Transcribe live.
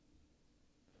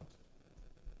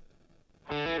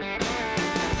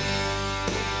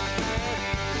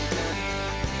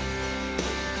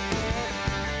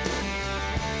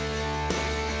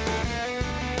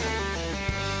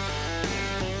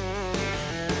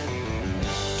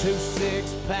2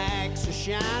 6-packs of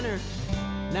Shiner,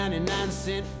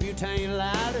 99-cent butane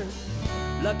lighter,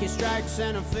 Lucky Strikes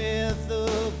and a fifth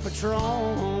of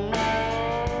Patron.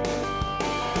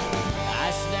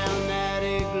 Ice down that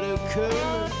igloo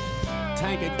cooler,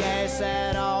 tank of gas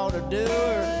that ought to do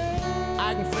her.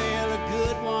 I can feel a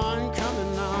good one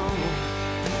coming on.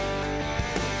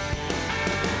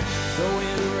 Throw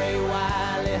in Ray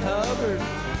Wiley Hubbard,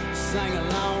 sing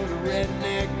along to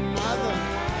Redneck Mother.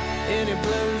 Any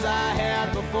blues I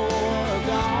had before are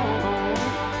gone.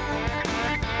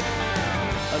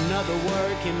 Another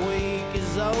working week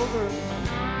is over,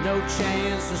 no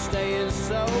chance of staying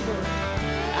sober.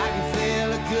 I can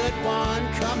feel a good one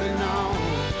coming on.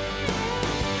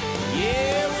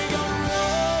 Yeah, we're gonna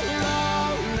roll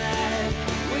all night.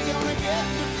 We're gonna get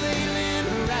the feeling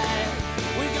right.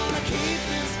 We're gonna keep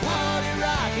this party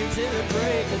rocking till the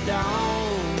break of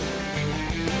dawn.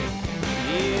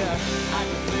 Yeah, I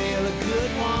can feel a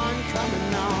good one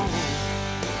coming on.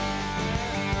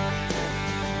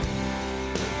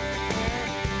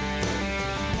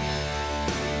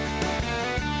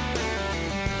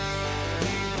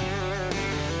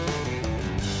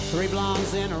 Three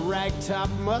blondes in a ragtop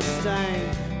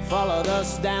Mustang followed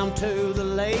us down to the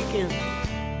lake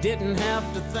and didn't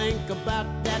have to think about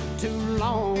that too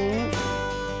long.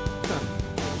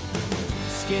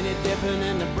 Skinny dipping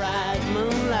in the bright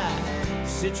moonlight,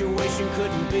 situation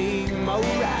couldn't be more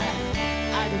right.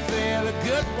 I can feel a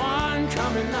good one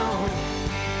coming on.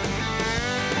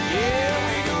 Yeah,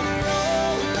 we're gonna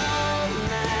roll all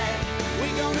night.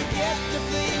 We're gonna get the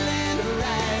feeling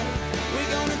right.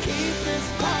 We're gonna keep this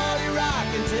party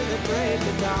rocking till the break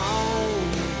of dawn.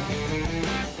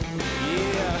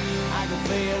 Yeah, I can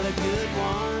feel a good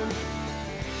one.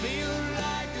 Feel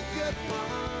like a good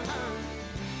one.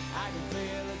 I can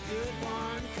feel a good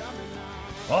one coming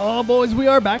on. Oh, boys, we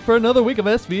are back for another week of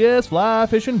SVS Fly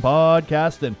Fishing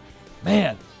Podcast. And,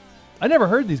 man, I never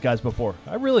heard these guys before.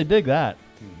 I really dig that.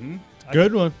 Mm-hmm.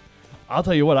 Good one. I'll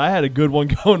tell you what, I had a good one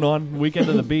going on Weekend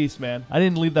of the Beast, man. I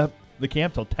didn't leave the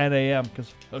camp till 10 a.m.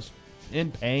 because I was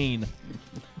in pain.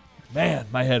 Man,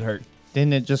 my head hurt.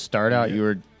 Didn't it just start out you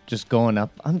were just going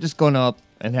up? I'm just going up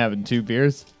and having 2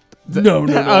 beers. No.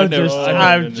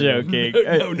 I'm joking.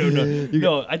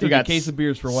 No, I took a case of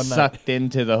beers for one night. Sucked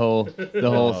into the whole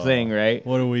thing, right?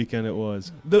 What a weekend it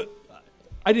was.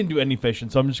 I didn't do any fishing,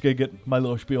 so I'm just going to get my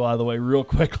little spiel out of the way real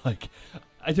quick. Like,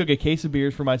 I took a case of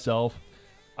beers for myself.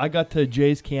 I got to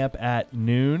Jay's camp at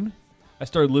noon. I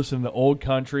started listening to old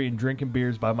country and drinking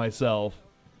beers by myself.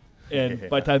 And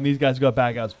by the time these guys got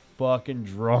back, I was fucking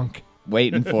drunk.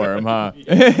 Waiting for him, huh?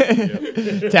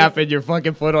 Tapping your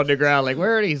fucking foot on the ground like,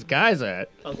 where are these guys at?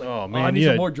 I was like, Oh, I man, need you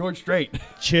some had more George Strait.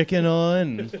 chicken on,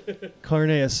 and carne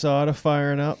asada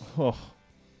firing up.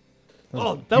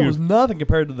 That was nothing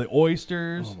compared to the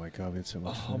oysters. Oh, my God, we had so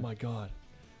much Oh, fun. my God.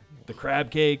 The crab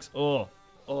cakes. Oh,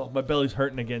 my belly's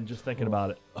hurting again just thinking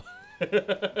about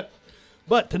it.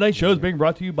 But tonight's show is being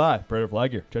brought to you by Predator Fly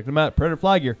Gear. Check them out at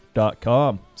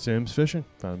predatorflygear.com. Sims Fishing.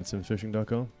 Found them at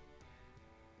simsfishing.com.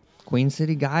 Queen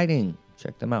City Guiding.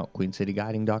 Check them out,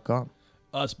 queencityguiding.com.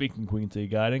 Speaking of Queen City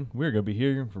Guiding, we're going to be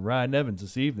hearing from Ryan Evans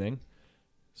this evening.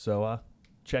 So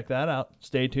check that out.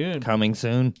 Stay tuned. Coming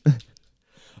soon.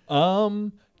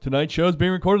 Tonight's show is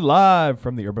being recorded live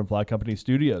from the Urban Fly Company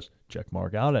studios. Check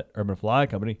Mark out at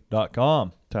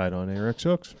urbanflycompany.com. Tied on ARX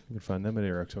hooks. You can find them at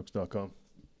arxhooks.com.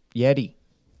 Yeti.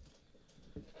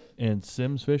 And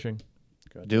Sims Fishing.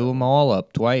 Do them all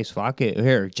up twice. Fuck it.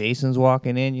 Here, Jason's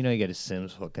walking in. You know, you got a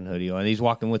Sims fucking hoodie on. He's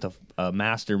walking with a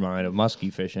mastermind of musky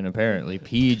fishing, apparently.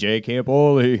 PJ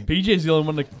Campoli. PJ's the only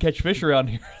one that can catch fish around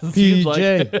here. it seems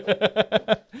PJ.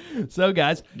 like. So,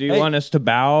 guys. Do you want us to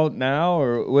bow now,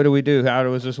 or what do we do? How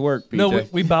does this work, PJ? No,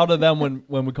 we bow to them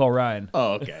when we call Ryan.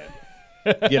 Oh, okay.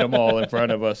 Get them all in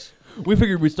front of us. We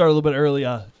figured we'd start a little bit early.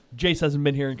 Jace hasn't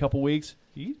been here in a couple weeks.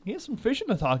 He has some fishing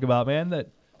to talk about, man, that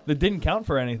didn't count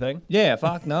for anything. Yeah,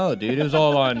 fuck no, dude. It was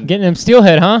all on Getting them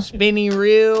steelhead, huh? spinning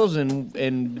reels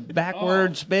and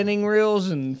backward spinning reels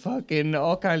and fucking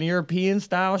all kind of European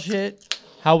style shit.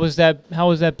 How was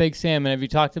that big salmon? Have you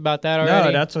talked about that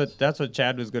already? No, that's what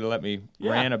Chad was gonna let me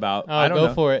rant about. Oh, I don't go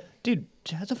know. for it. Dude,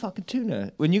 Chad's a fucking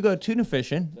tuna. When you go tuna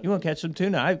fishing, you want to catch some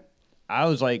tuna. I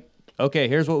was like, okay,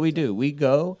 here's what we do. We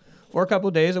go for a couple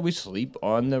of days and we sleep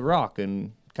on the rock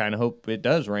and kind of hope it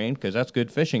does rain because that's good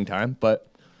fishing time. But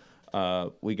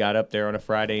we got up there on a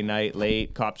Friday night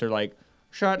late. Cops are like,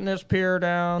 shutting this pier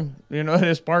down. You know,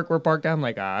 this park we're parked down. I'm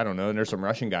like, I don't know. And there's some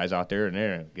Russian guys out there and they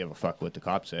don't give a fuck what the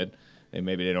cops said. And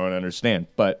maybe they don't understand.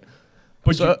 But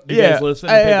you guys listen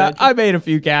and pay attention? I made a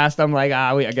few casts. I'm like,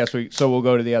 I guess we'll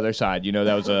go to the other side. You know,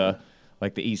 that was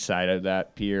like the east side of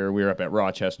that pier. We were up at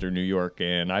Rochester, New York,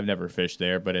 and I've never fished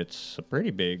there, but it's a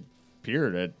pretty big pier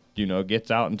that, gets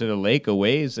out into the lake a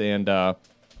ways, and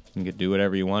you can do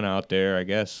whatever you want out there, I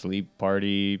guess. Sleep,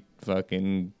 party,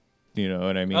 fucking, you know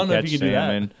what I mean? I don't know if Catch you can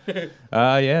salmon. do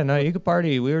that. Yeah, no, you could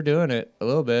party. We were doing it a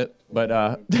little bit,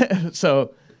 but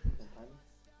so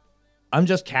I'm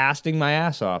just casting my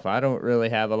ass off. I don't really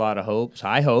have a lot of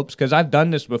high hopes, because I've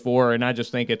done this before, and I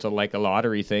just think it's like a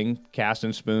lottery thing,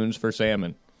 casting spoons for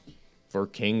salmon, for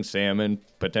king salmon,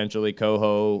 potentially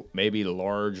coho, maybe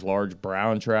large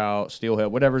brown trout,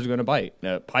 steelhead, whatever's going to bite,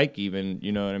 pike even,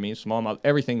 you know what I mean, smallmouth,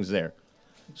 everything's there.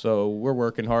 So we're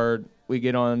working hard. We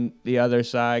get on the other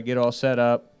side, get all set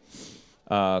up.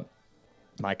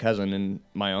 My cousin and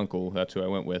my uncle, that's who I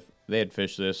went with, they had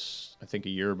fished this, I think, a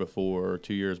year before or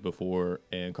 2 years before,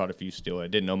 and caught a few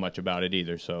steelhead. Didn't know much about it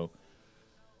either. So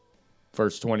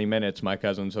first 20 minutes, my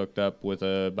cousin's hooked up with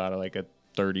about a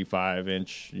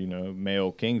 35-inch,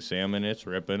 male king salmon. It's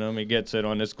ripping him. He gets it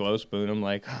on this glow spoon. I'm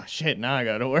like, oh, shit, now I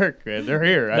got to work. They're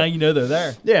here. Now you know they're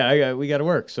there. Yeah, we got to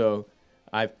work. So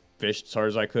I fished as hard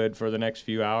as I could for the next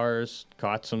few hours,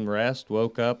 caught some rest,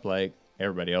 woke up like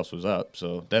everybody else was up.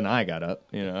 So then I got up,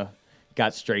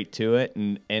 got straight to it.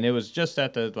 And it was just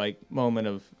at the moment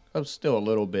of still a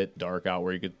little bit dark out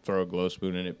where you could throw a glow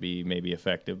spoon and it be maybe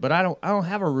effective. But I don't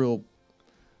have a real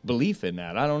belief in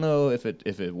that. I don't know if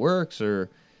it works,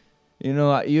 or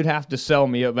you'd have to sell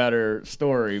me a better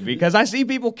story, because I see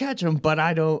people catch them, but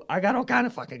I don't. I got all kind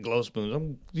of fucking glow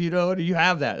spoons. Do you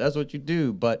have that? That's what you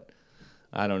do. But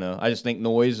I don't know. I just think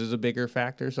noise is a bigger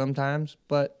factor sometimes.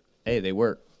 But hey, they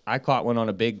work. I caught one on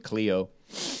a big Clio.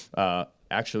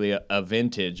 Actually, a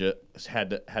vintage. Had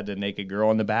the naked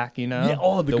girl in the back. Yeah,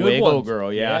 the good Wiggle ones.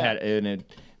 girl. Yeah, yeah.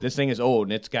 This thing is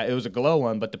old, and it was a glow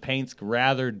one, but the paint's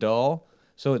rather dull.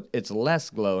 So it's less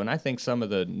glow, and I think some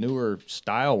of the newer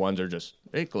style ones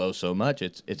they glow so much,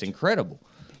 it's incredible.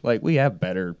 Like, we have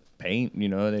better paint,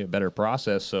 they have better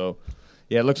process, so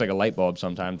yeah, it looks like a light bulb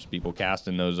sometimes, people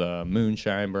casting those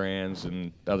moonshine brands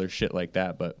and other shit like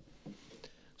that. But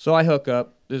so I hook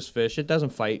up this fish. It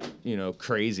doesn't fight,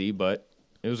 crazy, but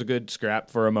it was a good scrap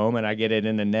for a moment. I get it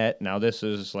in the net. Now this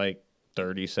is like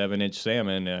 37-inch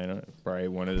salmon, probably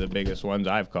one of the biggest ones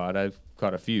I've caught. I've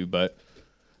caught a few, but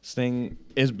this thing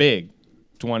is big,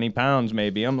 20 pounds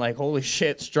maybe. I'm like, holy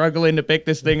shit, struggling to pick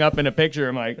this thing up in a picture.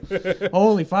 I'm like,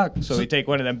 holy fuck. So we take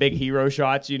one of them big hero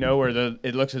shots, where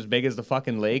it looks as big as the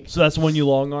fucking lake. So that's when you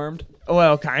long-armed?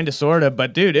 Well, kind of, sort of.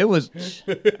 But, dude, it was,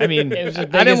 I mean, It was as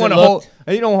big I didn't as it want to looked.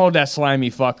 you don't hold that slimy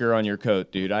fucker on your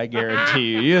coat, dude. I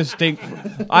guarantee you. You stink.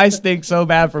 I stink so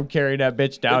bad from carrying that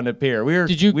bitch down the pier. We were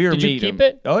Did you meeting keep them.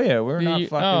 it? Oh, yeah. We're Did not you-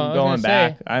 fucking I was going gonna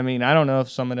back. say. I mean, I don't know if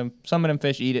some of them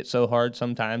fish eat it so hard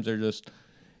sometimes they're just,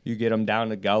 you get them down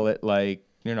the gullet, like,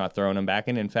 you're not throwing them back.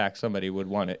 And, in fact, somebody would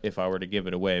want it if I were to give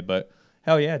it away. But,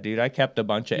 hell yeah, dude. I kept a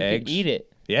bunch of You eggs. could eat it.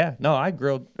 Yeah, no, I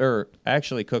grilled or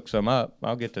actually cooked some up.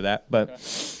 I'll get to that. But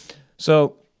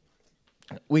so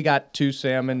we got 2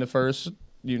 salmon the first,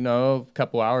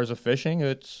 couple hours of fishing.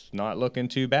 It's not looking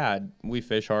too bad. We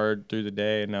fish hard through the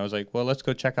day, and I was like, well, let's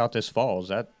go check out this falls.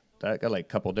 That got like a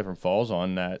couple different falls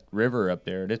on that river up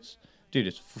there. And it's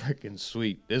freaking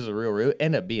sweet. This is a real. It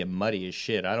ended up being muddy as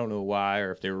shit. I don't know why,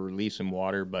 or if they were releasing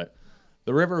water, but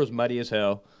the river was muddy as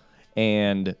hell,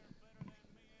 and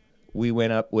we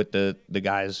went up with the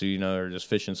guys who, are just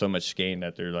fishing so much skein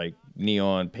that they're like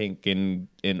neon pink and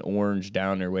orange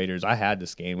down their waders. I had the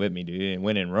skein with me, dude, and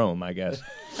went in Rome, I guess.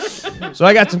 So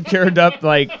I got some cured up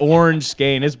like orange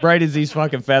skein, as bright as these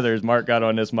fucking feathers Mark got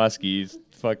on this muskie's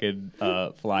fucking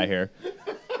fly here.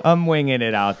 I'm winging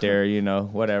it out there,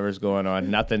 whatever's going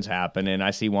on. Nothing's happening.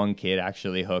 I see one kid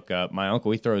actually hook up. My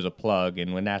uncle, he throws a plug,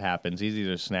 and when that happens, he's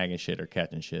either snagging shit or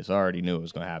catching shit. So I already knew it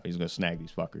was going to happen. He's going to snag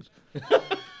these fuckers.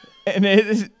 And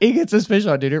he gets this fish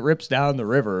on, dude. It rips down the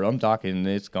river. I'm talking,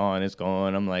 it's gone.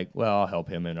 I'm like, well, I'll help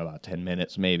him in about 10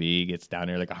 minutes, maybe. He gets down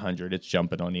there like 100. It's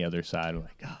jumping on the other side. I'm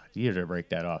like, God, you have to break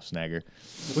that off, snagger.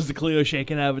 Was the Clio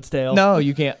shaking out of its tail? No,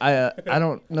 you can't. I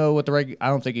don't know what I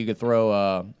don't think you could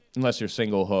throw, unless you're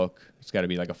single hook. It's got to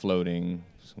be like a floating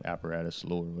apparatus,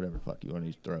 lure, whatever the fuck you want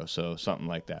to throw. So something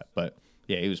like that. But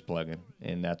yeah, he was plugging,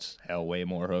 and that's hell way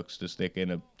more hooks to stick in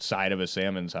the side of a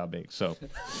salmon's how big. So.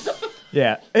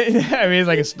 Yeah, I mean,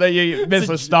 it's like you miss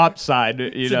a stop sign,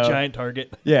 It's a giant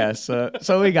target. Yeah, so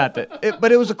we got that.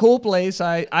 But it was a cool place.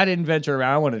 I didn't venture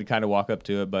around. I wanted to kind of walk up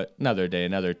to it, but another day,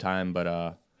 another time. But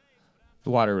the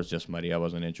water was just muddy. I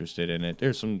wasn't interested in it.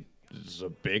 This is a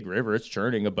big river. It's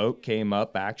churning. A boat came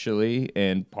up, actually,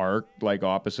 and parked, like,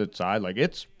 opposite side. Like,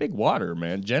 it's big water,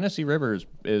 man. Genesee River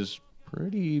is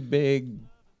pretty big.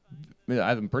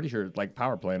 I'm pretty sure it's like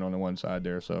power plant on the one side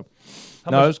there. So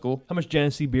How no, much- it was cool. How much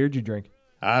Genesee beer did you drink?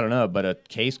 I don't know, but a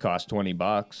case cost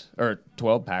 $20 or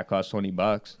 12 pack cost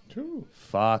 $20.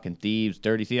 Fucking thieves,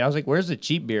 dirty thieves. I was like, "Where's the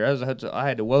cheap beer?" I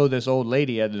had to whoa this old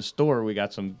lady at the store. We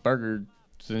got some burgers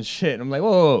and shit. And I'm like,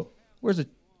 whoa, where's the?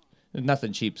 There's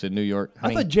nothing cheaps in New York.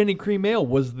 I thought Jenny Cream Ale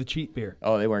was the cheap beer.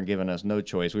 Oh, they weren't giving us no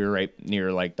choice. We were right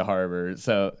near like the harbor,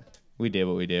 so we did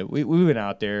what we did. We went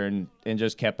out there and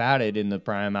just kept at it in the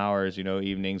prime hours,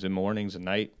 evenings and mornings and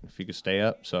night if you could stay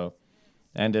up. So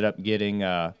I ended up getting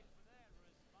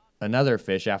another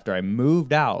fish after I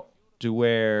moved out to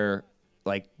where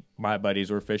like my buddies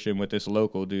were fishing with this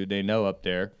local dude they know up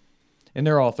there, and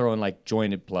they're all throwing like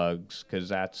jointed plugs because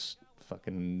that's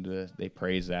fucking they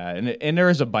praise that, and there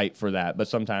is a bite for that, but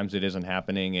sometimes it isn't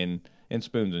happening in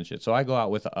spoons and shit. So I go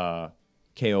out with a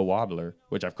KO wobbler,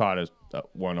 which I've caught as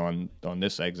one on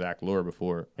this exact lure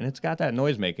before, and it's got that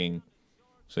noise making.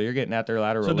 So you're getting at their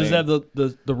lateral. So does it have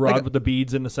the rod with the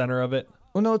beads in the center of it?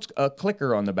 Well, no, it's a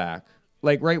clicker on the back,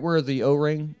 like right where the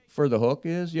O-ring for the hook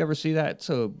is. You ever see that? It's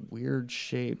a weird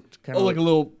shaped kind Oh, of like a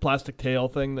little plastic tail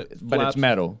thing that but flaps? it's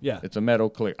metal. Yeah. It's a metal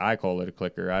click. I call it a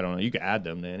clicker. I don't know. You can add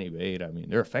them to any bait. I mean,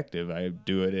 they're effective. I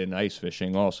do it in ice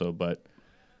fishing also, but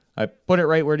I put it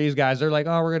right where these guys, they're like,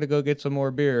 "Oh, we're going to go get some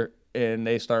more beer." And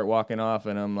they start walking off,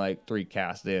 and I'm like 3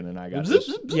 casts in, and I got this.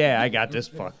 Yeah, I got this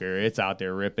fucker. It's out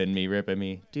there ripping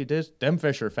me. Dude, them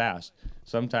fish are fast.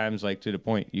 Sometimes, like, to the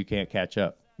point you can't catch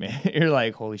up. Man, you're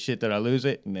like, holy shit, did I lose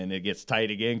it? And then it gets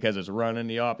tight again because it's running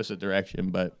the opposite direction.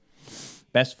 But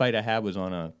best fight I had was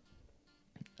on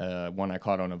one I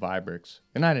caught on a Vibrix.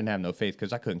 And I didn't have no faith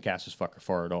because I couldn't cast this fucker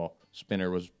far at all. Spinner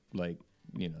was like,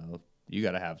 you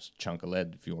got to have a chunk of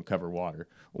lead if you want to cover water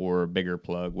or a bigger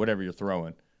plug, whatever you're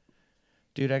throwing.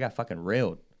 Dude, I got fucking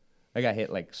railed. I got hit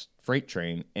like freight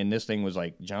train, and this thing was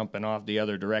like jumping off the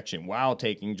other direction while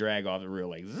taking drag off the reel.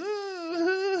 Like,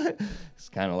 it's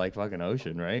kind of like fucking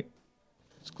ocean, right?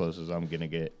 As close as I'm gonna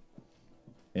get.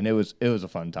 And it was a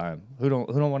fun time. Who don't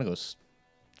want to go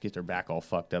get their back all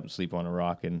fucked up and sleep on a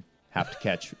rock and have to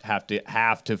catch have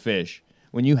to fish?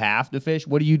 When you have to fish,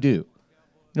 what do? You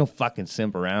don't fucking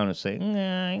simp around and say,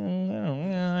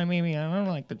 maybe I don't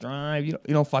like to drive. You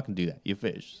don't fucking do that. You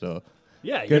fish. So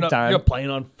Yeah, Good time. You're not playing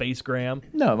on FaceGram.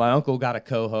 no, my uncle got a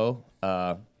coho.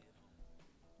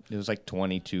 It was like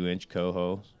 22-inch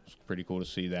coho. It's pretty cool to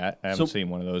see that. I haven't seen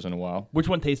one of those in a while. Which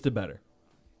one tasted better?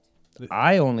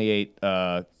 I only ate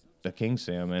the king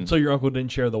salmon. So your uncle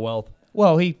didn't share the wealth.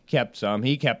 Well, he kept some.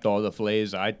 He kept all the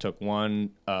fillets. I took one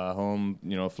home,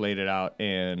 filleted it out,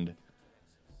 and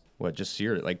just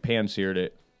seared it, like pan-seared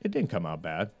it. It didn't come out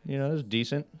bad. It was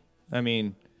decent. I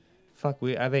mean, fuck,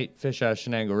 I've ate fish out of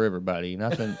Shenango River, buddy.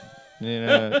 Nothing,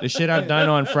 the shit I've done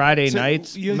on Friday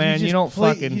nights, man, you don't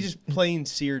fucking... You just plain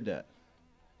seared that.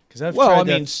 Because I've Well, tried I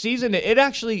mean, that. season it. It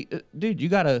actually, dude, you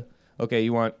gotta. Okay,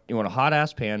 you want a hot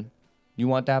ass pan. You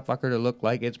want that fucker to look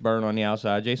like it's burned on the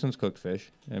outside. Jason's cooked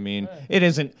fish. I mean, it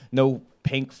isn't no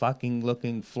pink fucking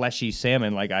looking fleshy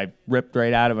salmon like I ripped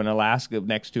right out of an Alaska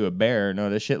next to a bear. No,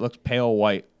 this shit looks pale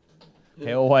white.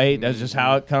 Pale white. That's just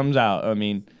how it comes out. I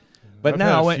mean, but I've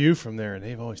now had a few from there, and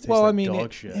they've always tasted well, like I mean,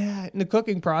 dog shit. yeah, in the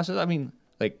cooking process, I mean,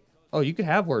 like, you could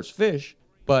have worse fish,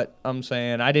 but I'm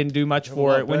saying I didn't do much for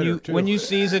lot it. When better, you too. when you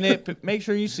season it, make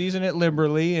sure you season it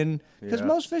liberally, and because Yeah.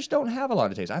 most fish don't have a lot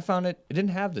of taste. I found it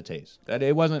didn't have the taste. That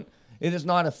it wasn't. It is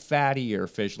not a fattier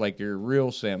fish like your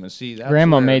real salmon. See, that's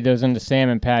Grandma where- made those into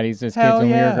salmon patties as Hell kids when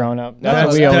we yeah. were growing up. That's- That's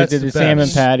what we always that's did, the the salmon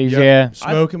best. patties, Yep. yeah.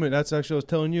 Smoke them. That's actually I was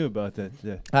telling you about that.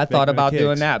 I thought Baking about the doing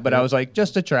cakes. that, but I Yep. was like,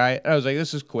 just to try it. I was like,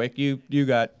 this is quick. You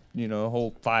got a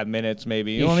whole 5 minutes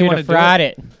maybe. You only should want to have do fried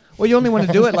it. Well, you only want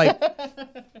to do it like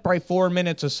probably 4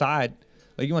 minutes aside.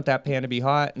 Like you want that pan to be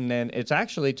hot, and then it's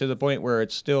actually to the point where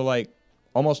it's still like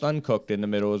almost uncooked in the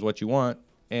middle is what you want,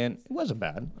 and it wasn't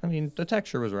bad. I mean, the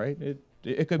texture was right.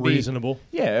 It could be Reasonable.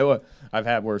 Yeah, I've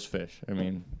had worse fish. I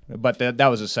mean, but that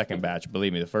was the second batch.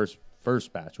 Believe me, the first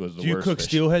batch was the Do you worst. cook fish.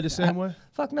 steelhead the same way?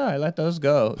 Fuck no, I let those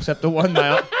go. Except the one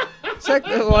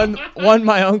one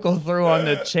my uncle threw on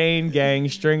the chain gang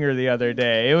stringer the other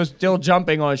day. It was still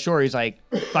jumping on shore. He's like,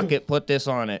 "Fuck it, put this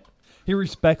on it." He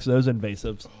respects those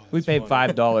invasives. We paid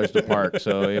 $5 to park,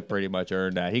 so it pretty much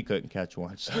earned that. He couldn't catch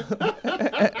one, so he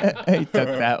took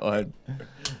that one.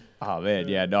 Oh man,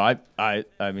 yeah, no, I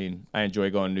mean, I enjoy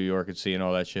going to New York and seeing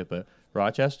all that shit, but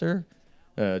Rochester,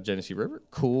 Genesee River,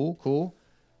 cool,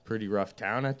 pretty rough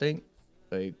town, I think.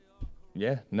 Like,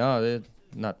 yeah, no, they're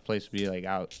not the place to be like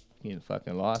out getting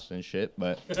fucking lost and shit,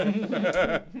 but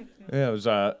yeah,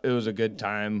 it was a good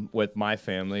time with my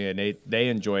family, and they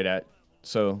enjoyed that.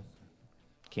 So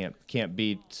Can't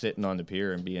be sitting on the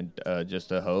pier and being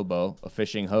just a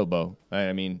fishing hobo.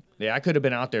 I mean, yeah, I could have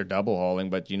been out there double hauling,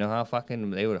 but you know how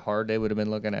fucking they would have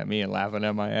been looking at me and laughing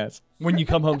at my ass. When you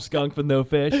come home skunked with no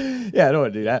fish, Yeah, I don't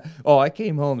want to do that. Oh, I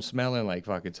came home smelling like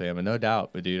fucking salmon, no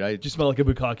doubt. But dude, I just smell like a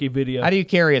bukkake video. how do you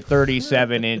carry a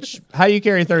 37-inch? How do you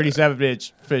carry a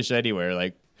 37-inch fish anywhere?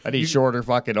 Like I need shorter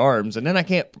fucking arms, and then I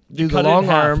can't do the cut it in long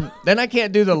half. arm. Then I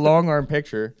can't do the long arm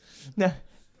picture. Nah.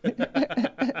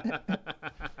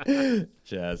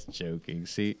 Just joking.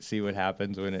 See what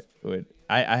happens when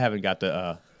I haven't got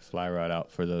the fly rod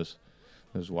out for those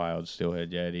wild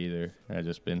steelhead yet either. I've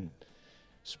just been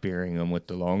spearing them with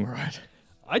the long rod.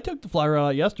 I took the fly rod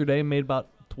out yesterday and made about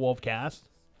 12 casts.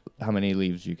 How many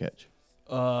leaves you catch?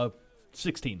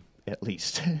 16 At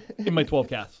least. in my 12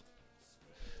 casts.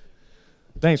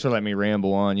 Thanks for letting me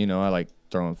ramble on. You know, I like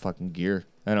throwing fucking gear.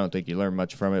 I don't think you learn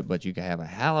much from it, but you can have a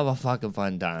hell of a fucking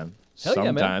fun time. Hell yeah,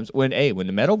 man. Sometimes when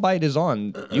the metal bite is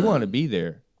on, you want to be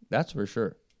there. That's for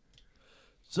sure.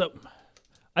 So,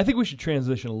 I think we should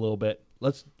transition a little bit.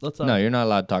 Let's. No, you're not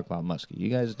allowed to talk about Muskie. You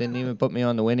guys didn't even put me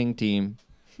on the winning team.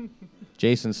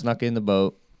 Jason snuck in the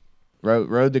boat,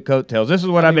 rode the coattails. This is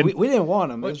what I've been. We didn't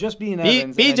want him. It was just being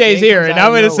Evans. PJ's here, and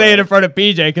I'm going to say it in front of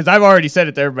PJ because I've already said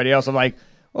it to everybody else. I'm like,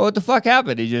 well, what the fuck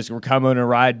happened? He just were coming to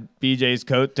ride PJ's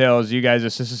coattails. You guys are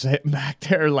just sitting back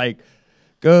there like,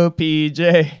 go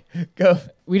PJ, go.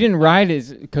 We didn't ride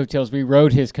his coattails. We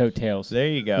rode his coattails. There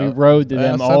you go. We rode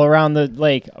them all around the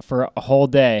lake for a whole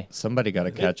day. Somebody got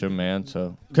to catch him, man.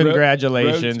 So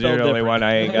congratulations. road You're the spelled only one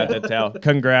I ain't got to tell.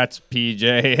 Congrats, PJ.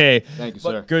 Hey, Thank you,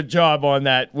 sir. good job on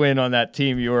that win on that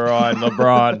team you were on,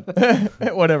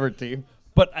 LeBron. Whatever team.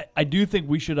 But I do think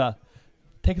we should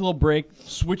take a little break,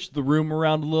 switch the room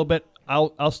around a little bit.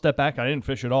 I'll step back. I didn't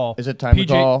fish at all. Is it time to PJ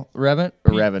call Revan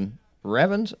or Revan?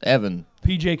 Revan's? Evan.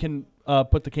 PJ can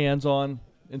put the cans on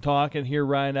and talk and hear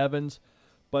Ryan Evans.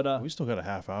 But We still got a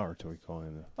half hour till we call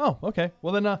in. oh, okay.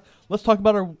 Well then, let's talk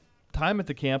about our time at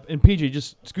the camp. And PJ,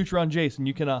 just scooch around Jason.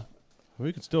 You can.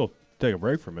 We can still take a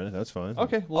break for a minute. That's fine.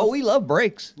 Okay. Well, Oh, we love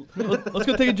breaks. let's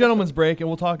go take a gentleman's break, and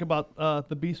we'll talk about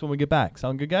the beast when we get back.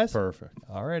 Sound good, guys? Perfect.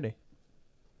 Alrighty.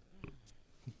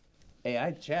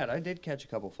 Hey, Chad, I did catch a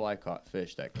couple fly caught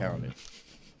fish that counted.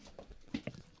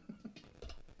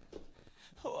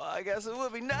 Well, I guess it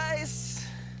would be nice.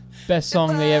 Best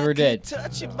song they ever did.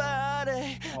 Touch your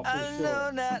body. I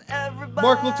know not everybody.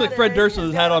 Mark looks like Fred Durst with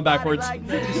his hat on backwards. I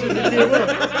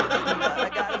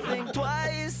gotta think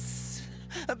twice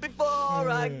before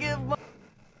I give my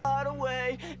heart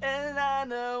away. And I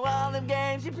know all them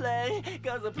games you play,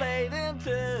 'cause I play them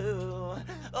too.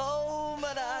 Oh,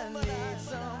 but I need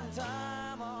some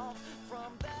time off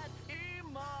from that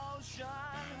emotion.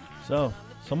 So,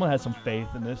 someone has some faith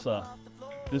in this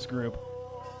this group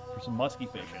for some muskie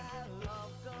fishing.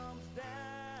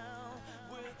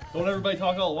 Don't everybody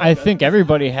talk all along. I think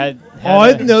everybody had Oh,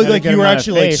 I didn't know had a like good you were amount of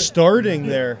actually like faith. starting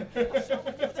there. Is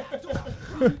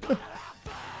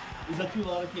that too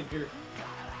loud? I can't hear it.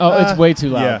 Oh, it's way too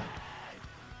loud. Yeah.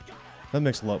 That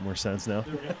makes a lot more sense now.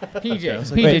 PJ,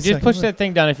 was like, PJ, wait a just second, push what? that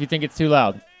thing down if you think it's too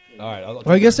loud. All right. Well,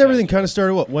 I guess everything kind of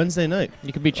started Wednesday night.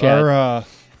 You could be Chad. Our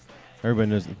everybody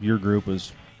knows that your group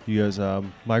was you guys.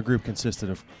 My group consisted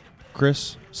of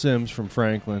Chris Sims from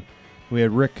Franklin. We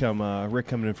had Rick coming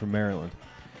in from Maryland.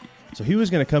 So he was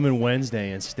going to come in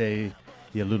Wednesday and stay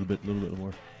a little bit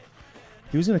more.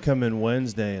 He was going to come in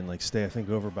Wednesday and like stay, I think,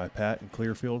 over by Pat in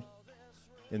Clearfield,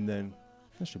 and then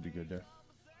that should be good there.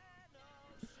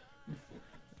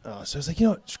 So I was like,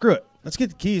 screw it. Let's get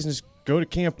the keys and just go to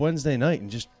camp Wednesday night and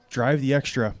just drive the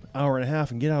extra hour and a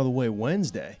half and get out of the way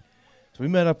Wednesday. So we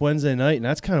met up Wednesday night, and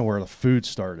that's kind of where the food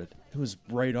started. It was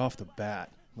right off the bat.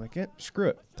 I'm like, screw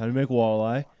it. Time to make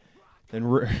walleye. Then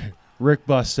Rick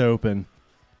busts open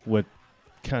what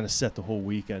kind of set the whole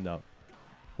weekend up.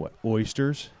 What?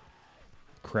 Oysters,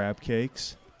 crab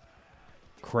cakes,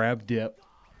 crab dip.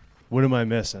 What am I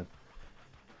missing?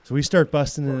 So we start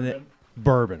busting in it.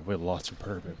 Bourbon. We had lots of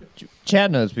bourbon.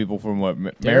 Chad knows people from what?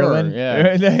 There were, Maryland?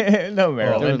 yeah. No,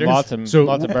 There was Marylanders.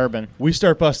 lots of bourbon. We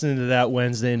start busting into that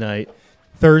Wednesday night.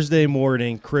 Thursday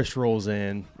morning, Chris rolls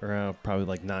in around probably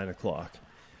like 9 o'clock.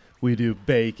 We do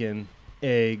bacon,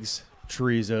 eggs,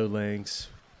 chorizo links,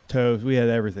 toast. We had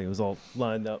everything. It was all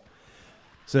lined up.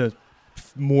 So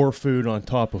more food on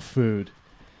top of food.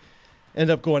 End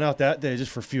up going out that day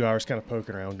just for a few hours, kind of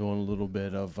poking around, doing a little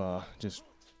bit of just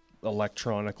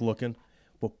electronic looking.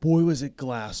 But boy, was it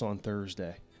glass on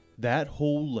Thursday. That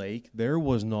whole lake, there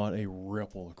was not a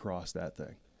ripple across that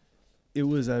thing. It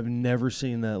was, I've never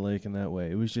seen that lake in that way.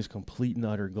 It was just complete and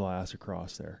utter glass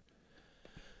across there.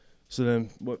 So then,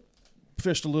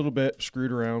 fished a little bit,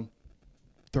 screwed around.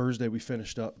 Thursday we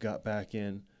finished up, got back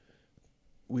in.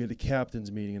 We had a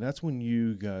captain's meeting, and that's when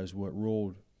you guys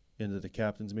rolled into the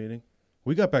captain's meeting.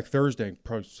 We got back Thursday. And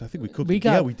I think we cooked. We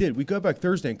did. We got back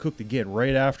Thursday and cooked again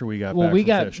right after we got back from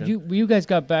fishing. You guys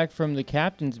got back from the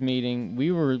captain's meeting. We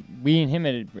and him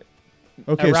had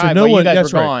okay, arrived so no while one. you guys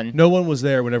That's were right. gone. No one was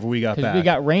there whenever we got 'Cause back. we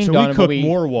got rained so on we him, cooked but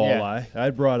more yeah. walleye. I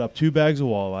brought up 2 bags of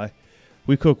walleye.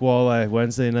 We cooked walleye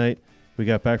Wednesday night. We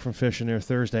got back from fishing there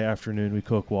Thursday afternoon. We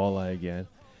cooked walleye again.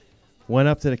 Went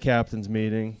up to the captain's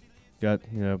meeting. Got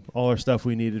all our stuff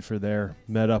we needed for there.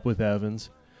 Met up with Evans.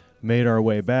 Made our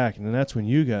way back, and then that's when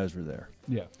you guys were there.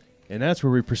 Yeah. And that's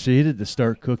where we proceeded to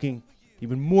start cooking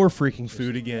even more freaking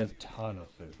food again. A ton of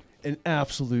food. An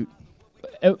absolute.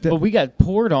 But we got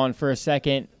poured on for a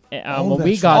second when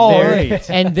we that's got there, right.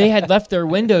 and they had left their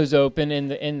windows open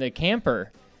in the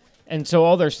camper, and so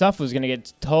all their stuff was gonna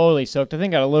get totally soaked. I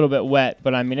think it got a little bit wet,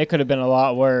 but I mean it could have been a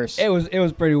lot worse. It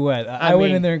was pretty wet. I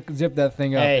went in there and zipped that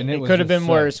thing up, Hey, and it it was could have just been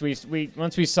soaked. worse. We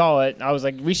once we saw it, I was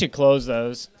like, we should close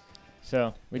those.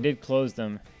 So we did close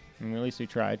them. I mean, at least we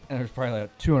tried. And there's probably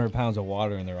like 200 pounds of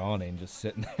water in their awning just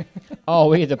sitting there. Oh,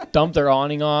 we had to dump their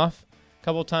awning off a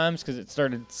couple times because it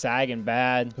started sagging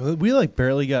bad. We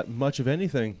barely got much of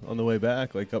anything on the way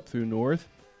back, up through north.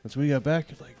 Once we got back,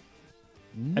 nuts.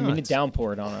 I mean, it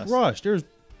downpoured on us. Rushed. It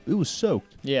was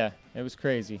soaked. Yeah, it was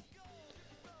crazy.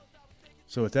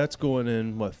 So that's going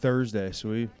in Thursday.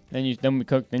 So Then we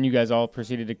cooked. Then you guys all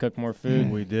proceeded to cook more food.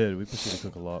 we did. We proceeded to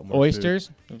cook a lot more.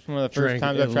 Oysters. It was one of the first Drank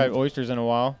times a I've tried lot. oysters in a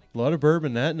while. A lot of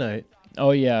bourbon that night.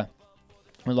 Oh yeah,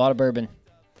 a lot of bourbon.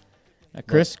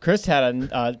 Chris had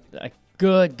a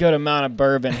good amount of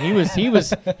bourbon. He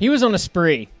was on a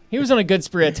spree. He was on a good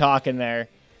spree of talking there.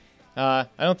 I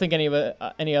don't think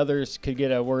any others could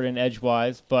get a word in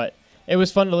edgewise, but it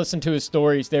was fun to listen to his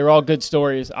stories. They were all good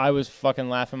stories. I was fucking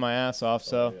laughing my ass off.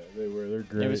 So They're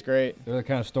great. it was great. They're the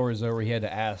kind of stories though where he had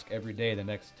to ask every day the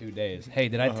next 2 days. Hey,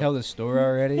 did I tell this story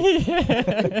already?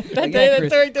 Like,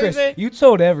 yeah, Chris, you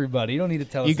told everybody. You don't need to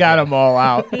tell us. You got again. them all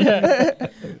out.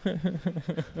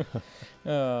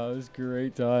 Oh, it was a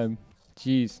great time.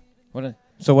 Jeez.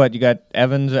 So what? You got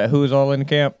Evans? Who was all in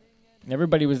camp?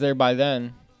 Everybody was there by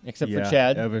then, except Yeah, for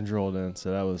Chad. Evans rolled in,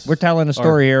 so that was. We're telling a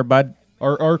story here, bud.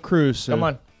 Our crew. So Come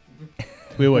on.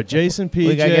 We what? Jason, PJ,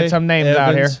 We gotta get some names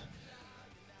out here. Evans,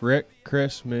 Rick,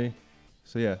 Chris, me.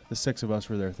 So yeah, the 6 of us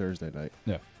were there Thursday night.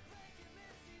 Yeah.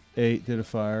 8 did a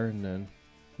fire, and then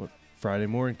Friday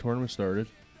morning tournament started.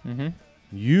 Mm-hmm.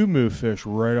 You moved fish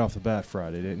right off the bat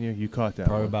Friday, didn't you? You caught that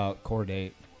Probably one. about core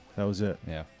date. That was it.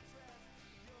 Yeah.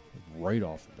 Right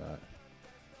off the bat.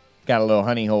 Got a little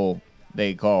honey hole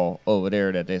they call over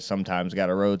there that they sometimes got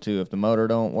to row to if the motor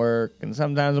don't work, and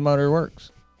sometimes the motor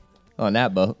works on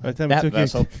that boat. By the time That it took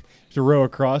vessel. you to row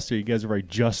across there, you guys have already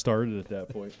just started at that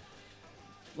point.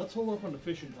 Let's hold off on the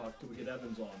fishing talk till we get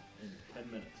Evans on in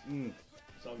 10 minutes.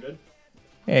 Sound good?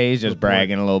 Hey, he's just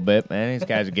bragging a little bit, man. These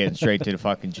guys are getting straight to the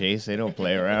fucking chase. They don't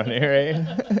play around here,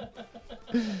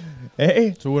 eh?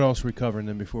 Hey. So what else are we covering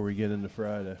then before we get into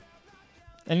Friday?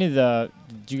 Did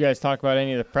you guys talk about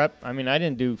any of the prep? I mean, I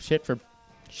didn't do shit for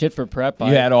prep. You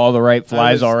had all the right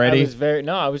flies already?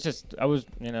 I was I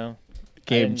Game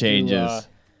didn't do, changes.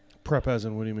 Prep as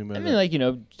in, what do you mean by I that?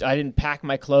 mean, I didn't pack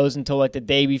my clothes until the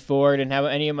day before. I didn't have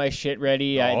any of my shit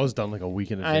ready. I was done a week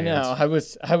in advance. I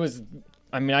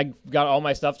know. I got all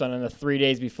my stuff done in the 3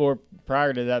 days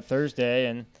prior to that Thursday,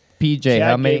 and PJ, Chad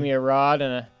how gave many me a rod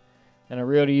and a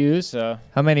reel to use. So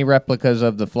replicas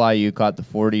of the fly you caught the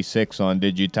 46 on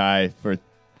did you tie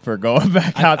for going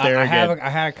back out there again? I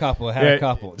had a couple. Yeah,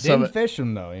 Didn't some- fish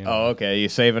them though. You know? Oh, okay. You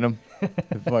saving them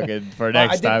fucking for Well,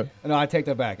 next time? No, I take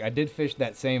that back. I did fish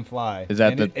that same fly. Is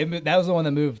that and that was the one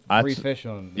that moved That's- 3 fish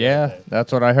on? the Yeah, other day.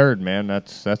 that's what I heard, man.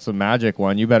 That's the magic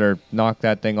one. You better knock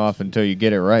that thing off until you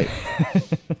get it right.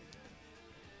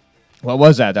 What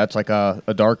was that? That's like a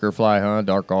darker fly, huh?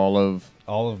 Dark olive.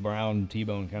 Olive brown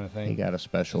T-bone kind of He thing. got a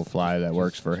special fly that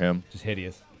works for him. Just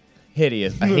hideous.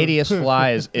 Hideous. A hideous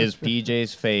fly is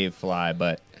PJ's fave fly,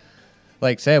 but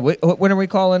like I said, when are we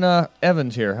calling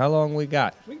Evans here? How long we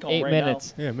got? We can call 8 right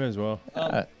minutes. Yeah, may as well.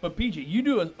 Now. But PJ, you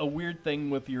do a weird thing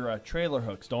with your trailer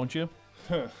hooks, don't you?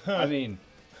 I mean,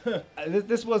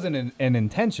 this wasn't an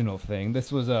intentional thing.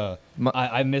 This was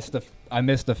I missed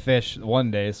a fish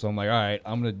one day, so I'm like, all right,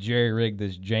 I'm gonna jerry rig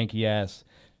this janky ass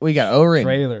We got O-ring.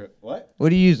 trailer. What?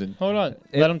 What are you using? Hold on,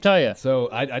 let him tell you. So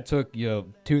I took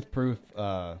toothproof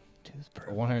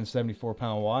 174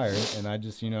 pound wire, and I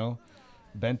just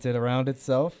bent it around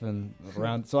itself and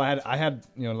around. So I had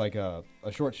like a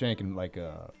short shank and like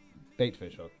a bait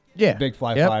fish hook. Yeah. Big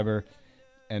fly Yep. fiber,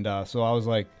 and so I was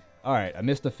like, all right, I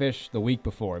missed a fish the week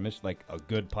before. I missed like a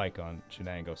good pike on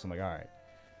Shenango, so I'm like, all right,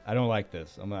 I don't like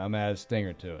this. I'm gonna add a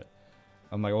stinger to it.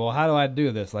 I'm like, well, how do I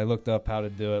do this? I looked up how to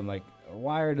do it. I'm like,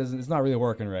 wire doesn't. It's not really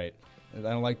working right. I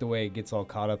don't like the way it gets all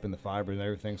caught up in the fiber and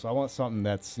everything. So I want something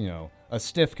that's, a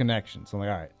stiff connection. So I'm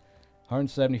like, all right,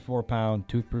 174-pound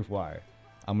toothproof wire.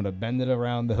 I'm going to bend it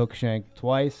around the hook shank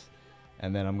twice,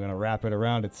 and then I'm going to wrap it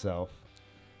around itself,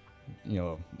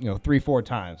 3-4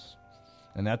 times.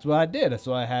 And that's what I did.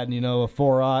 So I had, a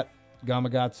 4-aught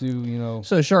Gamakatsu,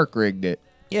 So Shark rigged it.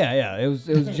 Yeah. It was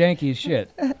janky as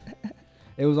shit.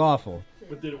 It was awful.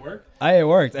 But did it work? It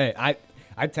worked. Hey,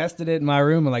 I tested it in my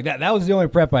room, and like that was the only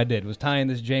prep I did, was tying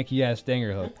this janky ass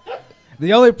stinger hook.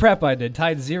 The only prep I did,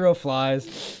 tied 0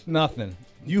 flies, nothing.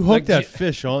 You hooked that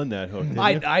fish on that hook,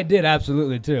 didn't you? I did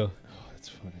absolutely too. That's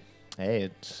funny. Hey,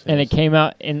 And it came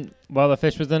out while the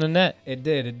fish was in the net. It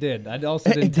did. I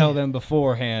also didn't tell them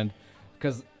beforehand,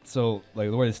 because the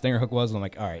way the stinger hook was, I'm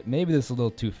like, all right, maybe this is a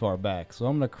little too far back, so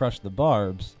I'm gonna crush the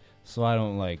barbs so I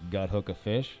don't gut hook a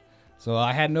fish. So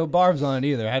I had no barbs on it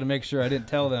either. I had to make sure I didn't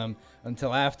tell them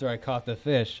until after I caught the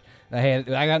fish. I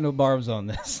got no barbs on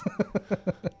this.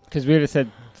 Because we would have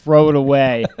said, throw it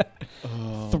away.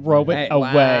 Throw it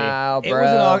away. Wow,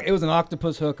 bro. It was an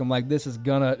octopus hook. I'm like, it's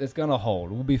gonna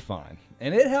hold. We'll be fine.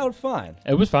 And it held fine.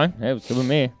 It was fine. It was good with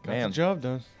me. Got the job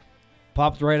done.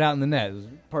 Popped right out in the net. It was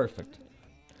perfect.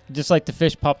 Just like the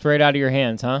fish popped right out of your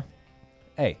hands, huh?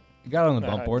 Hey, you got it on the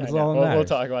bump board. It's I know. all that We'll matters.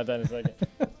 talk about that in a second.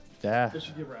 Yeah, They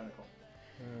should give Ryan a call.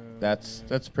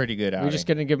 that's pretty good. Are we just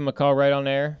going to give him a call right on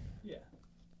air? Yeah.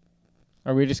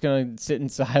 Are we just going to sit in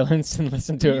silence and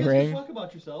listen to it ring? Talk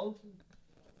about yourselves.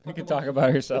 We can talk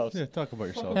about ourselves. Yeah, talk about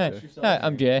yourself. Hey, Jay. hi,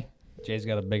 I'm Jay. Jay's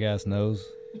got a big ass nose.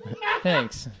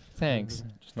 Thanks.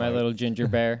 My little ginger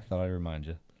bear. Thought I'd remind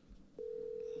you.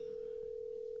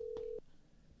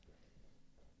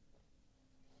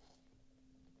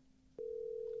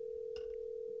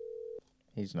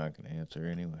 He's not going to answer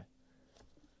anyway.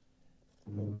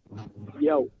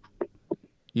 Yo,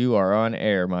 You are on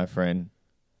air, my friend.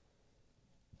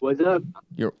 what's up?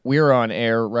 We're on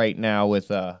air right now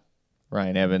with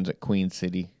Ryan Evans at Queen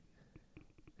City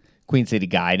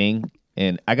Guiding,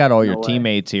 and I got all your way.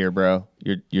 teammates here, bro.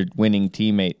 Your winning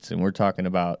teammates, and we're talking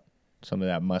about some of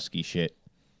that musky shit.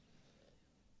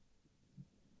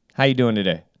 How you doing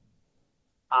today?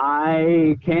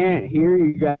 I can't hear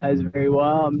you guys very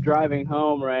well. I'm driving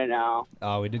home right now.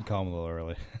 Oh, we did call him a little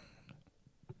early.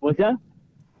 What's that?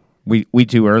 We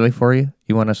too early for you?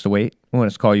 You want us to wait? You want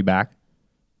us to call you back?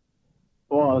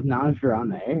 Well, not if you're on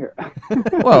the air.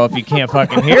 Well, if you can't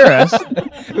fucking hear us.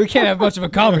 We can't have much of a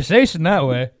conversation that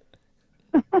way.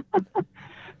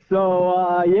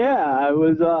 So, yeah, I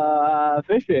was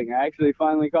fishing. I actually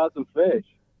finally caught some fish.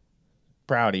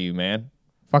 Proud of you, man.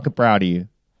 Fucking proud of you.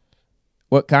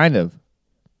 What kind of?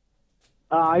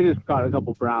 I just caught a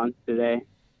couple browns today.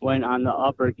 Went on the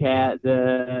upper cat.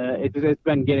 It's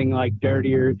been getting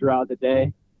dirtier throughout the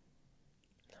day.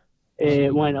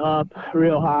 It went up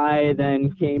real high,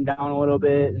 then came down a little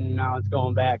bit, and now it's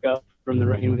going back up from the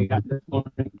rain we got this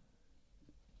morning.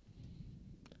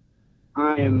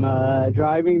 I am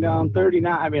driving down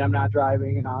 39. I mean, I'm not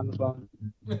driving on the phone.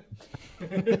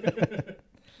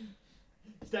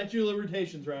 Statute of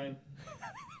limitations, Ryan.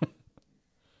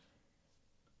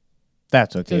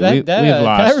 That's okay. So We've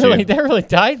lost you. That really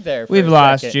died there. for We've a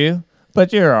lost second. you,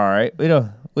 but you're all right. We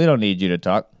don't need you to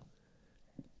talk.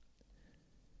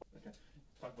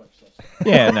 Talk about yourself.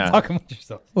 Yeah, no. Talk about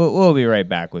yourself. We'll be right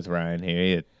back with Ryan here.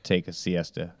 He'll take a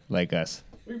siesta like us.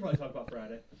 We can probably talk about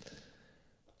Friday.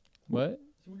 What?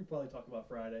 We can probably talk about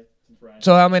Friday since Ryan.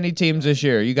 So how many teams this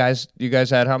year? You guys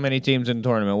had how many teams in the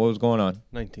tournament? What was going on?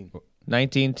 19.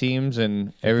 19 teams,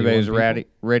 and everybody was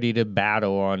ready to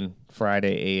battle on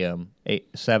Friday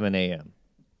 7 a.m.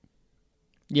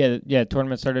 Yeah.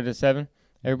 Tournament started at 7.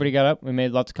 Everybody got up. We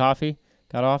made lots of coffee.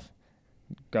 Got off.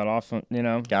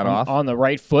 On the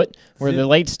right foot. We're the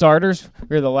late starters.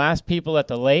 We were the last people at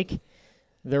the lake.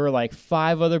 There were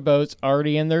 5 other boats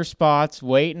already in their spots,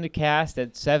 waiting to cast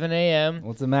at 7 a.m.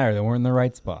 What's the matter? They weren't in the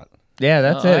right spot. Yeah,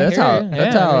 that's it. I That's hear how. you.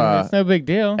 That's Yeah, how I mean, it's no big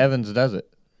deal. Evans does it.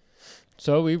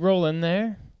 So we roll in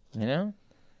there, Like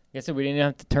I said, we didn't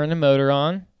have to turn the motor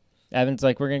on. Evan's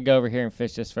like, we're going to go over here and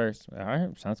fish this first. All right,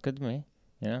 sounds good to me.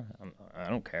 I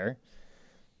don't care.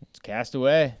 Let's cast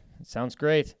away. It sounds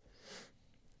great.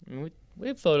 I mean,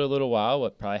 we floated a little while,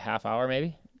 probably half hour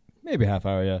maybe? Maybe half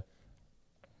hour, yeah.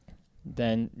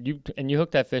 Then you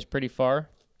hooked that fish pretty far.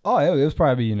 Oh, it was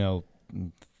probably,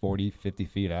 40, 50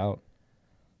 feet out.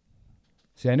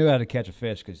 See, I knew how to catch a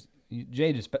fish because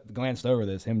Jay just glanced over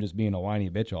this, him just being a whiny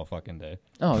bitch all fucking day.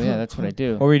 Oh, yeah, that's what I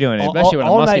do. What were you doing? Especially when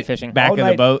I'm musky night, fishing. Back of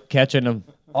the boat, catching them.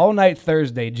 all night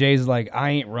Thursday, Jay's like, I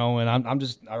ain't rowing.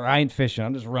 I ain't fishing.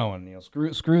 I'm just rowing. You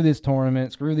know, screw this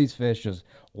tournament. Screw these fish. Just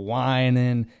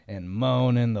whining and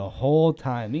moaning the whole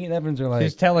time. Me and Evans are like,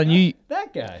 He's telling you.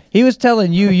 that guy. He was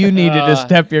telling you needed to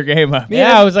step your game up.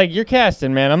 Yeah, I was like, you're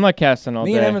casting, man. I'm not casting all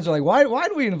Me day. and Evans are like, why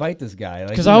do we invite this guy? Like,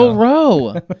 Because you I'll know,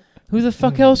 row. Who the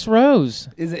fuck else rows?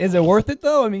 Is it worth it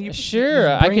though? I mean, Sure,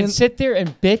 I can sit there and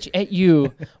bitch at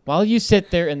you while you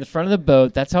sit there in the front of the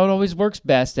boat. That's how it always works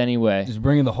best anyway. just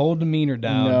bringing the whole demeanor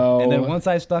down. No. And then once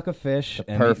I stuck a fish,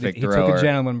 and perfect he took thrower. a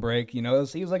gentleman break. You know,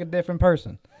 he was like a different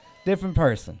person. Different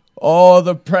person. Oh,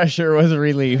 the pressure was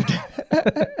relieved.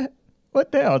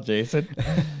 What the hell, Jason?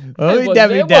 Oh,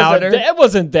 Debbie Downer. It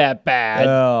wasn't that bad.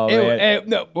 Oh, man.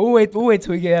 No, we'll wait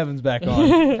till we get Evans back on.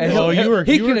 And Oh, you were-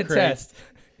 he you can were attest.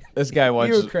 This guy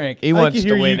wants. You were cranky. He I wants can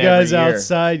to hear win you guys every year.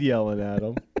 outside yelling at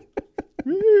him.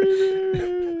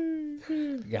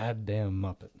 Goddamn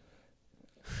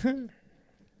Muppet.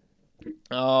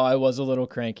 Oh, I was a little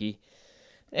cranky.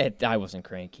 I wasn't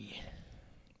cranky.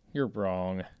 You're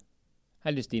wrong.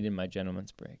 I just needed my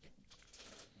gentleman's break.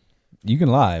 You can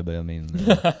lie, but I mean,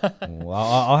 well,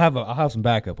 I'll have some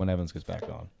backup when Evans gets back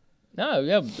on. No,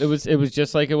 yeah, it was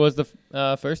just like it was the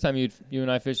first time you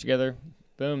and I fished together.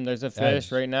 Boom, there's a fish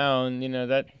Nice. right now, and you know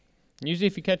that. Usually,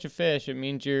 if you catch a fish, it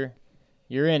means you're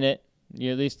in it.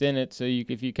 You're at least in it. So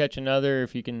if you catch another,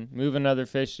 if you can move another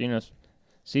fish, you know,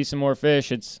 see some more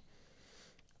fish. It's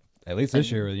At least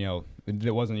this year, you know,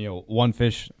 it wasn't one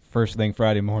fish first thing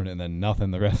Friday morning and then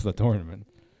nothing the rest of the tournament.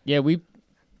 yeah, we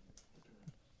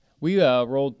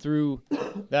rolled through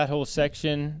that whole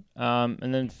section,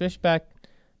 and then fished back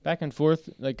and forth,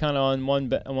 like kind of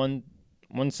on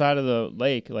one side of the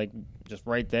lake, like just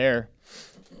right there.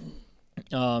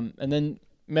 And then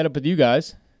met up with you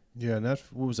guys. Yeah, and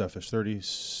what was that fish?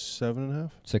 37 and a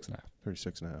half? 6.5.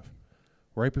 36 and a half.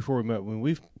 Right before we met, when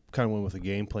we kind of went with a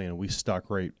game plan, and we stuck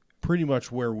right pretty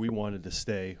much where we wanted to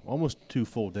stay, almost 2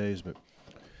 full days, but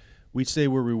we'd stay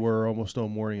where we were almost all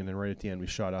morning, and then right at the end we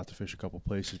shot out to fish a couple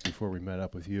places before we met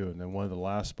up with you. And then one of the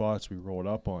last spots we rolled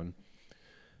up on,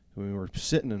 we were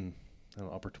sitting in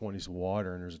upper 20s of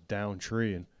water, and there's a down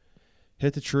tree, and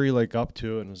hit the tree like up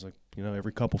to it, and it was like, you know,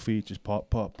 every couple feet just pop,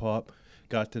 pop, pop,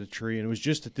 got to the tree, and it was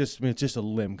just at this, I mean, it's just a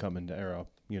limb coming down, up,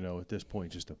 you know, at this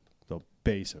point, just the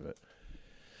base of it.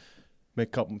 Make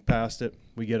a couple past it,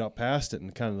 we get up past it,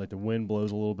 and kind of like the wind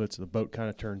blows a little bit, so the boat kind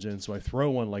of turns in, so I throw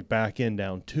one like back in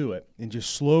down to it, and just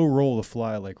slow roll the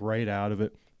fly like right out of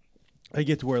it. I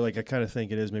get to where like I kind of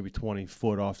think it is maybe 20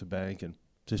 foot off the bank, and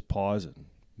just pause it, and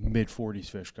mid-40s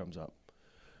fish comes up.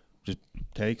 Just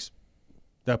takes.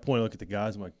 At that point, I look at the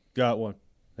guys. I'm like, got one.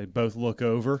 They both look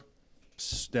over.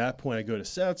 At that point, I go to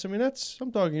sets. I mean,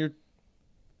 I'm talking here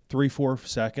 3-4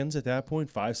 seconds at that point,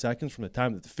 5 seconds from the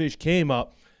time that the fish came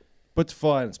up, put the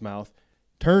fly in its mouth,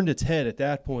 turned its head at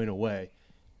that point away.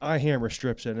 I hammer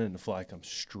strips it in, and the fly comes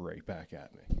straight back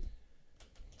at me.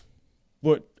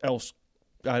 What else?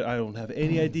 I don't have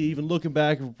any idea. Even looking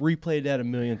back, replayed that a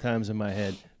million times in my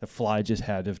head. The fly just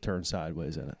had to have turned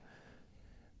sideways in it.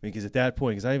 Because at that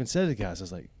point, because I even said to the guys, I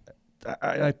was like,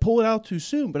 I pull it out too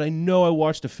soon, but I know I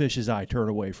watched the fish's eye turn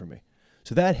away from me.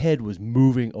 So that head was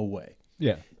moving away.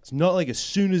 Yeah. It's not like as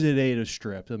soon as it ate a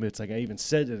strip. I mean, it's like I even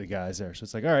said to the guys there. So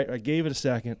it's like, all right, I gave it a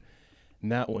second,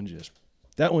 and that one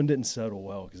didn't settle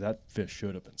well because that fish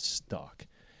should have been stuck.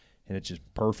 And it's just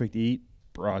perfect eat.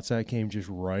 Broadside came just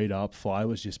right up. Fly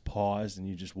was just paused, and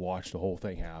you just watched the whole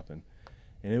thing happen.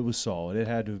 And it was solid. It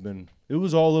had to have been, it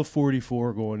was all of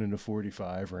 44 going into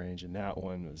 45 range, and that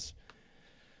one was,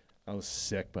 I was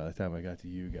sick by the time I got to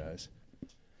you guys.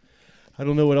 I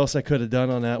don't know what else I could have done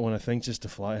on that one. I think just the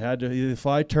fly had to, either the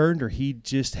fly turned or he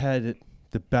just had it,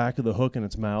 the back of the hook in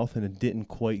its mouth, and it didn't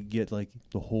quite get like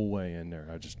the whole way in there.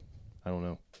 I don't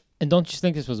know. And don't you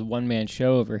think this was a one-man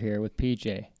show over here with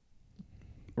PJ?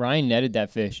 Ryan netted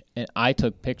that fish, and I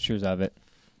took pictures of it.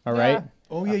 All right?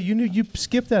 Oh yeah, you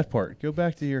skipped that part. Go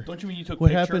back to your. Don't you mean you took What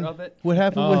picture happened? of it? What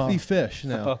happened Oh. with the fish?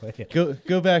 Now Oh, yeah.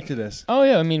 go back to this. Oh,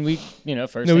 yeah. I mean,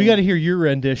 first No, we thing- got to hear your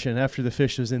rendition after the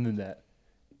fish was in the net.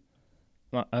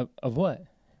 Of what?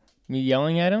 Me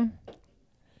yelling at him?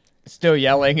 Still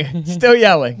yelling. Still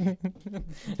yelling.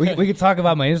 We could talk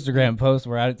about my Instagram post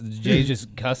where Jay's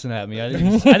just cussing at me. I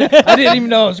didn't even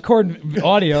know I was recording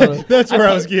audio. That's where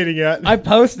I was getting at. I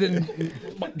posted, and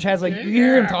Chad's like, "You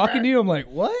hear him talking to you?" I'm like,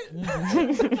 "What?"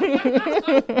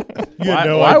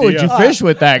 Why would you fish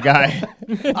with that guy?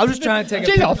 I'm just trying to take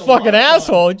Jay's a fucking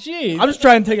asshole. Jeez. I'm just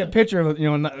trying to take a picture of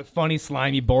a funny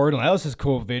slimy board. And like, this is a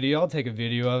cool video. I'll take a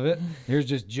video of it. Here's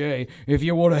just Jay. If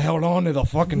you would have held on to the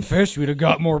fucking fish, we'd have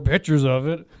got more pictures of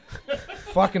it.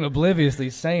 Fucking obliviously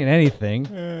saying anything.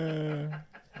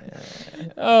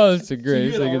 Oh, it's the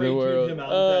greatest thing in the world.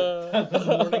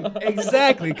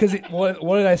 Exactly, because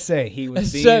what did I say? He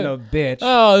was being Seven- a bitch.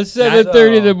 Oh,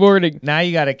 7:30 in the morning. Now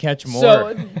you got to catch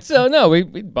more. So no, we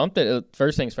bumped it.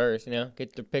 First things first,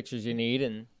 get the pictures you need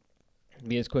and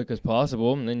be as quick as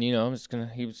possible. And then he was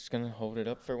just gonna hold it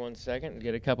up for 1 second and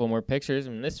get a couple more pictures.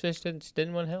 And this fish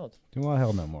didn't want held. Didn't want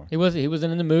hell no more. He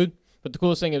wasn't in the mood. But the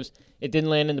coolest thing is it didn't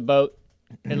land in the boat.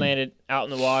 It landed out in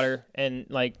the water, and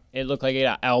it looked like it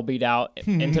got albied out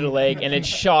into the lake, and it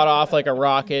shot off like a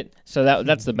rocket. So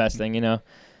that's the best thing,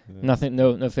 Nothing,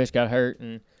 no fish got hurt,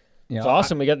 and it's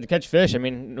awesome. We got to catch fish. I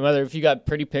mean, whether if you got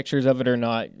pretty pictures of it or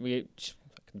not, the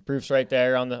proof's right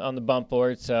there on the bump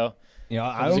board. So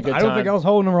I was a don't good think time. I was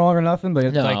holding him wrong or nothing, but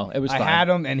it's No, it was I fine. had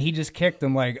him, and he just kicked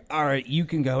him like, all right, you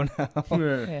can go now.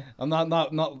 Yeah. I'm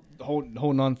not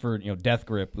holding on for death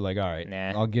grip. Like, all right,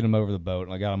 Nah. I'll get him over the boat,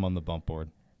 and I got him on the bump board.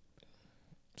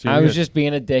 So I we was got- just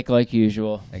being a dick like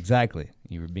usual. Exactly,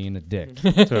 you were being a dick.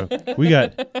 So we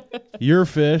got your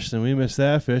fish, and we missed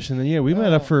that fish, and then we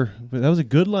met up for. That was a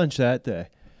good lunch that day.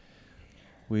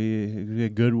 We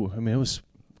had good. I mean, it was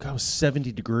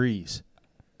 70 degrees.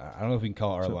 I don't know if we can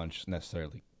call our lunch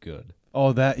necessarily good.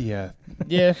 Oh, that yeah.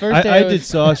 Yeah, first day I was- did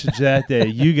sausage that day.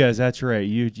 You guys, that's right.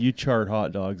 You charred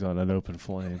hot dogs on an open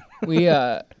flame. We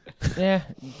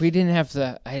we didn't have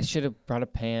to. I should have brought a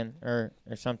pan or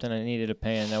something. I needed a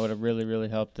pan. That would have really, really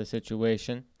helped the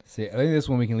situation. See, I think this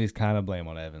one we can at least kind of blame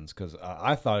on Evans because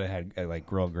I thought it had like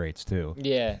grill grates too.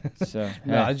 Yeah. So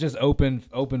No, it's just open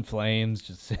flames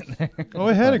just sitting there. Oh,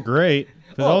 it had a grate,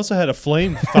 but it also had a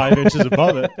flame 5 inches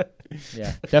above it.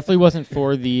 yeah, definitely wasn't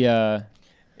for the.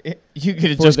 You could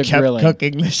have For just the kept grilling.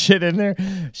 cooking the shit in there,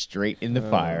 straight in the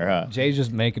fire, huh? Jay's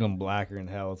just making them blacker than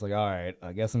hell. It's like, all right,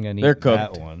 I guess I'm gonna need They're that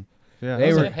cooked. one. Yeah,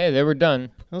 They were- They were done.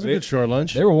 that was a good short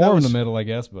lunch. They were warm That in was- the middle, I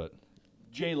guess, but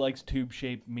Jay likes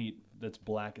tube-shaped meat that's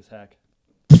black as heck.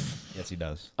 yes, he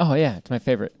does. Oh yeah, it's my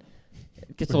favorite.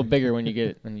 It gets a little bigger when you get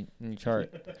it when you char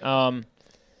it.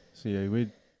 So yeah, we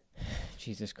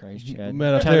Jesus Christ, Chad.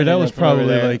 met up Chiming there. That in was from over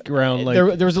probably there. like around like.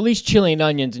 There was at least chili and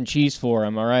onions and cheese for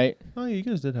him. All right. Oh, yeah, you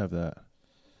guys did have that.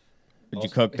 Did you Also-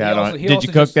 cook he that also- on? he Did also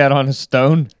you cook just- that on a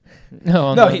stone?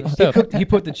 No, No, he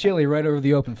put the chili right over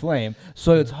the open flame,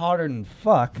 so it's hotter than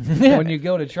fuck when you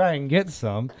go to try and get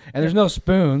some. And there's no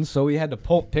spoons, so we had to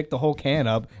pick the whole can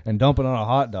up and dump it on a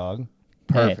hot dog.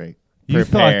 Perfect. You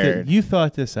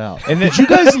thought this out. And Did you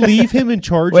guys leave him in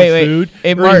charge Wait, of wait. food,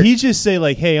 Hey, or Mark. did he just say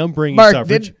like, "Hey, I'm bringing Mark,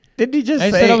 suffrage"? didn't he just I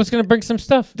say? said I was gonna bring some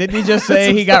stuff. Didn't he just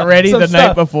say he got ready Some the night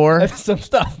stuff. before? That's some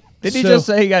stuff. Did he So- just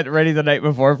say he got ready the night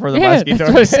before for the Yeah, musky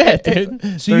that's what I said, dude.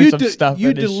 So Threw you some de- stuff you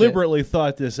in his shit. deliberately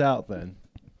thought this out then.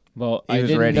 Well, He I was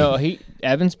didn't ready. know.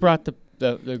 Evans brought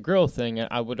the grill thing. And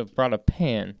I would have brought a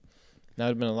pan. That would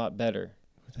have been a lot better.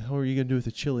 What the hell are you gonna do with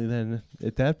the chili then?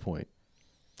 At that point,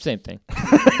 Same thing.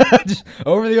 Just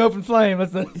over the open flame.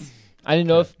 That's the. I didn't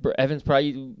know if Evans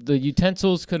probably the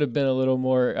utensils could have been a little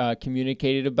more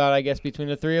communicated about. I guess between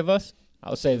the three of us,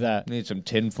 I'll say that. Need some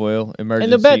tinfoil emergency.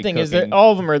 And the bad thing is that cooking.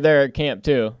 all of them are there at camp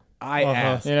too. I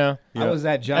asked. You know. I was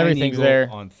at Giant Everything's Eagle there.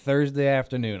 on Thursday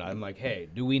afternoon. I'm like, hey,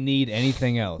 do we need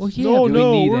anything else? Well, yeah, No, do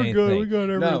no, we need we're anything? good. We got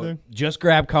No, everything. just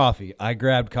grab coffee. I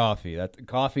grabbed coffee.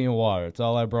 Coffee and water. That's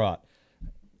all I brought.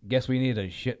 Guess we need a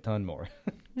shit ton more.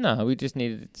 No, we just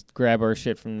needed to grab our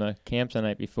shit from the camp the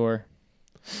night before,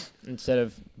 instead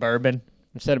of bourbon.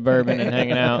 bourbon and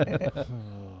hanging out.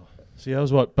 see, that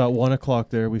was about 1 o'clock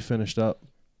there. We finished up,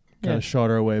 kind Yeah. of shot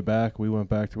our way back. We went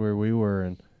back to where we were,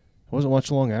 and it wasn't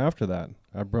much long after that.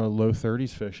 I brought a low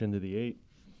 30s fish into the 8.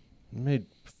 Made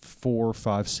 4,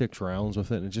 5, 6 rounds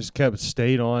with it, and it just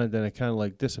stayed on it. Then it kind of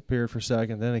like disappeared for a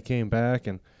second. Then it came back,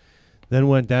 and then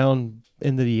went down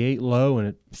into the 8 low,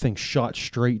 and thing shot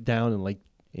straight down and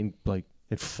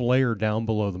it flared down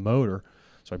below the motor.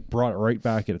 So I brought it right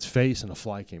back at its face, and the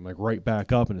fly came like right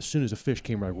back up. And as soon as the fish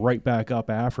came like right back up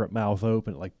after it, mouth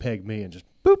open, it like pegged me and just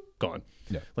boop, gone.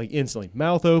 Yeah. Like instantly,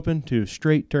 mouth open to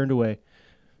straight, turned away,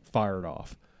 fired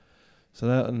off. So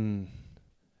that, and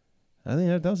I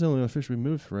think that was the only fish we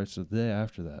moved for the rest of the day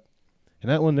after that.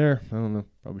 And that one there, I don't know,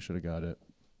 probably should have got it,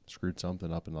 screwed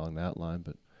something up along that line.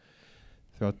 But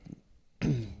throughout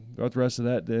the rest of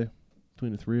that day,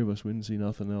 between the three of us, we didn't see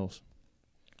nothing else.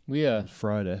 We It was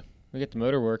Friday. we get the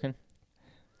motor working.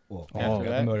 Well, After got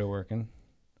that? the motor working.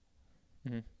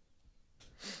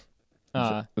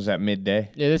 Was that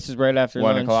midday? Yeah, this is right after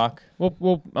 1 lunch. o'clock.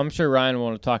 Well, I'm sure Ryan will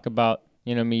want to talk about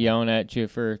me yelling at you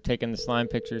for taking the slime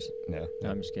pictures. No, No,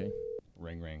 I'm just kidding.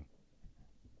 ring.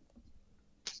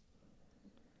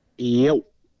 Yep.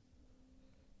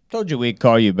 Told you we'd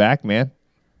call you back, man.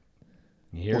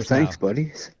 Here's Well, thanks,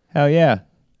 buddies. Hell yeah.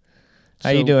 How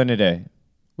you So- doing today?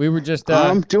 We were just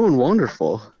I'm doing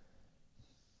wonderful.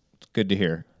 It's good to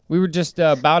hear. we were just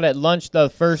about at lunch the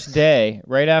first day,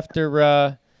 right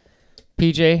after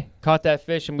PJ caught that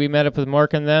fish, and we met up with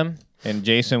Mark and them. And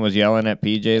Jason was yelling at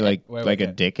PJ like Wait, a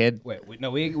dickhead. Wait,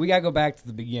 we gotta go back to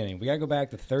the beginning. We gotta go back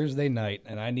to Thursday night,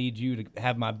 and I need you to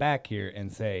have my back here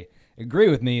and agree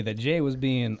with me that Jay was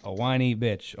being a whiny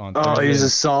bitch on Oh, Thursday. he's a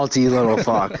salty little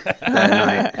fuck that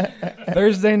night.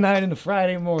 Thursday night and a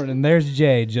Friday morning. There's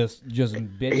Jay just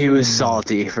bitching. He was and-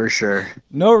 salty for sure.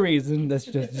 No reason. That's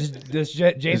just Jay's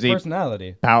Is he-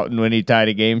 personality. Pouting when he tied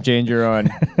a game changer on.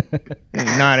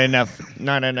 Not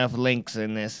enough links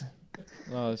in this.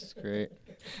 Oh, that's great.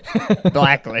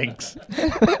 Black links.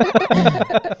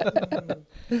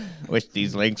 Wish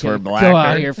these links were black. Go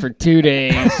out here for 2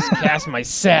 days, cast my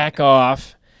sack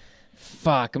off.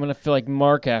 Fuck, I'm gonna feel like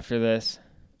Mark after this.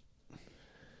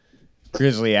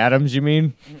 Grizzly Adams, you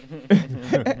mean?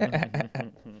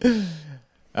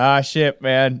 Shit,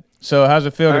 man. So how's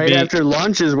it feel to Right be? after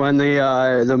lunch is when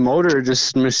the motor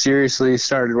just mysteriously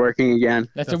started working again.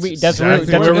 That's That's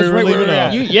where we were leaving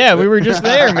off. Yeah, we were just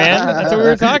there, man. That's what we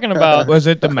were talking about. Was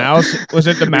it the mouse? Was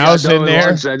it the We mouse got done in with there?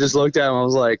 lunch, I just looked at him. I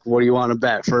was like, "What do you want to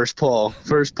bet? First pull.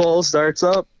 First pull starts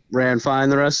up. Ran fine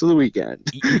the rest of the weekend."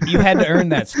 You had to earn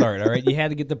that start, all right? You had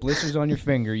to get the blisters on your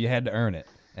finger. You had to earn it.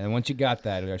 And once you got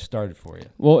that, it started for you.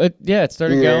 Well, it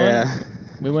started Yeah, going.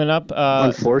 We went up.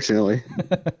 unfortunately.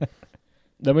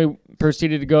 Then we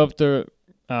proceeded to go up the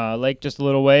lake just a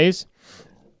little ways.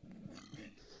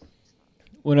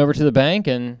 Went over to the bank,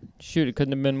 and shoot, it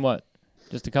couldn't have been what?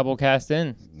 Just a couple casts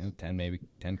in.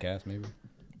 10 casts maybe.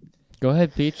 Go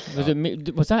ahead, Peach. Was it me?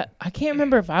 Was that? I can't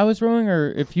remember if I was rowing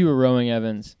or if you were rowing,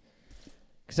 Evans.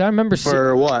 Because I remember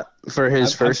For what? For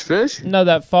his first fish? no,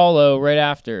 that follow right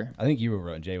after. I think you were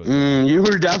running. Jay was. You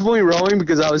were definitely rowing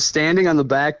because I was standing on the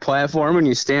back platform and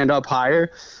you stand up higher.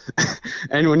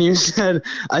 And when you said,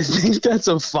 "I think that's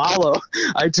a follow,"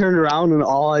 I turned around and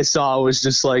all I saw was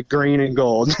just like green and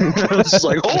gold. I was just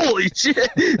like, "Holy shit!"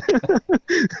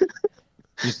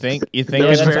 You think That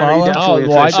was it's a very follow? definitely a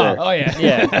well, fish there. Oh yeah.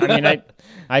 Yeah, I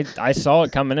mean, I saw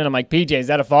it coming in. I'm like, PJ, is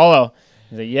that a follow?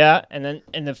 He's like, yeah. And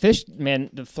the fish, man,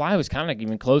 the fly was kind of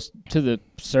even close to the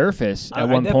surface at I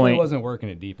one definitely point. wasn't working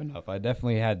it deep enough. I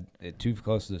definitely had it too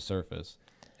close to the surface,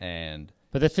 and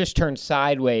But the fish turned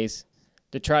sideways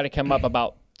to try to come up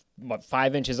about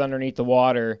 5 inches underneath the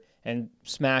water and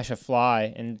smash a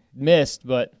fly and missed.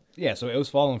 But yeah, so it was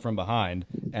falling from behind,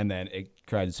 and then it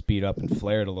tried to speed up and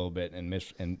flared a little bit and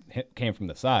missed and came from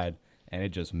the side, and it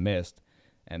just missed,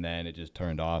 and then it just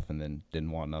turned off, and then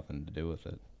didn't want nothing to do with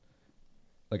it.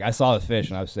 Like I saw the fish,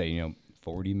 and I would say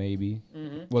 40 maybe.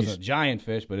 It wasn't a giant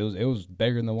fish, but it was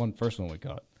bigger than the first one we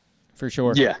caught. for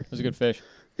sure, Yeah. it was a good fish.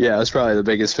 Yeah, it was probably the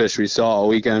biggest fish we saw all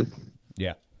weekend.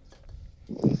 Yeah.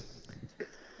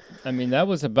 I mean, that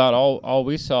was about all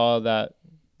we saw that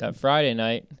Friday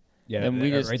night. Yeah, And we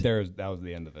that- just- right there, that was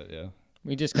the end of it, yeah.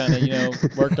 We just kind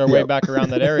of, worked our way back around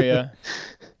that area.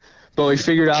 But we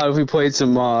figured out if we played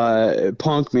some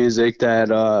punk music that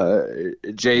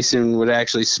Jason would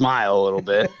actually smile a little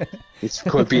bit. He's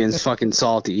quit being fucking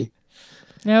salty.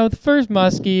 Yeah, with the first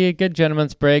muskie, a good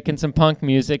gentleman's break, and some punk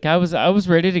music, I was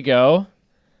ready to go.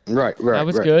 Right. That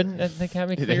was good. They had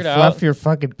me Did they figured fluff out. your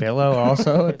fucking pillow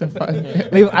also? What the fuck?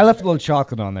 I left a little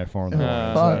chocolate on there for him. though.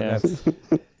 Yeah. That's-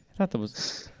 I thought that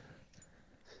was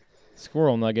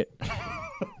squirrel nugget.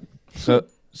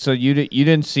 So you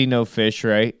didn't see no fish,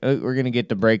 right? We're gonna get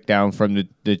the breakdown from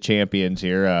the champions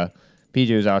here.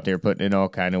 PJ was out there putting in all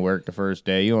kind of work the first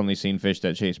day. You only seen fish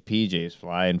that chased PJ's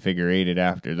fly and figure eighted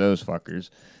after those fuckers.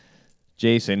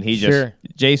 Jason,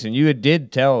 Jason, you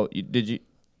did tell. Did you?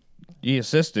 You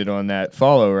assisted on that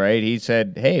follow, right? He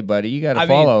said, "Hey, buddy, you got to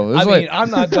follow." It was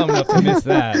I'm not dumb enough to miss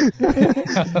that.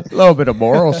 a little bit of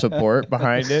moral support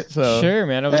behind it. So Sure,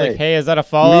 man. I was Hey, like, hey, is that a Me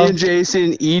follow? and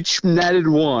Jason each netted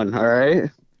one, all right?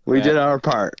 We did our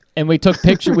part. And we took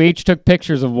picture. We each took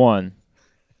pictures of one.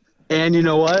 And you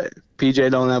know what? PJ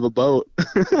don't have a boat.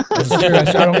 That's true. I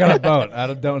don't got a boat.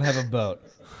 I don't have a boat.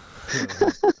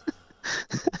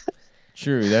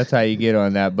 true, that's how you get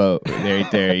on that boat right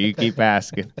there. You keep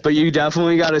asking. But you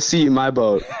definitely got a seat in my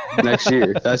boat next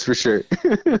year. That's for sure.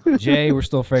 Jay, we're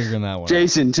still figuring that one out.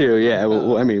 Jason, too. Yeah,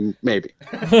 well, I mean, maybe.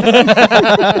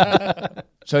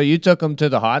 So you took him to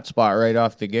the hot spot right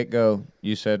off the get go.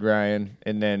 You said, Ryan,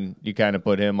 and then you kind of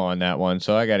put him on that one.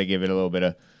 So I got to give it a little bit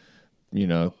of,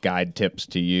 guide tips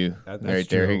to you That's right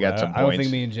there. true. He got some I don't points.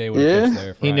 think me and Jay would have Yeah?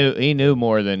 fished there. He knew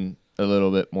more than a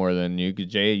little bit more than you.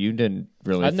 Jay, you didn't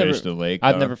really I've fish never- the lake.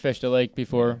 I've huh? never fished a lake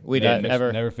before. We That didn't.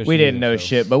 ever. Never fished We it didn't either, know so-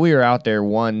 shit, but we were out there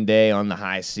one day on the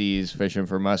high seas fishing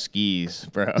for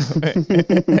muskies, bro.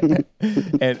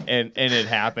 and it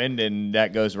happened, and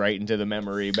that goes right into the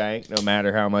memory bank. No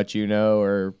matter how much you know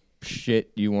or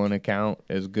shit you want to count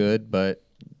as good, but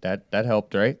that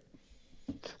helped, right?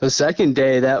 The second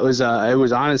day, that was it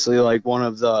was honestly like one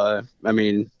of the. I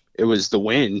mean, it was the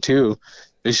wind too.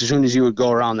 As soon as you would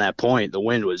go around that point, the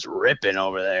wind was ripping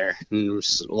over there, and it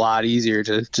was a lot easier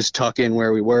to just tuck in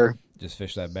where we were. Just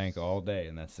fish that bank all day,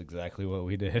 and that's exactly what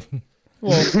we did.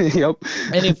 Well, Yep.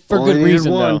 and if, for Only good needed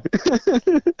reason one.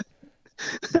 though.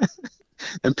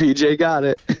 And PJ got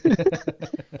it.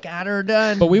 Got her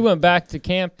done. But we went back to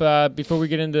camp before we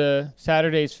get into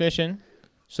Saturday's fishing.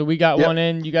 So we got Yep. one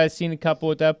in. You guys seen a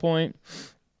couple at that point.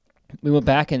 We went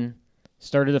back and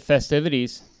started the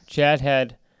festivities. Chad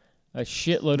had a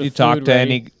shitload of You food talked to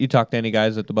ready. any? You talked to any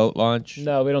guys at the boat launch?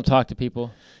 No, we don't talk to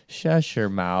people. Shush your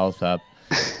mouth up.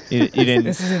 You didn't.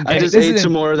 This isn't. I just this ate isn't-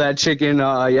 some more of that chicken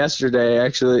yesterday,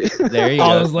 actually. There you go.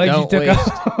 all those legs you Don't took waste-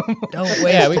 off. Don't waste.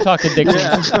 Yeah, we talked to Dixon.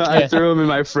 Yeah, I Yeah. threw them in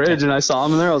my fridge and I saw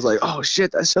them in there. I was like, "Oh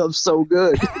shit, that stuff's so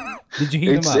good." Did you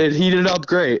heat them up? It heated up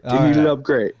great. All It heated right. up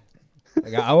great.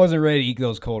 Like, I wasn't ready to eat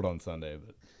those cold on Sunday,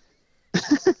 but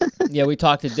Yeah, we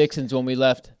talked to Dixon's when we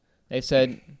left. They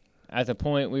said at the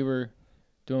point we were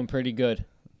doing pretty good.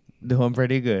 Doing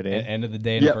pretty good, eh? end of the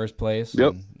day in Yep. first place.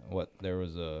 Yep. and what there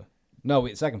was a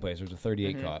second place. There was a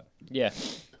 38 caught, Yeah.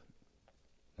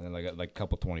 and then like a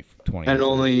couple 20. And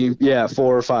only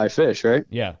 4 or 5 fish, right?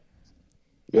 Yeah.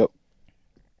 Yep.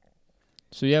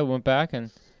 So yeah, we went back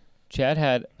and Chad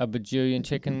had a bajillion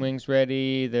chicken wings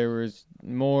ready. There was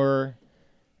more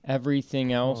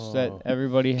everything else that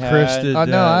everybody had. Chris did Oh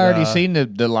no, I already that, seen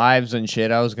the lives and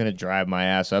shit. I was gonna drive my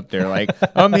ass up there, like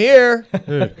I'm here.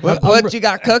 What you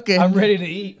got cooking? I'm ready to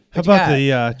eat. How about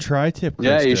the tri-tip? Chris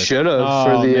Yeah, you did? should have Oh,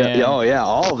 for the. man. Oh yeah,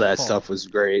 all of that stuff was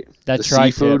great. That the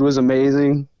tri-tip. seafood was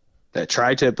amazing. That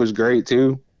tri-tip was great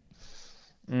too.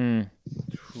 Mm.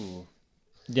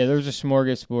 Yeah, there was a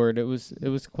smorgasbord. It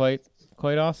was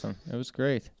quite awesome. It was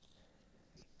great.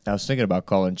 I was thinking about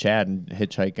calling Chad and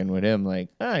hitchhiking with him. Like,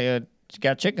 oh, you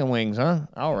got chicken wings, huh?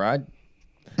 All right.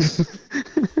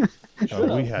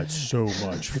 Oh, we had so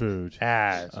much food.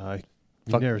 Fuck.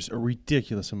 There's a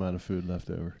ridiculous amount of food left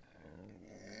over.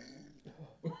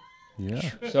 Yeah,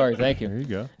 Sorry, thank you. there you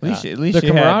go. At least The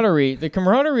you had.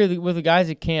 camaraderie with the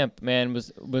guys at camp, man,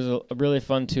 was really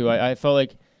fun too. I felt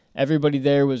like everybody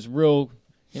there was real.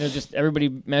 Just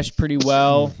everybody meshed pretty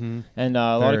well, and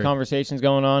a lot of Very. conversations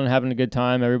going on, having a good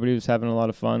time. Everybody was having a lot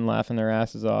of fun, laughing their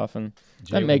asses off, and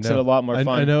that Jay, makes it a lot more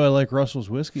fun. I know I like Russell's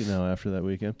whiskey now after that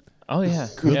weekend. Oh yeah,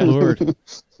 Good yeah. Lord.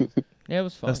 Yeah, it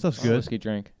was fun. That stuff's Fun good. Whiskey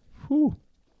drink. Whew.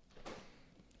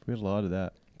 We had a lot of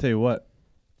that. Tell you what,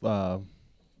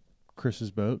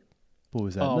 Chris's boat. What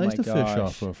was that? Oh, nice my to fish gosh.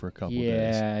 off of for a couple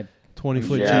days. Yeah,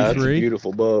 20-foot Yeah, that's a G3.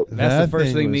 beautiful boat. That's That the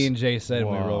first thing me was- and Jay said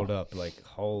when we wow. rolled up. Like,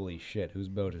 holy shit, whose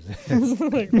boat is this?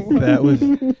 That was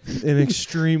an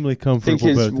extremely I think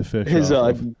comfortable boat to fish his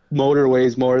off of. motor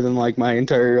weighs more than like my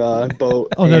entire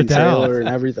boat Oh, no and doubt. trailer and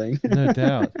everything. No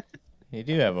doubt. You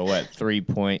do have a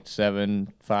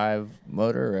 3.75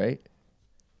 motor, right?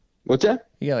 What's that?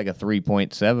 You got like a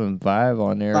 3.75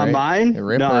 on there, On right? mine? The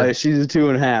Ripper. No, she's a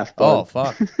 2.5. Oh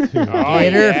fuck!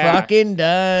 Get her fucking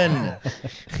done.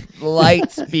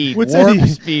 Light speed, warp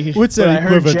speed. What's But that I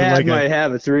heard equivalent to Chad like might a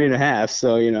have a 3.5,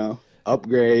 so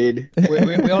upgrade.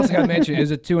 we also got to mention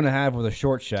it's a 2.5 with a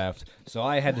short shaft, so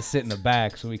I had to sit in the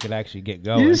back so we could actually get You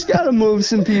going. just gotta move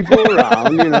some people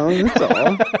around, that's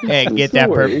all. Hey, get No that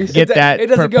worries. get that it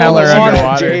doesn't go propeller in the water.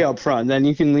 Have Jay underwater. up front, then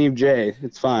you can leave Jay.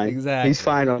 It's fine. Exactly. He's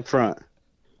fine up front.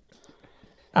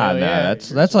 Ah, Oh, no, yeah.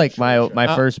 that's like my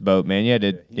first boat, man. You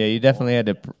definitely had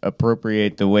to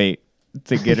appropriate the weight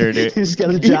to get her You to. just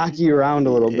gotta jockey around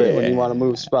a little bit when you Yeah. want to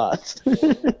move spots.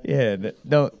 Yeah,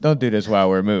 don't do this while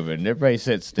we're moving. Everybody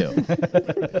sit still.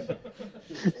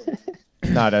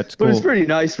 No, that's But it's cool. pretty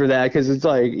nice for that because it's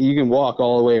like you can walk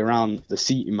all the way around the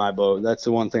seat in my boat. That's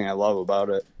the one thing I love about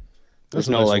it. There's That's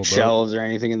a no nice like little boat. shelves or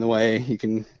anything in the way. You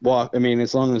can walk. I mean,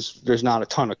 as long as there's not a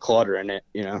ton of clutter in it,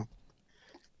 you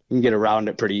can get around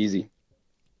it pretty easy.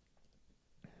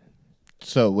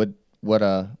 So what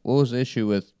was the issue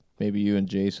with maybe you and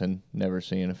Jason never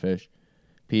seeing a fish?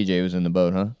 PJ was in the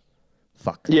boat, huh?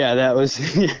 Fuck. Yeah, that was.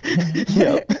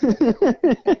 Yep.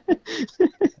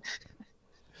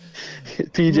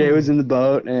 PJ was in the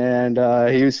boat and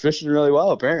he was fishing really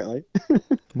well apparently.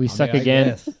 we suck I again.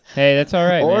 guess. Hey, that's all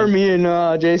right. Or man. me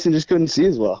and Jason just couldn't see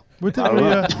as well. what I don't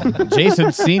know. didn't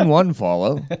Jason's seen one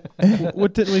follow.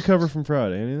 what didn't we cover from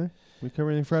Friday? Anything? We cover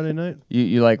anything Friday night?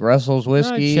 You like Russell's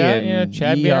whiskey Chad, and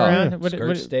Chad being around.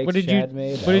 Skirt steaks What did Chad you?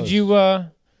 made, What that did was- you?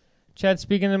 Chad,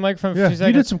 speaking to the microphone for Yeah, 2 you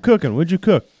seconds. did some cooking. What'd you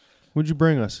cook? What'd you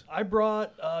bring us? I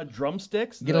brought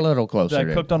drumsticks. Get that a little closer. that I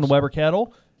to cooked on the Weber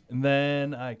kettle, and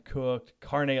then I cooked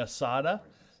carne asada.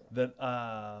 That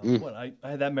I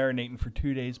had that marinating for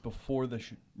 2 days before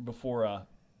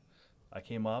I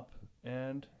came up,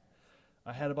 and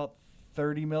I had about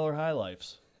 30 Miller High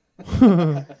Lifes.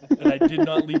 And I did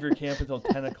not leave your camp until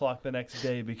 10 o'clock the next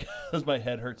day because my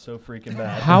head hurt so freaking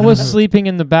bad. How was sleeping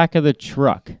in the back of the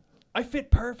truck? I fit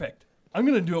perfect. I'm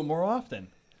gonna do it more often.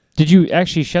 Did you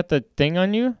actually shut the thing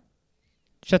on you?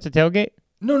 Shut the tailgate?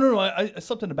 No. I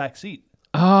slept in the back seat.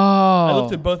 Oh. I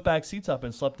lifted both back seats up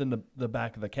and slept in the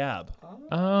back of the cab.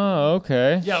 Oh,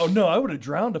 okay. Yeah, no, I would have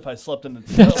drowned if I slept in the.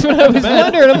 That's what I was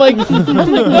wondering. I'm like,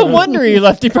 no wonder he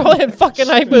left. He probably had fucking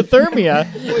hypothermia.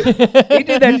 He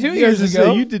did that 2 years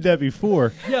ago. You did that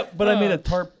before. Yeah, but I made a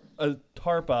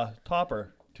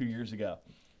topper 2 years ago.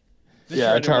 This Yeah,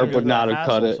 year I a didn't tarp wanna go would through not that have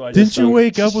cut hassle, it. so I Didn't just you don't-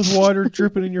 wake up with water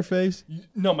dripping in your face?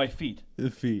 No, my feet. The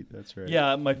feet. That's right.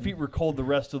 Yeah, my feet were cold the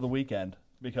rest of the weekend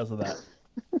because of that.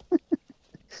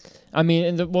 I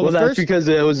mean, the Well, that's first because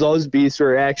it was those beasts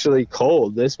were actually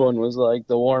cold. This one was like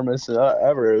the warmest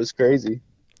ever. It was crazy.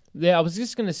 Yeah, I was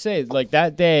just gonna say, like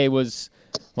that day was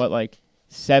like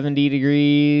 70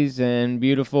 degrees and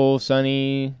beautiful,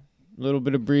 sunny, little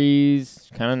bit of breeze,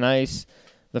 kind of nice.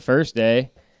 The first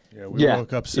day, Yeah, we Yeah.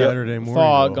 woke up Saturday morning.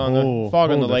 fog to a on the whole- fog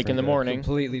on whole the lake in different the day. morning.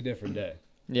 Completely different day.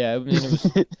 Yeah, I mean,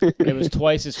 it was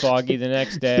twice as foggy the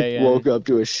next day. And, Woke up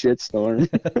to a shitstorm.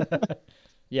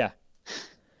 Yeah.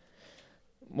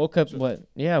 Woke up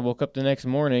the next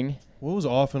morning. Well, it was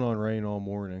off and on rain all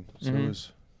morning. So it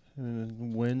was, and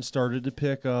the wind started to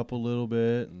pick up a little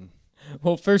bit. And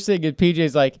Well, first thing,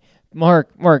 PJ's like,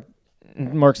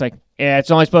 Mark's like, yeah,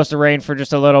 it's only supposed to rain for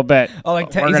just a little bit. Oh,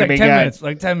 like 10, We're he's gonna like be 10 good. minutes.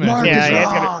 Like 10 minutes. Mark Yeah, is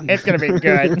yeah, wrong. it's gonna be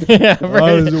good. Yeah, I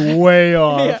right. was way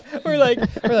off. Yeah, we're like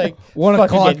 1 fucking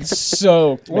o'clock. getting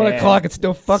soaked. 1 man. o'clock, it's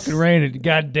still fucking raining.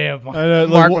 Goddamn. I know,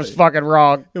 Mark was fucking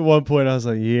wrong. At one point, I was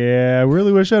like, "Yeah, I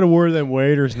really wish I'd have wore them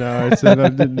waders." Now I said I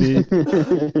didn't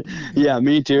need. Yeah,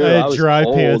 me too. I had was dry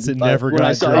cold. pants that never when I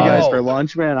got saw dry. you guys for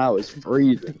lunch, man, I was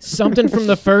freezing. Something from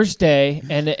the first day,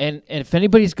 and if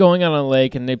anybody's going on a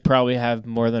lake, and they probably have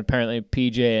more than apparently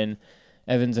PJ and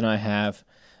Evans and I have.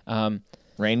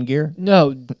 Rain gear?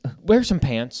 No, wear some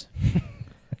pants.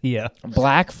 Yeah.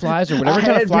 Black flies or whatever I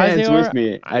kind had of flies pants they are. with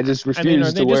me. I just I mean, are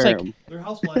refused they to just wear like them. They're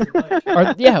houseflies. at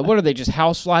night. yeah, what are they? Just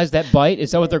house flies that bite?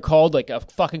 Is that what they're called? Like a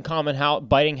fucking common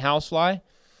biting house fly?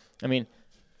 I mean,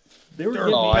 They were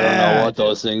Oh, I don't know what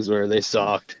those things were. They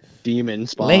sucked. Demon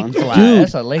spawn. Lake fly. Dude,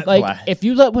 That's a lake like fly. if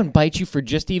you let one bite you for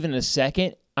just even a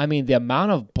second, I mean, the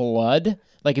amount of blood.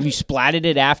 Like if you splatted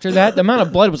it after that, the amount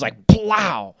of blood was like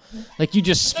plow. Like you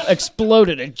just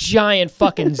exploded a giant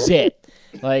fucking zit.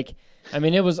 Like, I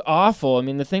mean, it was awful. I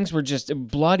mean, the things were just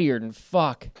bloodier than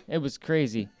fuck. It was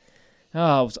crazy.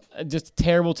 Oh, it was just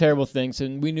terrible, terrible things.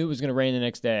 And we knew it was going to rain the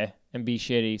next day and be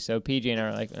shitty. So PJ and I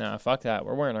are like, nah, fuck that.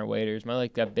 We're wearing our waders. My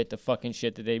leg got bit to fucking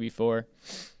shit the day before.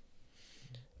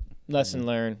 Lesson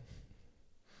learned.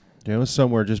 Yeah, it was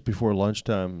somewhere just before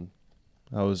lunchtime.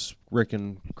 I was Rick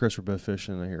and Chris were both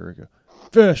fishing, and I hear Rick go,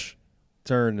 "Fish!"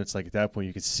 Turn. It's like at that point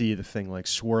you could see the thing like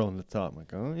swirling at the top. I'm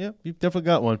like, "Oh yeah, you've definitely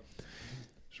got one."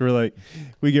 So we're like,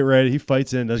 we get ready. He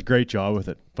fights in, does a great job with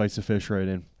it. Fights the fish right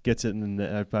in, gets it in the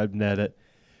net. I net it.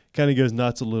 Kind of goes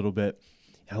nuts a little bit.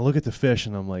 And I look at the fish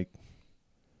and I'm like,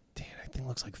 damn, that thing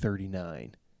looks like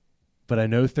 39. But I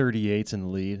know 38's in the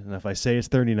lead. And if I say it's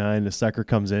 39, the sucker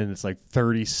comes in, it's like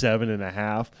 37 and a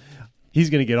half. He's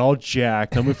going to get all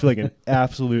jacked. I'm going to feel like an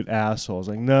absolute asshole. I was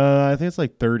like, no, I think it's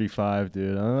like 35,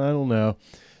 dude. I don't know.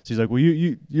 So he's like, well,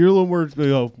 you're a little more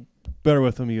better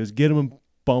with him. He goes, get him and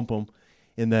bump him,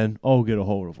 and then I'll get a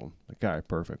hold of him. Like, all right,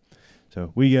 perfect.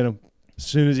 So we get him. As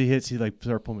soon as he hits, he like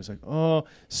start pulling. He's like, oh.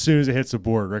 As soon as it hits the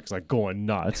board, Rick's like going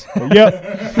nuts. Like, yep.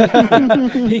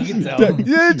 He can tell.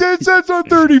 Yeah, it says on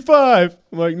 35.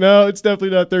 I'm like, no, it's definitely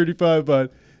not 35,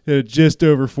 but just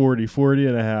over 40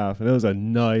 and a half. And it was a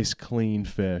nice, clean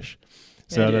fish.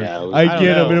 So Yeah, then it was- I I don't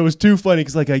get him, know. and it was too funny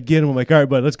because like I get him, I'm like, all right,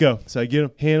 bud, let's go. So I get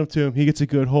him, hand him to him. He gets a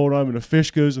good hold on him, and the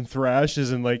fish goes and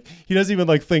thrashes, and like he doesn't even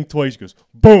like think twice. He goes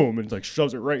boom, and like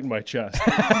shoves it right in my chest.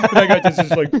 And I got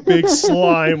this like big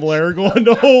slime layer going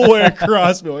the whole way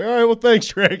across me. Like, all right, well,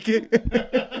 thanks, Rick.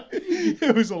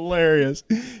 It was hilarious.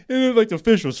 And then like the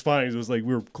fish was fine. It was like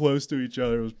we were close to each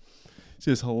other. It was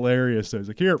just hilarious. So I was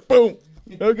like, here, boom.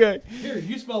 Okay. Here,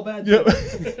 you smell bad. Yep.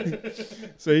 too.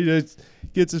 So he just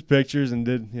gets his pictures and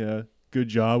did, good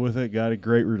job with it. Got a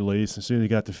great release. As soon as he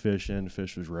got the fish in, the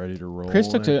fish was ready to roll. Chris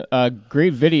took And a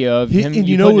great video of him. and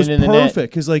you it putting was it in the net.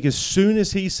 perfect because like as soon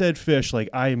as he said fish, like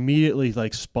I immediately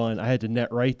like spun. I had the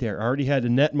net right there. I already had the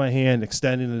net in my hand,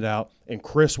 extending it out, and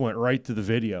Chris went right to the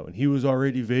video, and he was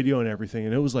already videoing everything,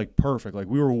 and it was like perfect. Like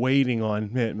we were waiting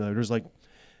on it. There's like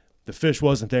the fish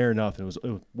wasn't there, nothing.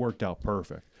 It worked out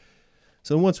perfect.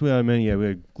 So once we had him in, we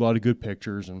had a lot of good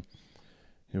pictures and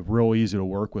real easy to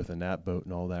work with in that boat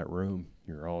and all that room.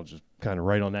 You're all just kind of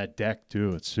right on that deck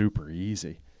too. It's super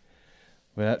easy.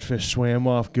 But that fish swam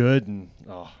off good, and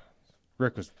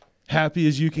Rick was happy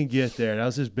as you can get there. That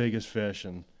was his biggest fish,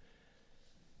 and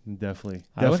definitely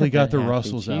would've got the been happy.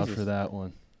 Russells out Jesus. for that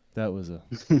one. That was a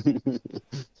that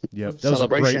was a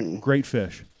Celebration. great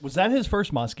fish. Was that his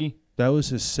first muskie? That was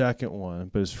his second one,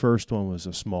 but his first one was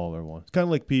a smaller one. It's kind of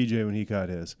like PJ when he caught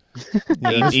his.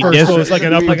 His he first dis- one was like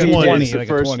an upper Like a 20. 20. The like a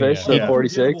first 20, fish, yeah. the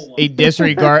 46. A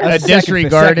That's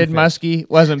disregarded second muskie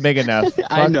wasn't big enough. Fuck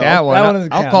I know. that one. That one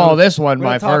doesn't I'll count. call this one We're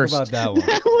my gonna talk first. about that one.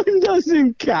 That one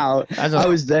doesn't count. That's a- I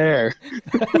was there.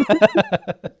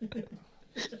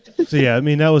 So yeah, I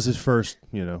mean that was his first,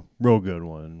 real good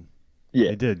one.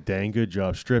 Yeah. He did a dang good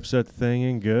job. Strip set the thing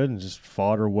in good and just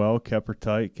fought her well, kept her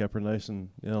tight, kept her nice and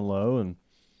low, and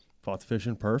fought the fish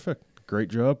in perfect. Great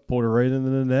job. Pulled her right into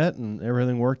the net, and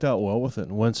everything worked out well with it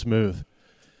and went smooth.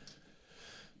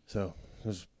 So it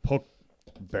was hooked,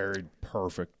 buried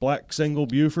perfect. Black single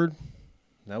Buford.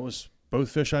 That was both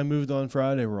fish I moved on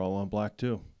Friday were all on black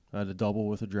too. I had a double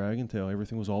with a dragon tail.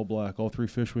 Everything was all black. All 3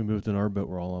 fish we moved in our boat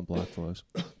were all on black flows.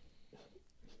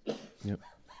 Yep.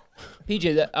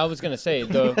 PJ, I was gonna say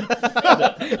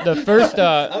the first.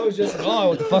 I was just,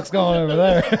 what the fuck's going on over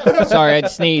there? Sorry, I had to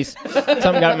sneeze.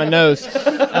 Something got in my nose.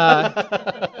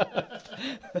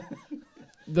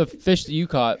 The fish that you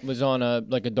caught was on a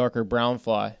darker brown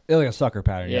fly. It was like a sucker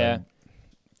pattern. Yeah.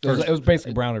 It was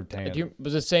basically brown or tan.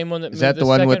 Was it the same one that Is moved that the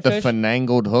one with the fish?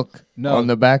 finangled hook No. on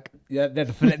the back? Yeah, the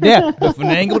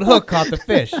finangled hook caught the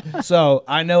fish. So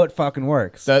I know it fucking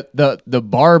works. The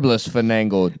barbless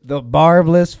finangled. The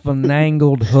barbless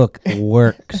finangled hook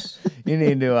works. You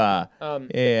need to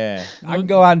yeah. I can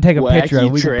go out and take a Wacky picture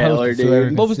and we can trailer, post it so dude.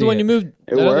 everyone What can was the see one you it. moved It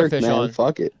that other worked, fish man. on?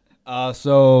 Fuck it.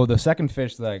 So the second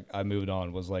fish that I moved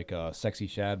on was like a sexy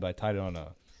shad, but I tied it on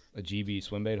a GB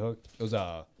swim bait hook. It was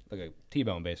like a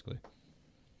T-bone basically.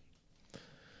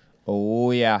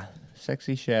 Oh yeah.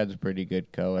 Sexy shad's a pretty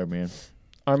good color, man.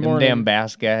 Our Them morning, damn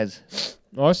bass guys.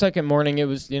 our second morning, it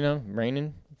was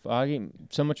raining, foggy,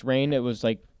 so much rain it was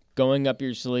like going up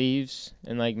your sleeves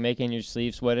and like making your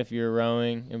sleeves wet if you were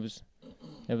rowing. It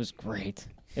was great.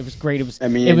 It was great. It was.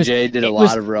 Me it and was, Jay did a it lot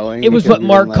was- of rowing. It was because what we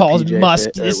Mark didn't let calls PJ musk.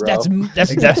 fit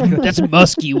or row. That's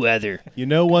musky weather. You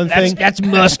know one thing? That's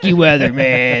musky weather,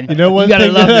 man. You know one gotta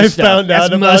thing love that this I found stuff. out That's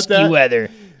about musky that? weather.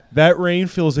 That rain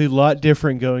feels a lot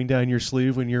different going down your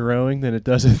sleeve when you're rowing than it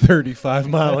does at 35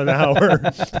 mile an hour.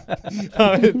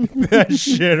 That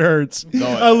shit hurts.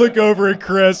 I look over at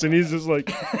Chris and he's just like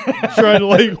trying to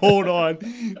like hold on.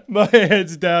 My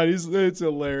head's down. It's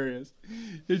hilarious.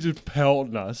 It's just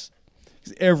pelting us.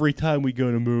 'Cause every time we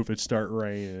go to move, it start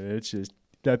raining. It's just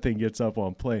that thing gets up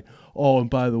on plane. Oh, and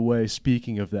by the way,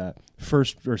 speaking of that,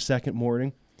 first or second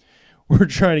morning, we're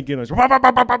trying to get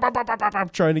on,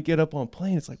 trying to get up on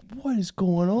plane. It's like, what is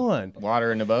going on?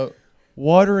 Water in the boat.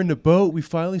 Water in the boat. We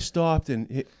finally stopped,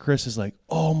 and Chris is like,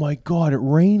 oh my God, it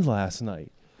rained last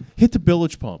night. Hit the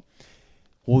bilge pump.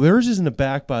 Well, theirs is in the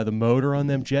back by the motor on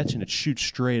them jets, and it shoots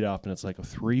straight up, and it's like a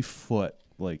 3 foot,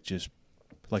 like just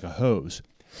like a hose.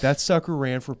 That sucker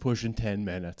ran for pushing 10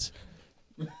 minutes.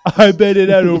 I bet it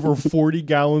had over 40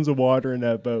 gallons of water in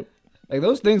that boat. Like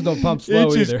those things don't pump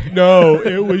slow either. No,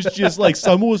 it was just like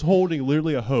someone was holding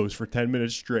literally a hose for 10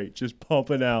 minutes straight, just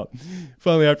pumping out.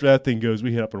 Finally, after that thing goes,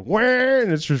 we hit up and wham,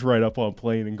 and it's just right up on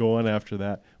plane and going after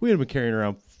that. We had been carrying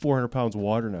around 400 pounds of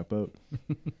water in that boat.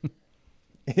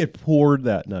 It poured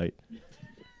that night.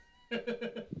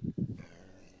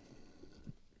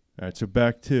 All right, so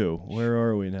back to where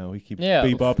are we now? We keep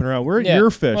bebopping around. We're at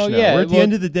your fish now. We're at the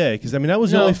end of the day because I mean that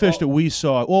was the only fish that we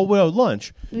saw. Well,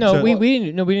 lunch. No, So- we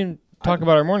didn't talk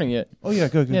about our morning yet. Oh yeah,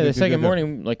 go. Yeah, the second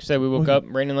morning, like I said, we woke up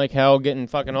raining like hell, getting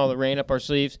fucking all the rain up our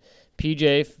sleeves.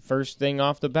 PJ, first thing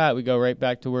off the bat, we go right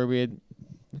back to where we had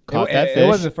caught that fish. It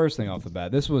wasn't the first thing off the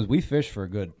bat. We fished for a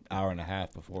good hour and a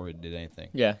half before we did anything.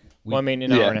 Yeah. Well, I mean,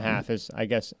 an hour and a half is, I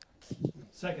guess,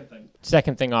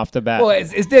 second thing off the bat. Well,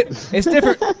 it's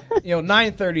different.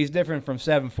 9:30 is different from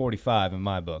 7:45 in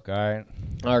my book. All right.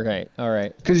 All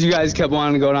right. Because you guys kept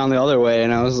wanting to go down the other way,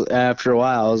 and after a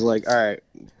while, I was like, all right,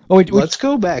 let's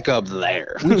go back up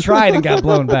there. We tried and got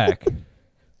blown back.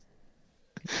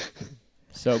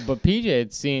 So, but PJ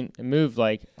had seen it moved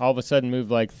like all of a sudden moved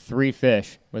like 3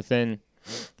 fish within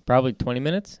probably 20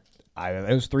 minutes.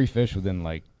 It was 3 fish within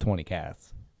like 20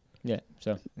 casts. Yeah.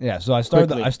 So Yeah, so I started.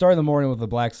 Quickly. I started the morning with a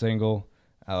black single.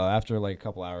 After like a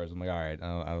couple hours, I'm like, all right,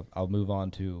 I'll move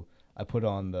on to. I put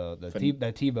on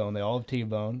that T-bone. They all have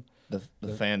T-bone. The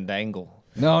fandangle.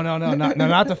 No, not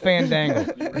the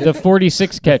Fandangle. the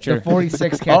 46 catcher. The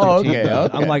 46 catcher. Oh, okay, T-bone.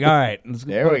 okay. I'm like, all right, let's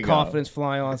There put we go. confidence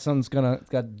flying on. Something's it's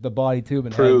got the body tube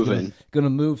and Proven. gonna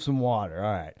move some water.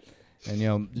 All right,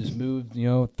 and just moved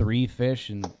 3 fish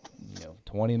in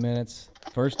 20 minutes.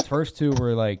 First 2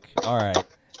 were like, all right,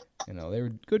 they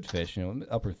were good fish,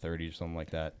 upper 30s or something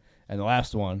like that. And the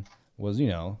last one was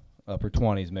upper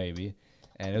 20s maybe,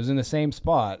 and it was in the same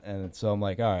spot. And so I'm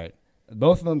like, all right,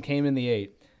 both of them came in the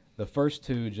 8. The first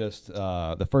two just.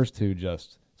 So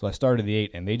I started the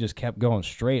 8, and they just kept going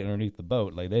straight underneath the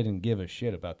boat, like they didn't give a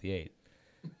shit about the 8.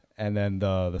 And then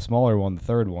the smaller one, the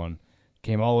third one,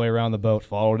 came all the way around the boat,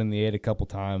 followed in the 8 a couple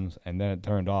times, and then it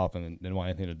turned off and didn't want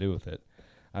anything to do with it.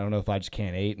 I don't know if I just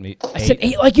can't 8. I said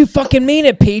 8 like you fucking mean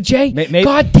it, PJ.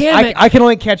 God damn it. I can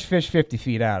only catch fish 50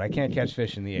 feet out. I can't catch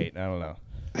fish in the 8. I don't know.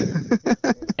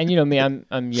 And you know me,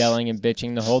 I'm yelling and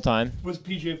bitching the whole time. Was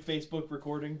PJ Facebook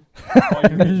recording?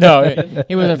 No,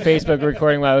 he wasn't Facebook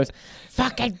recording while I was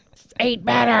fucking 8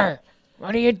 better.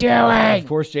 What are you doing? Of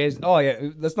course, Jay's. Oh yeah,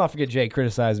 let's not forget Jay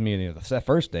criticized me the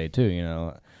first day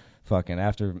too. Fucking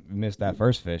after we missed that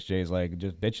first fish, Jay's like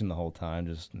just bitching the whole time,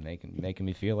 just making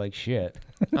me feel like shit.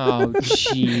 Oh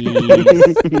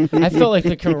jeez. I felt like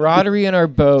the camaraderie in our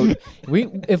boat.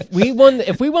 If we won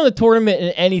the tournament in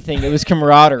anything, it was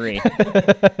camaraderie.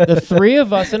 The 3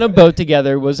 of us in a boat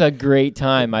together was a great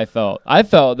time. I felt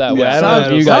that way. I don't know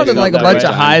if you guys Sounded felt like a that bunch way.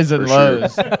 of highs and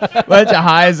lows. Bunch of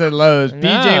highs and lows.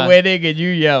 Nah. PJ winning and you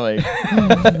yelling.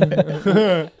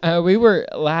 We were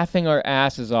laughing our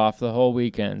asses off the whole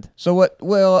weekend. So what?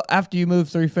 Well, after you move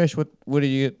 3 fish, what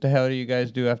the hell do you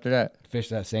guys do after that? Fish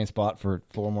that same spot for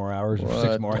 4 more hours or What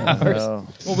 6 more the hours. hell?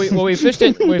 Well, we fished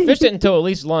it. We fished it until at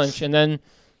least lunch, and then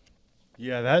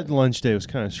Yeah, that lunch day was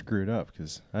kind of screwed up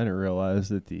because I didn't realize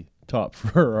that the top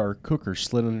for our cooker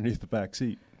slid underneath the back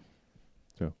seat.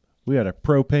 So we had a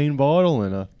propane bottle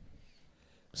and a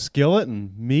skillet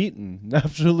and meat and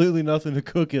absolutely nothing to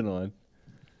cook it on.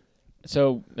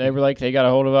 so they were like, they got a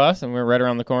hold of us, and we were right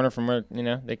around the corner from where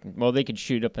they could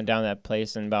shoot up and down that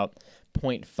place in about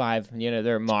 0.5,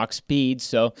 their Mach speed.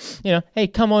 So hey,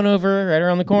 come on over, right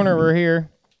around the corner. We're here.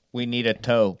 We need a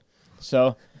tow.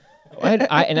 So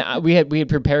we had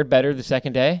prepared better the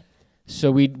second day.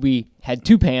 So we had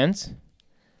 2 pans.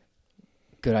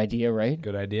 Good idea, right?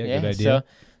 Good idea. Yeah. Good idea.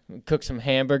 So cook some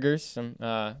hamburgers, some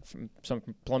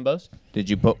plumbos. Did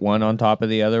you put one on top of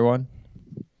the other one?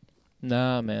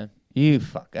 Nah, man. You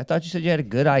fuck. I thought you said you had a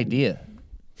good idea.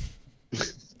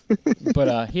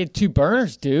 But he had 2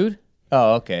 burners, dude.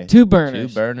 Oh, okay. 2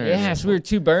 burners. 2 burners. Yeah, so we were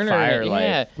 2 burners. Fire life.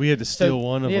 Yeah. We had to steal So,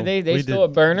 one of yeah, them. they We stole a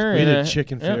burner We and did a-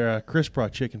 chicken. yeah. Chris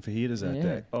brought chicken fajitas that Yeah.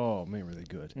 day. Oh man, were they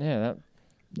good? Yeah, that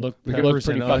looked Peppers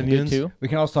pretty and fucking onions. good too. We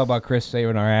can also talk about Chris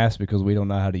saving our ass because we don't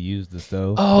know how to use the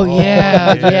stove. Oh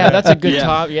yeah, yeah, that's a good Yeah.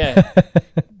 top. Yeah.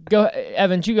 Go,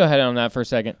 Evan. You go ahead on that for a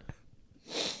second.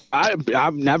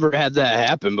 I've never had that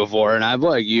happen before, and I've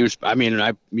used.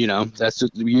 That's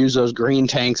just, we use those green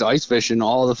tanks ice fishing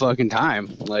all the fucking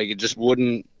time. Like it just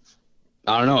wouldn't.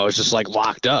 I don't know. It was just like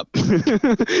locked up.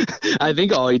 I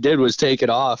think all he did was take it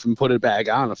off and put it back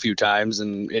on a few times,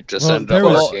 and it just ended up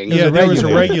working. Yeah, there was a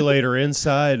regulator. regulator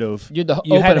inside of. You had to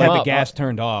You open had to them have the up. gas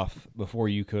turned off before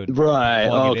you could Right.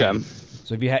 plug it Okay. in.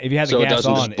 So if you had the So it gas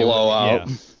doesn't on, just blow out.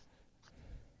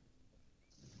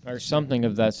 or something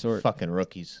of that sort. Fucking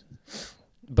rookies.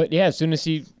 But yeah, as soon as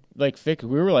he fixed,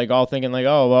 we were all thinking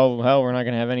oh well, hell, we're not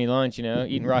gonna have any lunch,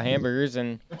 eating raw hamburgers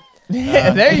and.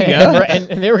 There you and, go.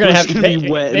 and they were gonna It's have gonna they, be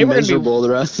wet they and were gonna be miserable the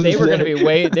rest of they the were gonna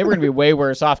day. be way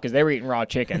worse off because they were eating raw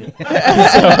chicken. So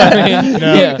I mean,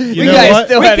 yeah, You know what?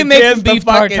 still had a chance to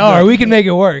fucking- We can make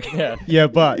it work. yeah. Yeah,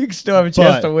 but You can still have a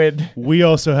chance But- to win. we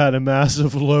also had a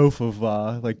massive loaf of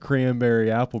cranberry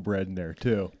apple bread in there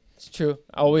too. It's true.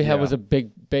 All we had Yeah. was a big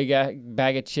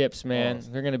bag of chips, man.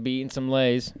 They're gonna be eating some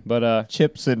Lays, but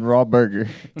Chips and raw burger.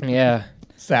 yeah.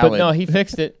 Salad. But no, he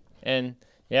fixed it, and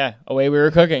yeah, away we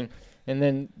were cooking, and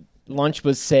then lunch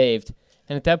was saved,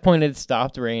 and at that point it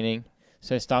stopped raining,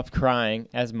 so I stopped crying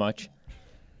as much,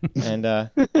 and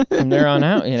from there on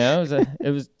out, it was a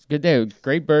good day.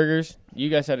 Great burgers. You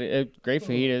guys had great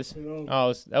fajitas.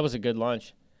 Oh, that was a good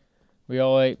lunch. We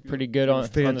all ate pretty good on the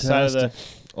side of the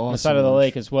Fantastic. on the side of the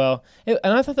lake as well. And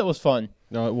I thought that was fun.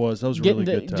 No, it was. That was a Getting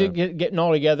really good time. getting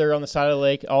all together on the side of the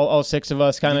lake, all 6 of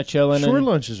us kind of chilling. Short and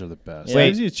lunches are the best. Yeah. It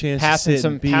gives you a chance passing to sit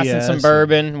some and passing some BS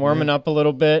bourbon, warming up a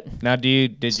little bit. Now,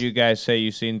 did you guys say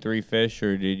you seen 3 fish,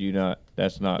 or did you not?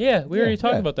 That's not. Yeah, we already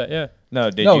talked about that. Yeah. No,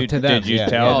 did No, you to them, did you yeah.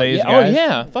 tell Oh these yeah. guys? Oh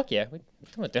yeah. Fuck yeah.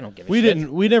 They don't give a We shit.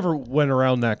 didn't. We never went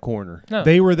around that corner. No.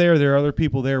 They were there. There are other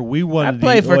people there. We I wanted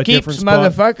play to for go a keeps, different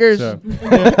spot,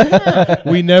 motherfuckers.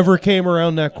 so- we never came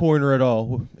around that corner at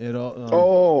all.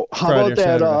 Oh, how Friday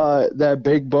about or that that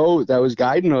big boat that was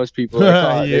guiding those people? They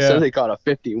Yeah. said they caught a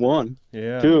 51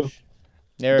 yeah. too,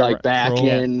 They were like back trolling.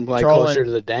 in like Trolling. closer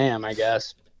to the dam, I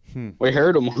guess. Hmm. We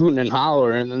heard them hooting and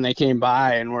hollering, and then they came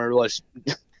by and were like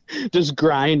just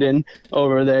grinding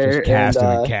over there. Just casting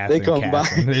and, and casting they come and by.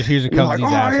 casting. Usually and comes like, these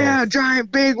oh assholes. yeah,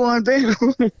 giant big one, big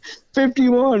one.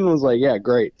 51 was like, yeah,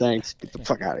 great, thanks. Get the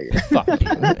fuck out of here.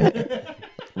 fuck.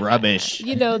 Rubbish.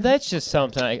 You know, that's just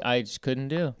something I just couldn't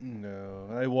do. No,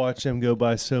 I watched them go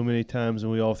by so many times,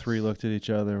 and we all three looked at each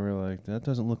other and we're like, "That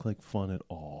doesn't look like fun at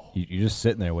all." You're just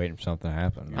sitting there waiting for something to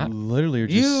happen. You literally are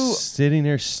just You- sitting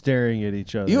there staring at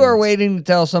each other. You are waiting to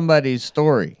tell somebody's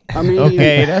story. I mean,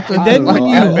 Okay, that's what And I then don't when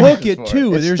know, you I- hook it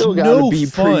too, it's there's still gotta no be pretty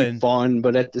fun. fun,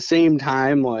 but at the same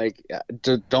time, like,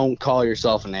 don't call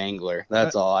yourself an angler.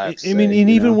 That's all I have to I mean, say, and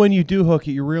you even know? when you do hook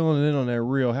it, you're reeling it in on that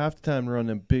reel. Half the time they're on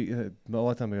them big, a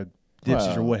lot of time they got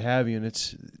dipsies or Wow. what have you, and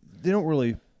they don't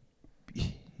really.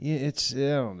 Yeah, I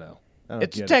don't know. I don't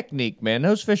It's get it. technique, man.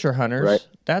 Those fish are hunters. Right.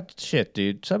 That shit,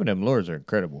 dude. Some of them lures are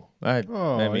incredible. Oh,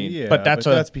 I mean, yeah, but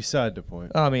that's beside the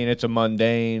point. I mean, it's a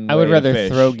mundane. I would way to rather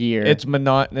fish. throw gear. It's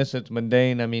monotonous. It's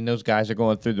mundane. I mean, those guys are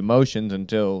going through the motions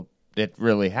until it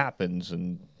really happens,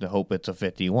 and the hope it's a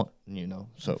 51. You know,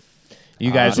 so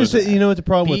you guys. It's just that, you know what the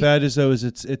problem with Pete- that is though is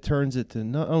it turns it to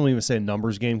not, I don't even say a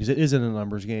numbers game because it isn't a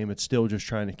numbers game. It's still just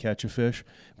trying to catch a fish,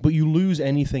 but you lose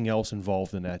anything else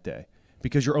involved in that day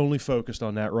because you're only focused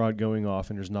on that rod going off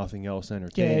and there's nothing else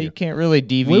entertaining. yeah, you. you can't really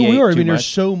deviate. We are. I too mean, there's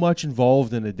much. so much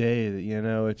involved in a day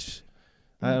that it's.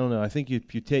 I don't know. I think you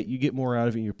get more out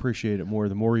of it. And you appreciate it more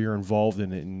the more you're involved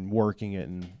in it and working it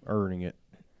and earning it.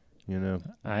 You know.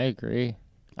 I agree.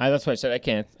 That's why I said I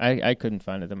can't. I couldn't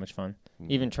find it that much fun.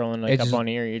 Even trolling like It's up just- on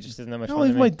Erie, it just isn't that much No, fun.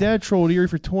 if To my me. dad trolled Erie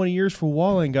for 20 years for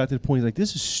walleye and got to the point he's like,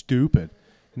 this is stupid.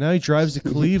 Now he drives to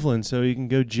Cleveland so he can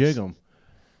go jig them.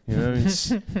 You know,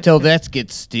 it's, Till that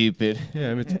gets stupid. yeah,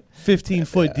 I mean, it's 15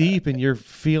 foot deep and you're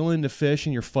feeling the fish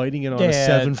and you're fighting it on a Yeah,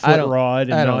 7 I foot don't- rod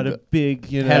and I not don't a big,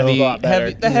 Heavy, lot better.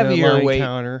 heavy, the heavier line weight.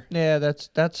 counter. Yeah, that's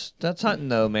hunting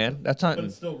though, man. That's hunting.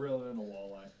 still reeling in a walleye.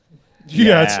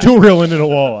 Yeah, it's still reeling in a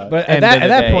walleye. But End at of the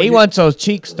that day. point, he wants those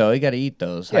cheeks though. He got to eat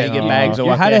those. How Yeah, you get you- bags of?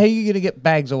 your How the dad- hell you gonna get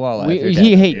bags of walleye? if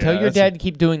you're Hey, dead? tell Yeah, your that's dad to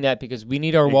keep doing that because we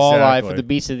need our walleye for Exactly. the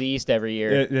Beast of the East every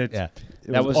year. Yeah.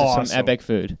 That was awesome. some epic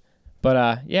food.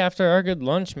 But yeah, after our good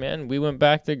lunch, man, we went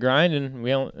back to grind, and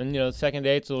the second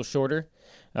day it's a little shorter.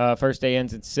 First day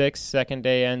ends at 6, second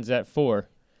day ends at 4.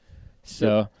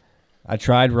 So I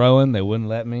tried rowing. They wouldn't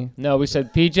let me. no, we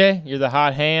said, PJ, you're the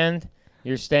hot hand.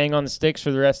 You're staying on the sticks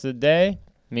for the rest of the day.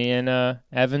 Me and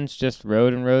Evans just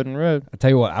rode and rode and rode. I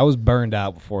tell you what, I was burned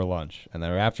out before lunch, and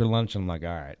then after lunch, I'm like, all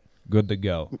right, good to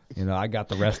go. I got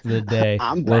the rest of the day.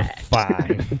 I'm We're back.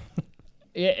 fine.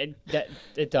 Yeah,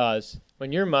 it does.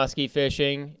 When you're muskie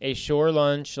fishing, a shore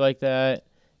lunch like that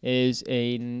is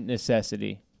a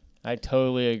necessity. I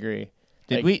totally agree.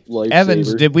 Did Like, we,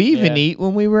 Evans? Lifesaver. Did we even Yeah. eat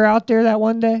when we were out there that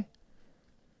one day?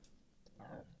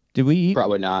 Did we eat?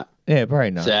 Probably not. Yeah,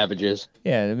 probably not. Savages.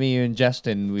 Yeah, me and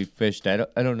Justin, we fished. I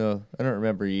don't know. I don't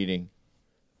remember eating.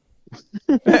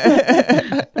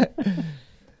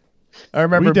 I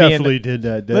remember We being. definitely did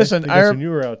that day. Listen, I I guess rem- when you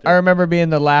were out I there. remember being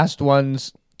the last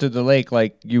ones to the lake,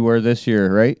 like you were this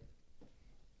year, right?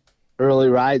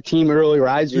 Team early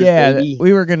risers. Yeah, baby.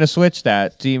 we were gonna switch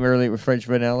that team early with French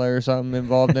vanilla or something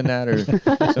involved in that, or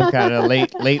some kind of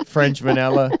late French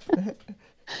vanilla.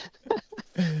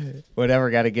 Whatever,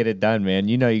 got to get it done, man.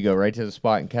 You go right to the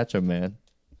spot and catch them, man.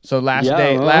 So last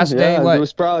day, There what?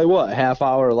 was probably half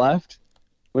hour left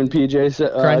when PJ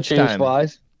Crunch changed time.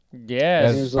 flies. Yeah,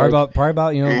 It was probably like,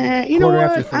 about you know quarter what?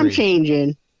 after 3. I'm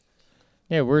changing.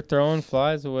 yeah, we're throwing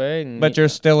flies away, and But you're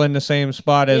still in the same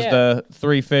spot as Yeah. the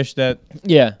 3 fish that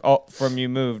yeah, from you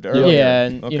moved earlier. yeah,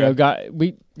 and Okay.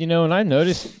 and I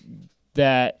noticed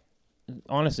that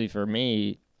honestly for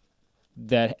me,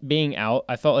 that being out,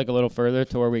 I felt like a little further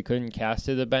to where we couldn't cast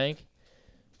to the bank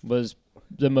was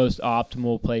the most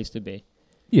optimal place to be.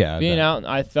 Yeah. being out,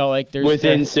 I felt like there's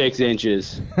Within 6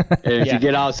 inches. And if Yeah. you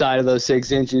get outside of those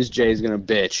 6 inches, Jay's gonna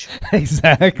bitch.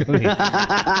 Exactly.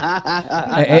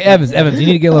 Hey, Evans, you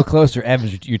need to get a little closer.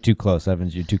 Evans, you're too close.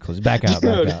 Evans, you're too close. Back out.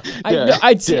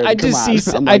 I'd see, Dude, I'd come just on.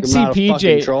 see, I'm like, I'd see I'm not a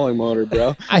fucking PJ. trolling motor,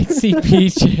 bro. I'd see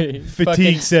PJ.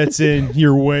 Fatigue sets in.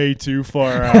 You're way too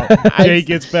far out. Jake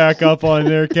gets back up on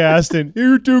there casting.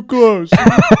 You're too close.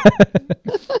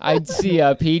 I'd see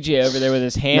PJ over there with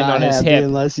his hand Not on his happy hip.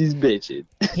 unless he's bitching.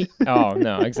 Oh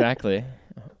no, exactly.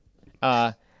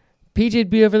 PJ'd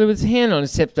be over there with his hand on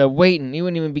his hip, waiting. He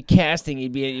wouldn't even be casting.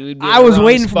 He'd be in I the was wrong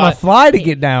waiting for my spot. fly to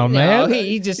get down, man. No,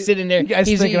 he's just sitting there. guys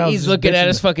He's thinking I was just looking at bitching.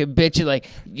 us fucking bitching like,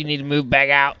 you need to move back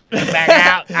out. Back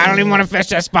out. I don't even want to fish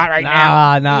that spot right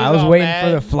now. Nah. He's I was all waiting mad.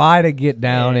 for the fly to get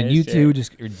down, Yeah, and you shit. two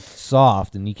just are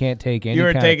soft, and you can't take any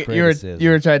kind of criticism.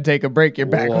 trying to take a break. Your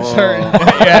back was hurting.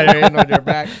 Yeah, your hand on your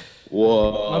back.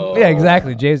 Whoa. Yeah,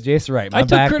 exactly. Jason's right. My I took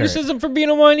back hurt. criticism for being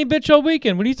a whiny bitch all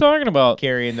weekend. What are you talking about?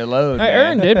 Carrying the load. I man.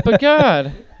 earned it, but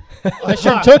God, I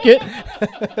sure took it.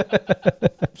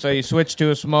 So you switched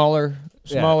to a smaller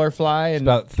fly It's and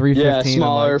about 315. Yeah, I'm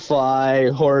smaller like, fly,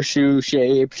 horseshoe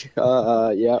shaped.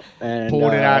 Yep. And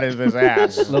pulled it out of his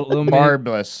ass. little mini-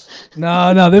 Barbless.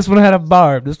 No, this one had a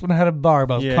barb.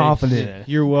 I was confident. Yeah,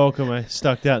 you're welcome. I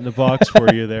stuck that in the box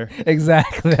for you there.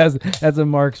 Exactly. That's a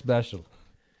Mark special.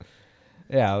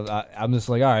 Yeah, I'm just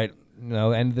like, all right,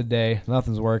 end of the day,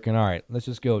 nothing's working. All right, let's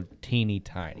just go teeny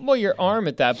tiny. Well, your arm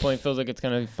at that point feels like it's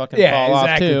gonna fucking Yeah, fall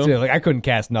exactly. off too. Like I couldn't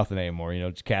cast nothing anymore.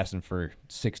 Just casting for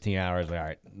 16 hours. Like, all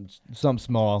right, something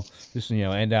small. Just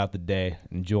end out the day,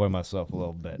 enjoy myself a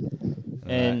little bit.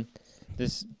 And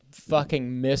this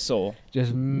fucking missile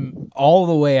Just all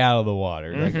the way out of the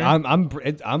water. Like I'm a foot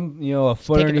taking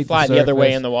the underneath fly the the other way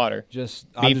surface. in the water. Just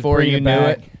I'll just Before bring you knew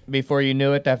back. before you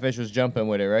knew it, that fish was jumping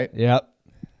with it, right? Yep.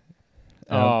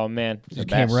 Oh man, Just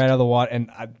The came best. right out of the water, and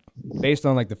based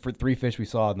on like the three fish we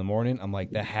saw in the morning, I'm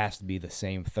like, that has to be the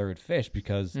same third fish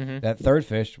because that third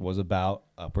fish was about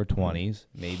upper 20s,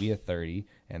 maybe a 30,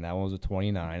 and that one was a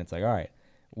 29. It's like, all right,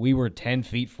 we were 10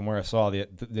 feet from where I saw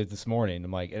this morning.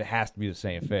 I'm like, it has to be the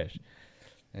same fish,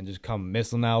 and just come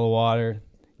missing out of the water,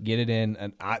 get it in.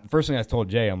 And first thing I told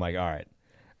Jay, I'm like, all right,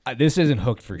 this isn't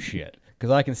hooked for shit. Because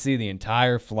I can see the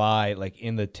entire fly like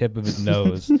in the tip of its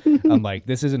nose. I'm like,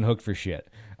 this isn't hooked for shit.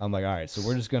 I'm like, all right, so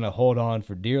we're just going to hold on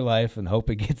for dear life and hope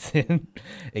it gets in.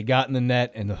 It got in the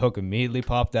net, and the hook immediately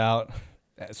popped out.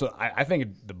 So I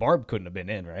think the barb couldn't have been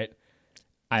in, right?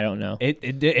 I don't know. It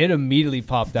immediately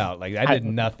popped out. Like, I did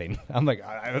nothing. I'm like,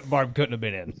 barb couldn't have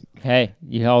been in. Hey,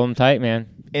 you held them tight, man.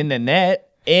 In the net.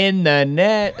 In the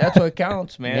net. That's what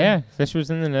counts, man. Yeah, fish was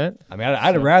in the net. I mean,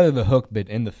 I'd rather the hook been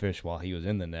in the fish while he was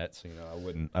in the net. So,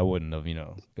 I wouldn't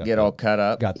have, Get all cut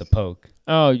up. got the poke.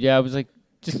 Oh yeah, I was like,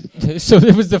 just so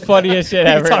it was the funniest shit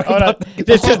ever. Hold on.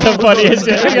 This is the funniest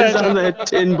shit. It's on that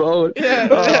tin boat. Yeah,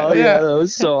 that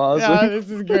was so awesome. Yeah, this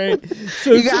is great.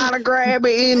 So, You gotta grab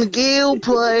it in the gill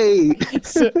plate.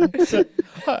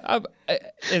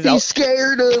 He's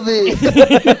scared of it.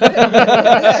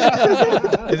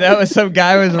 Is that what some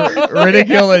guy was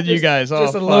ridiculing you guys?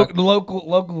 Just a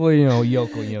local,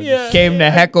 yokel, Yeah. Came to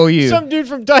heckle you. Some dude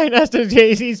from Dynasty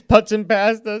Jaycee's putzing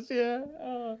past us. Yeah.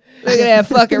 Oh. Look at that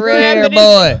fucking red hair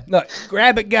boy. No,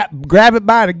 grab it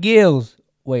by the gills.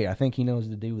 Wait, I think he knows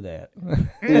to do that.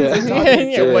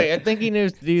 Yeah, wait, I think he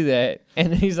knows to do that.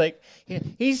 And he's like,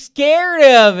 he's scared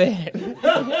of it.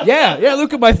 yeah,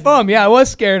 look at my thumb. Yeah, I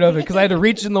was scared of it because I had to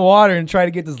reach in the water and try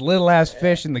to get this little ass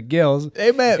fish in the gills.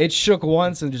 They meant It shook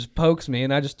once and just pokes me,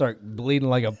 and I just start bleeding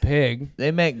like a pig.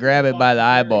 they meant grab it by the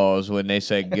eyeballs when they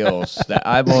said gills. The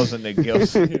eyeballs and the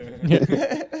gills.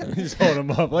 Just hold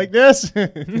him up like this.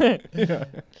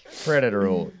 Predator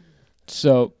rule.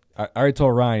 So, I already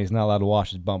told Ryan he's not allowed to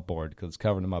wash his bump board because it's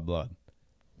covered in my blood.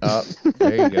 There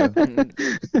you go.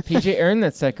 PJ earned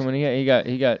that second one. He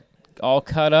got all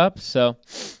cut up. So,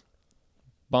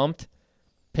 bumped,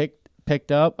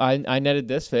 picked up. I netted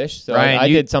this fish. So Ryan, I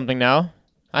you- did something now.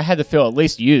 I had to feel at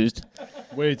least used.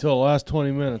 Wait till the last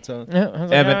 20 minutes, huh? Yeah, I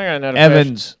was like, I gotta net a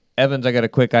fish. Evans, I got a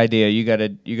quick idea. You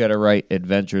gotta write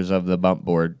Adventures of the Bump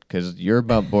Board because your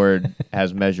bump board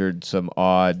has measured some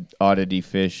oddity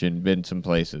fish and been some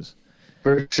places.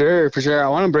 For sure. I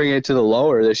want to bring it to the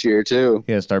lower this year too.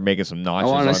 You gotta start making some I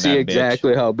notches want on to see that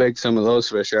exactly how big some of those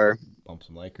fish are. Bump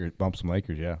some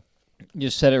Lakers, yeah.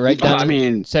 Just set it right down. I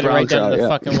mean, set it brown right down in the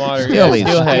trout, fucking water. Steelies. Yeah,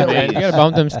 steelhead, man. You gotta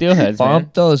bump them steelheads,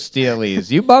 Bump those steelies.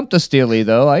 You bumped a steely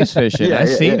though, ice fishing. Yeah, I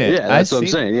seen it. Yeah, that's what I'm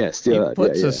saying. Yeah, still. He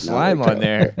puts a slime on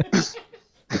there.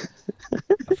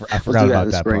 I forgot do that about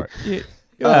in that spring. part.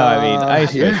 Well, I mean,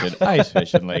 ice yeah. fishing, ice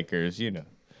fishing Lakers.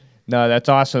 No, that's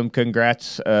awesome.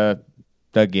 Congrats.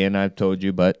 again, I've told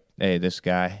you, but hey, this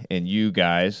guy and you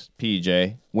guys,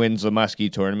 PJ, wins the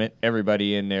Muskie tournament.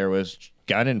 Everybody in there was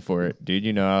gunning for it. Dude,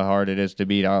 you know how hard it is to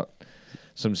beat out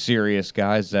some serious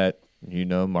guys that,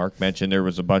 Mark mentioned there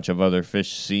was a bunch of other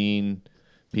fish scene.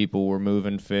 People were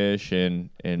moving fish and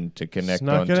to connect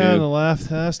Snuck on it out in the too.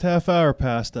 last half hour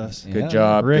past us. Yeah. Good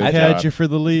job. Rick good had job. you for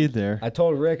the lead there. I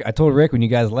told Rick when you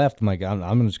guys left, I'm like,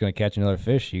 I'm just going to catch another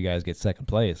fish. You guys get second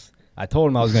place. I told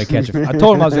him I was going to catch I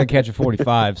told him I was going to catch a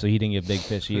 45, so he didn't get big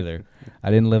fish either. I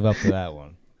didn't live up to that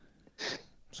one.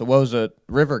 So what was a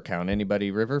river count?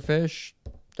 Anybody river fish?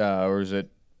 Or is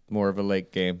it more of a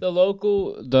lake game? The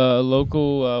local,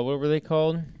 what were they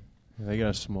called? They got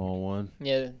a small one,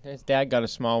 Yeah, his dad got a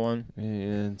small one.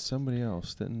 and somebody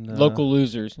else didn't. Local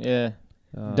losers, yeah.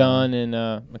 uh, Don and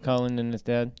McCullen and his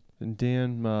dad. Didn't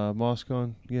Dan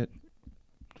Moscone get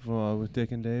with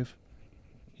Dick and Dave?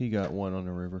 He got one on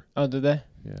the river. Oh, did they?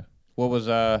 Yeah. What was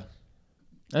I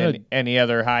know any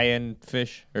other high end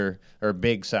fish or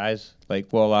big size like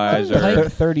walleyes or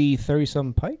 30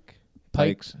 something pike.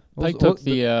 pikes? Pike took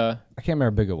the. I can't remember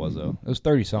how big it was though. It was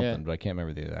 30 something, Yeah. but I can't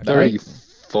remember the exact.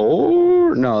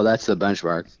 34? No, that's the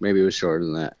benchmark. Maybe it was shorter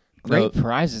than that. Great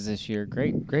prizes this year.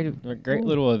 Great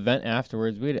little event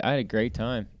afterwards. I had a great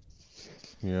time.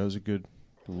 Yeah, it was a good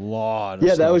lot. Of Yeah,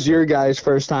 that stuff. was your guys'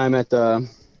 first time at the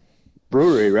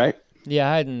brewery, right?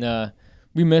 Yeah, I hadn't.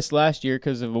 We missed last year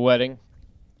because of a wedding.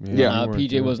 Yeah, Yeah. you weren't PJ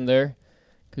there. wasn't there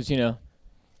because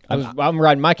I'm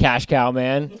riding my cash cow,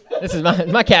 man. This is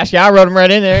my cash cow. I rode him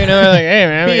right in there. Like, hey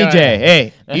man, we PJ, gotta-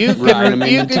 hey, you Ride 'em can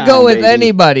into go town, with baby.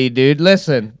 anybody, dude.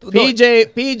 Listen,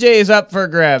 PJ is up for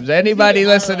grabs. Anybody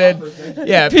listening?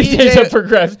 Yeah, PJ's up for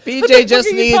grabs. PJ just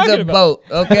are you needs talking a about? boat,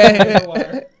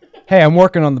 okay? Hey, I'm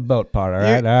working on the boat part. All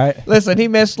right. Listen, he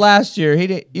missed last year. You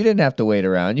didn't have to wait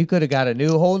around. You could have got a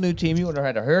whole new team. You would have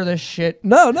had to hear this shit.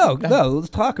 No. Let's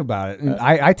talk about it. And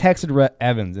I texted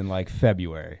Evans in like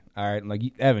February. All right, I'm like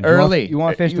Evan, Early. You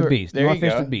want to fish You the were- beast? there You want you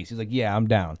to fish go. the beast? He's like, yeah, I'm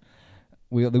down.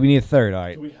 We need a third. All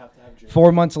right.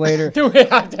 4 months later. Do we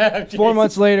have to have 4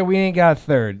 months later, we ain't got a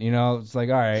third. It's like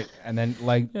all right. And then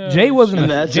like Jay wasn't.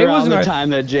 And that's Jay around wasn't the our time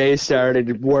that Jay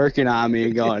started working on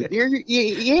me, going,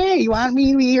 "Yeah, you want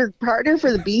me to be your partner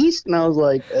for the beast?" And I was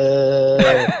like,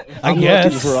 I'm guess.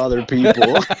 looking for other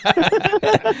people."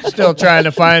 Still trying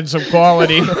to find some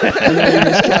quality. And then he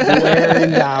just kept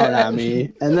wearing down on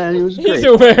me, and then he was great.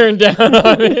 He's wearing down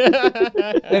on me.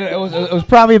 And it was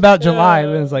probably about July.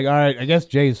 And then it's like all right. I guess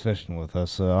Jay's fishing with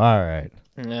us. So all right.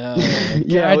 No.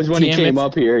 Yeah, it was when he damn came it.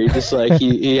 up here. He just like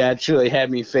he actually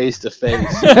had me face to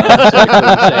face. So I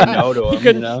couldn't say no to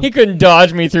him. He couldn't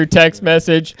dodge me through text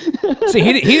message. See,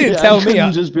 he didn't Yeah, tell I me.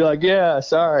 couldn't just be like, "Yeah,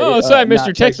 sorry." Oh, sorry, I missed not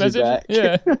your text text you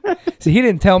message. back. Yeah. See, he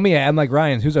didn't tell me. I'm like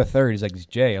Ryan. Who's our third? He's like it's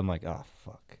Jay. I'm like oh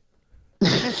fuck.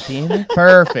 Damn it.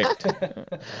 Perfect.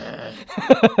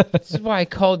 This is why I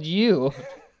called you.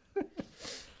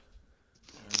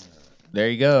 There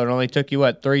you go. It only took you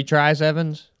what 3 tries,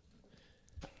 Evans?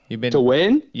 You've been To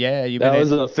win? yeah. You've That been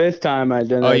was in the 5th time I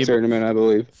did Oh, that you- tournament, I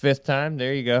believe. 5th time.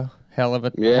 There you go. Hell of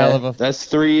a Yeah, that's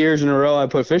 3 years in a row I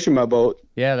put fish in my boat.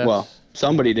 yeah. That's, Well,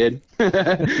 somebody did.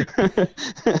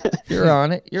 you're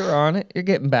on it. You're on it. You're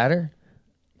getting better.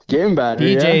 Getting better.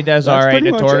 DJ yeah. does That's all right pretty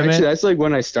at much- tournament. Actually, that's like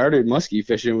when I started muskie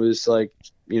fishing. Was like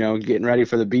getting ready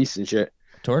for the beast and shit.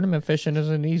 Tournament fishing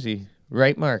isn't easy,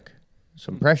 right, Mark?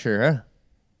 Some pressure, huh?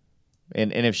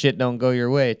 And if shit don't go your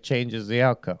way, it changes the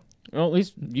outcome. Well, at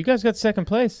least you guys got second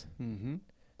place. Mm-hmm.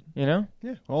 You know?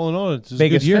 Yeah. All in all, it's a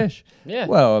Biggest good year. fish. Yeah.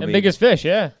 Well, I and mean- biggest fish,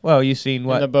 yeah. Well, you seen In the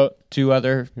what? boat. Two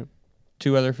other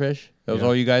fish. That was Yeah.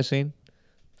 all you guys seen.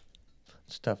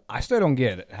 It's tough. I still don't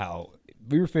get how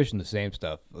we were fishing the same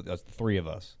stuff. That's the 3 of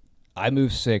us. I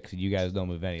move 6, and you guys don't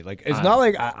move any. Like it's not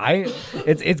like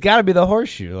it's got to be the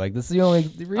horseshoe. Like this is the only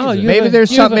reason. Oh, you- Maybe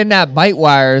there's you have something a- in that bite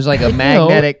wire is like a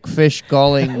magnetic fish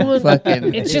gulling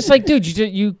fucking. It's just like, dude,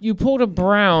 you pulled a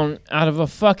brown out of a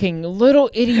fucking little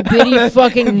itty bitty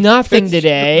fucking nothing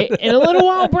today, and a little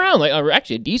wild brown, like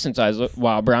actually a decent sized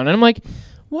wild brown, and I'm like,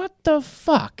 what the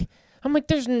fuck? I'm like,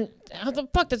 how the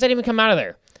fuck does that even come out of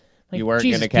there? Like, You weren't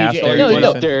Jesus, gonna cast PJ. all Are your you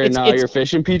No, up there it's- now? it's- You're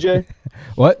fishing, PJ.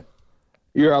 What?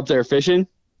 You're up there fishing.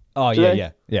 Oh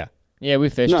Today? yeah. Yeah, we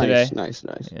fished Nice, today. nice.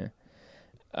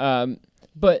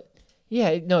 But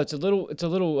yeah, no, it's a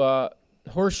little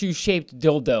horseshoe shaped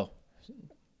dildo,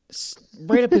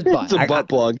 right up his butt. It's a butt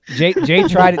plug. Jay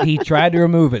tried it. He tried to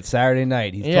remove it Saturday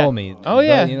night. He Yeah. told me. Oh,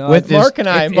 yeah. With this- Mark and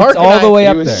I, it's Mark and all the I- way He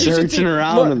up was there. searching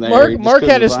around in there. He just Mark had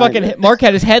couldn't his find fucking it. Mark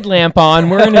had his headlamp on.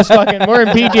 We're in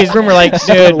PJ's room. We're like,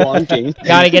 dude, Lunking.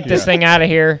 gotta get this thing out of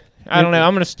here. I don't know.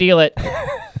 I'm gonna steal it.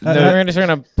 We're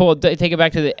gonna take it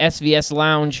back to the SVS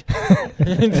Lounge.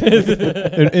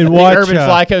 And watch Urban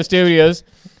Flyco Studios.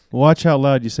 Watch how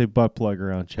loud you say butt plug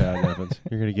around Chad Evans.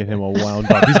 You're gonna get him all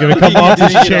wound up. He's gonna come off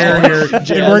his chair here,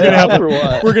 and we're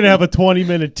gonna have a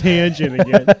 20-minute tangent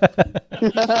again.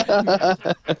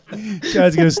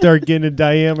 Chad's gonna start getting in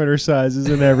diameter sizes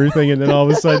and everything, and then all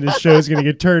of a sudden the show's gonna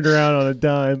get turned around on a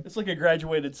dime. It's like a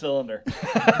graduated cylinder.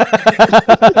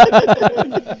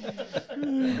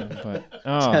 But,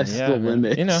 That's the man.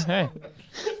 limit. You know, hey.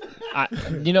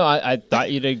 I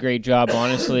thought you did a great job,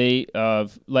 honestly,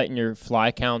 of letting your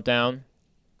fly count down.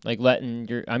 Like letting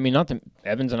your, not that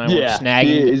Evans and I were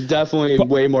snagging. He's definitely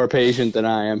way more patient than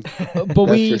I am. But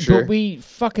we, for sure. but we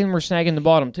fucking were snagging the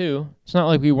bottom too. It's not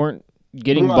like we weren't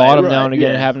getting Right, bottom right, down again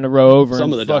and yeah. having to row over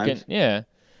Some and of the fucking times. yeah.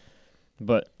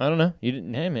 But I don't know. You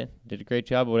didn't. Hey man, did a great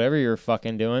job. Whatever you're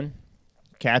fucking doing.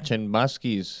 Catching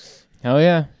muskies. Hell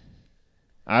yeah.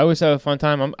 I always have a fun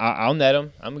time. I'll net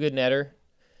them. I'm a good netter.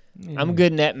 I'm a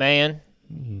good net man.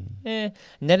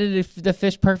 Netted the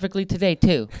fish perfectly today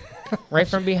too, right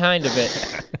from behind of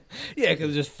it. Yeah, because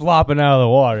it's just flopping out of the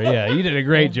water. Yeah, you did a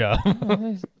great job.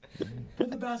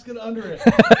 Put the basket under it.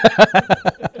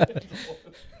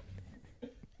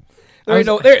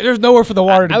 There's nowhere for the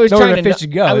water to, I was nowhere trying the to fish to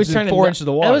go. I was It's trying just to 4 inches of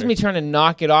the water. That was me trying to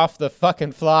knock it off the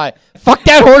fucking fly. Fuck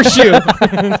that horseshoe!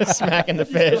 Smacking the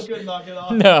fish. Couldn't knock it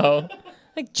off. No,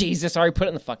 like Jesus, already put it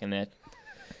in the fucking net.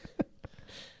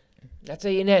 That's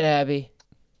how you net, Abby.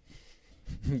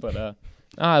 But it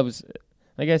was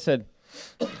like I said,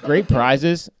 great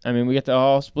prizes. I mean, we got to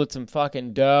all split some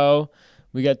fucking dough.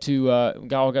 We got to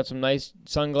got some nice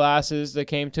sunglasses that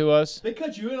came to us. They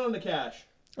cut you in on the cash.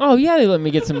 Oh yeah, they let me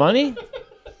get some money.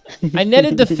 I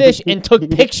netted the fish and took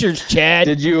pictures, Chad.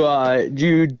 Did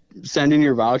you send in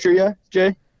your voucher yet,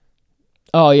 Jay?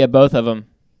 Oh yeah, both of them.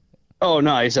 Oh,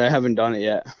 nice. I haven't done it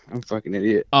yet. I'm a fucking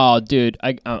idiot. Oh dude,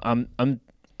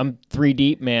 I'm 3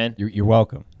 deep, man. You're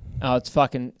welcome. Oh, it's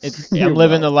fucking. I'm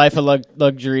living the life of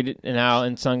luxury now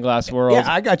in sunglass world.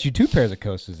 Yeah, I got you 2 pairs of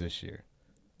Costas this year.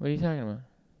 What are you talking about?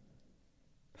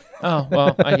 Oh,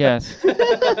 well, I guess.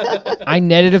 I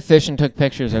netted a fish and took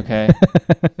pictures, okay?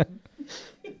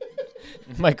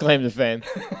 My claim to fame.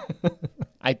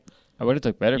 I would have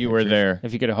took better You pictures were there.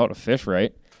 if you could have held a fish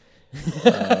right.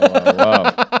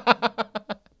 Whoa.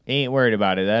 He ain't worried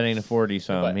about it. That ain't a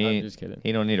 40-some. But I'm just kidding.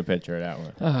 He don't need a picture of that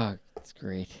one. Oh, that's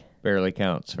great. Barely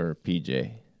counts for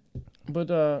PJ.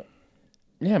 But,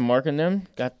 yeah, Mark and them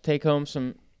got to take home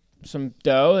some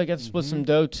dough. They got to split some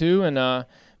dough, too, and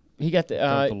he got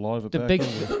the big...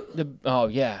 oh,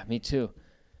 yeah, me too.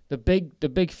 The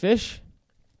big fish...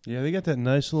 Yeah, they got that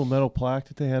nice little metal plaque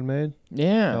that they had made.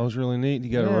 Yeah. That was really neat. You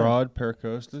got a rod, pair of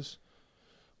Costas,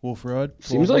 wolf rod.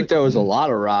 Seems like there was a lot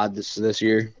of rod this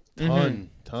year. Ton.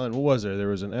 What was there? There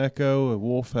was an Echo. A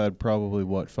wolf had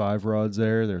probably, 5 rods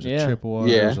there. There's a Chippewa.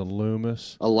 Yeah. There's a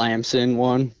Loomis. A Lamson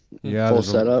one. Yeah, Full there's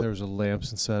setup. there was a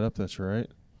Lamson setup. That's right.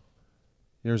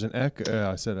 There's an Echo.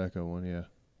 I said Echo one. Yeah.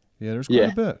 Yeah, there's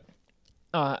quite a bit.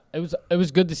 It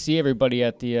was good to see everybody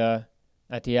at the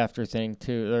after thing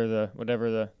too, or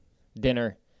the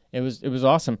dinner. It was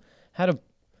awesome.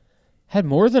 Had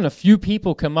more than a few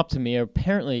people come up to me,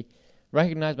 apparently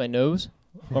recognize my nose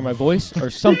or my voice or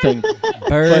something.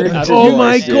 Bird. Oh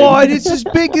my God! It's as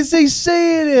big as they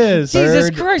say it is. Jesus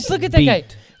Christ! Look at that guy.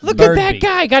 Look Bird at that beat.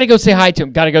 guy. Gotta go say hi to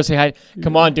him. Gotta go say hi.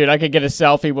 Come on, dude. I could get a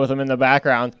selfie with him in the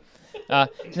background.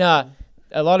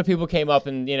 A lot of people came up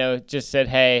and, just said,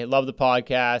 hey, love the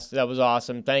podcast. That was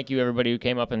awesome. Thank you, everybody who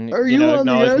came up and, Are you on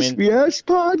the acknowledged me. SBS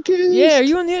podcast? Yeah, are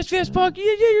you on the SBS podcast?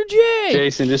 Yeah, you're Jay.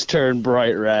 Jason just turned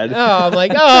bright red. Oh, I'm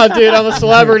like, dude, I'm a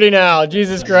celebrity now.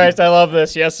 Jesus Christ, I love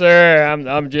this. Yes, sir.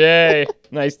 I'm Jay.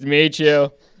 Nice to meet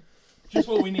you. Just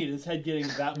what we need. His head getting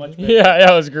that much bigger. Yeah,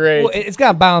 that was great. Well, it's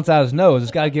got to balance out his nose.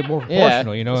 It's got to get more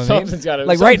proportional. You know what I mean? Something's gotta-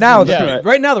 Like right now, something's-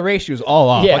 right now the ratio is all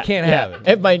off. I can't have it.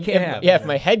 If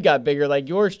my head got bigger like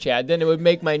yours, Chad, then it would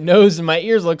make my nose and my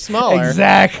ears look smaller.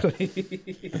 Exactly.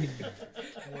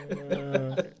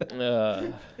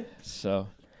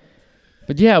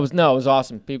 But yeah, it was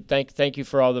awesome. People, thank you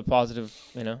for all the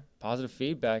positive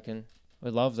feedback, and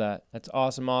we love that. That's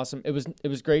awesome. It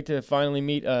was great to finally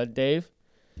meet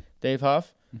Dave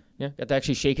Huff. Yeah, got to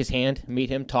actually shake his hand, meet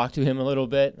him, talk to him a little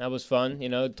bit. That was fun.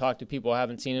 Talk to people I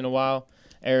haven't seen in a while.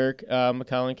 Eric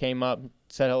McCullen came up,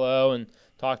 said hello, and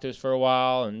talked to us for a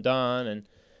while, and Don, and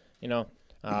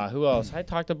who else? I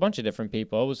talked to a bunch of different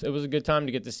people. It was a good time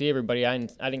to get to see everybody. I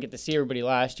didn't get to see everybody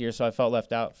last year, so I felt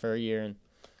left out for a year, and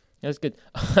it was good.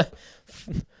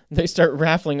 They start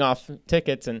raffling off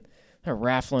tickets, and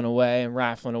raffling away. You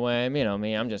know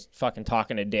me, I'm just fucking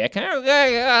talking to Dick.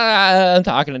 I'm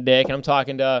talking to Dick, and I'm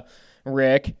talking to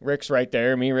Rick. Rick's right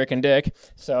there, me, Rick, and Dick.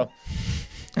 So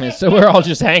we're all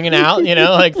just hanging out, you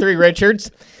know, like three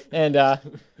Richards. And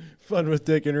Fun with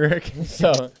Dick and Rick.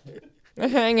 so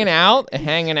hanging out,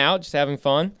 just having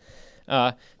fun.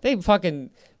 They fucking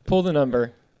pull the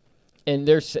number, and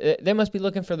they must be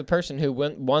looking for the person who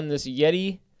won this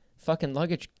Yeti fucking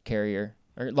luggage carrier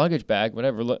or luggage bag,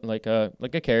 whatever, like a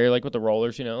carrier, like with the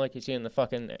rollers, you know, like you see in the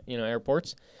fucking, you know,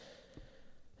 airports.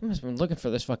 They must have been looking for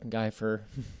this fucking guy for,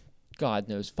 God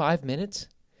knows, 5 minutes.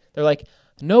 They're like,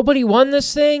 nobody won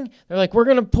this thing? They're like, we're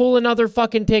gonna pull another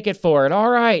fucking ticket for it. All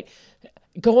right.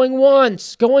 Going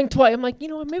once, going twice. I'm like, you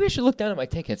know what? Maybe I should look down at my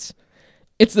tickets.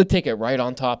 It's the ticket right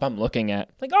on top I'm looking at.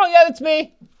 Like, oh, yeah, that's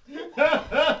me.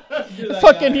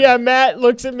 Fucking, yeah, Matt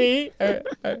looks at me.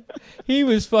 He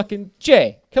was fucking,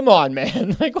 Jay, come on,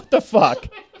 man. Like, what the fuck?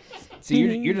 See,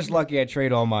 you're just lucky I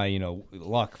trade all my, you know,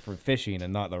 luck for fishing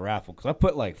and not the raffle. Because I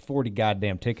put like 40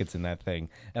 goddamn tickets in that thing.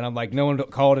 And I'm like, no one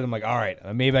called it. I'm like, all right,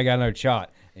 maybe I got another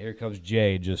shot. And here comes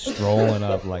Jay just strolling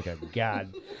up like a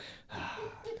god.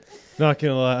 Not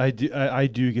gonna lie, I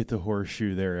do get the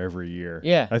horseshoe there every year.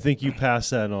 Yeah. I think you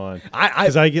pass that on.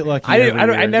 Because I get lucky every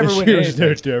year. I never This win year's no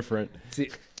anything. different.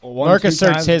 See, Marcus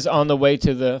searched his on the way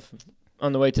to the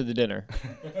dinner.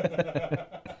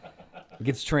 It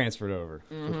gets transferred over.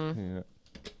 Mm-hmm. Yeah.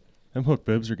 Them hook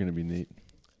bibs are gonna be neat.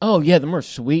 Oh, yeah, them are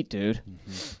sweet, dude.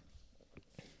 Mm-hmm.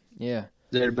 Yeah.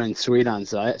 They'd have been sweet on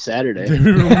Saturday.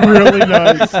 Really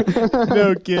nice.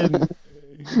 No kidding.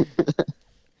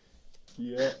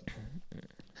 Yeah.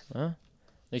 Well, at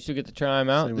least you get to try them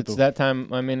out. Same with It's that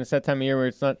time. I mean, it's that time of year where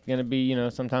it's not going to be, you know,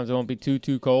 sometimes it won't be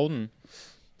too cold. And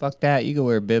Fuck that. You can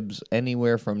wear bibs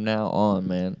anywhere from now on,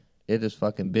 man. It is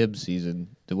fucking bib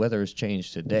season. The weather has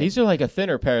changed today. these are like a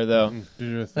thinner pair, though.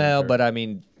 Well, but I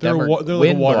mean, They're them are wa- they're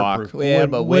wind waterproof. block. Yeah,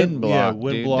 but wind block. Yeah,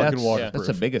 wind dude, block that's, and waterproof. That's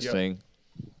the biggest Yep. thing.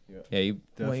 Yep. Yeah, you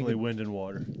Definitely wind and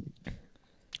water.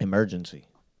 emergency.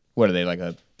 What are they, like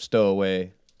a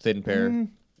stowaway thin pair,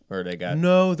 or they got?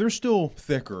 No, they're still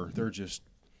thicker. They're just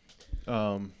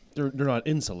they're not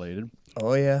insulated,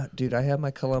 Oh yeah, dude, I have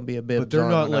my Columbia bibs but they're on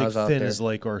not when I like was out thin there. as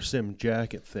like our sim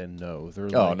jacket thin. No, they're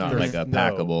Oh, not they're like a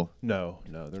packable. No,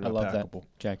 they're I not love packable.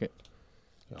 that jacket.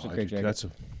 It's a I great do- jacket.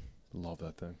 love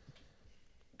that thing.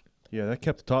 Yeah, that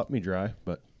kept the top of me dry,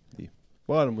 but the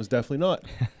bottom was definitely not.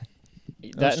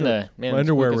 That and the man, My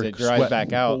underwear as were it dries sweating back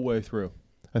the out. whole way through.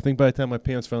 I think by the time my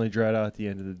pants finally dried out at the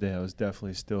end of the day, I was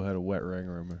definitely still had a wet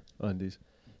wringer on my undies.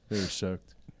 They were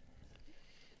soaked.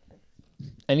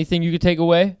 Anything you could take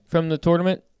away from the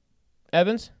tournament,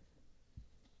 Evans?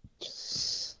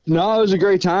 No, it was a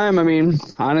great time. I mean,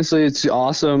 honestly, it's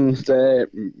awesome that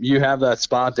you have that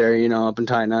spot there, you know, up in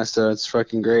Tionesta. It's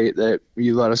fucking great that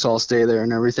you let us all stay there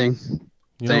and everything.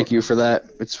 Thank you for that.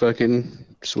 It's fucking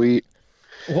sweet.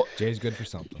 Jay's good for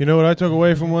something. You know what I took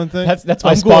away from one thing? That's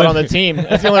my I'm spot going- on the team.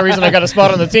 That's the only reason I got a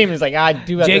spot on the team. He's like, I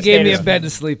do have Jay to gave stay me this- a bed to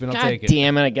sleep, and I'll God take it.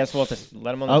 damn it! I guess we'll have to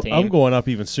let him on the team. I'm going up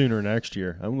even sooner next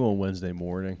year. I'm going Wednesday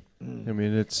morning. I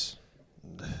mean, I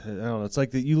don't know. It's like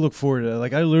that you look forward to.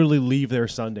 Like I literally leave there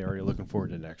Sunday. Are you looking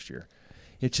forward to next year?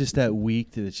 It's just that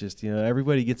week that it's just, you know,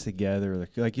 everybody gets together.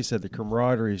 Like you said, the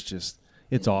camaraderie is just,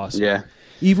 it's awesome. Yeah.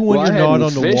 Even when I you're not hadn't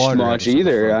on the fished water. much it's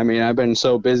either. fun. I mean, I've been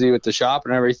so busy with the shop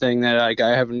and everything that like I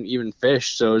haven't even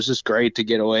fished. So it's just great to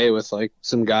get away with like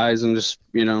some guys and just,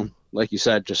 you know, like you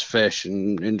said, just fish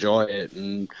and enjoy it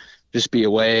and just be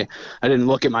away. I didn't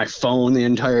look at my phone the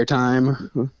entire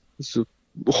time. It's a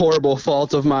horrible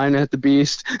fault of mine at the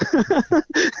Beast.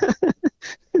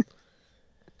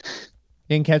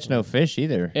 Didn't catch no fish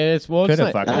either. And it's well, Could it's,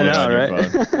 have not, fucking I looked know, on your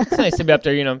right? phone. it's nice to be up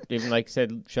there. You know, even like I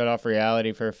said, shut off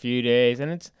reality for a few days, and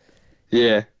it's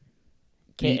Yeah.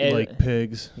 Eat like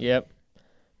pigs. Yep,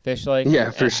 fish like Yeah,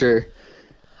 for sure.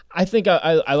 I think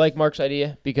I like Mark's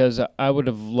idea because I would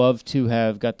have loved to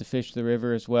have got to fish the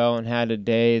river as well and had a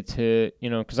day to, you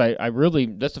know, because I really,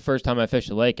 that's the first time I fished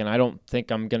the lake, and I don't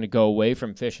think I'm going to go away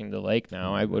from fishing the lake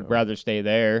now. I would rather stay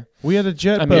there. We had a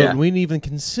jet I mean- boat Yeah. and we didn't even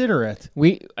consider it.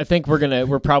 I think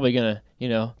we're probably going to, you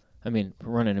know, I mean,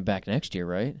 we're running it back next year,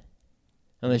 right?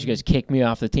 Unless you guys kick me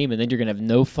off the team, and then you're going to have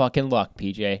no fucking luck,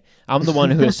 PJ. I'm the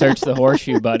one who has searched the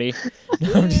horseshoe, buddy.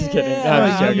 No, I'm just kidding. No, I'm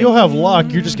just joking. You'll have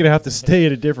luck. You're just going to have to stay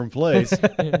at a different place.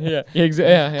 yeah.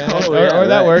 Oh, or yeah,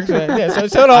 that right. works. Yeah,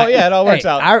 so it all works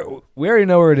out. We already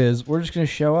know where it is. We're just going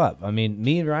to show up. I mean,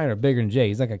 me and Ryan are bigger than Jay.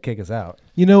 He's not going to kick us out.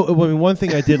 You know, I mean, one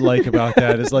thing I did like about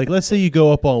that is, like, let's say you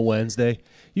go up on Wednesday,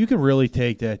 you can really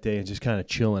take that day and just kind of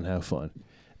chill and have fun.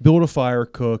 build a fire,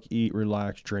 cook, eat,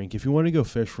 relax, drink. If you want to go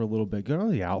fish for a little bit, go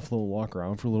to the outflow and walk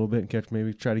around for a little bit and catch,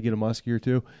 maybe try to get a muskie or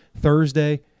two.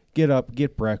 Thursday, get up,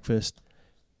 get breakfast,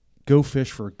 go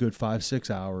fish for a good 5-6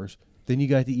 hours. Then you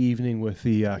got the evening with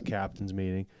the captain's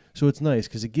meeting. So it's nice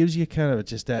because it gives you kind of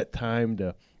just that time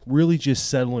to really just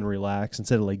settle and relax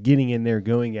instead of like getting in there,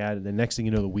 going at it. The next thing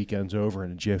you know, the weekend's over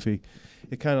in a jiffy.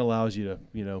 It kind of allows you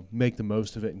to, make the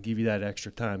most of it and give you that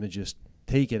extra time to just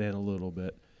take it in a little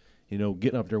bit.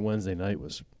 Getting up there Wednesday night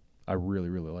I really,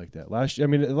 really liked that.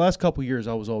 The last couple of years,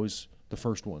 I was always the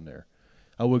first one there.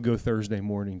 I would go Thursday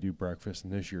morning, do breakfast,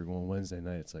 and this year going Wednesday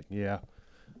night. It's like, yeah,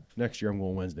 next year I'm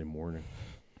going Wednesday morning.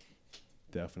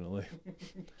 Definitely.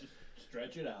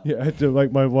 Stretch it out. Yeah,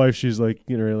 like my wife, she's like,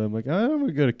 I'm like, I'm going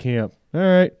to go to camp. All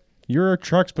right. Your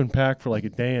truck's been packed for like a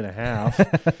day and a half.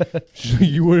 She's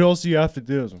like, what else do you have to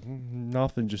do? I was like,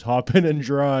 nothing. Just hop in and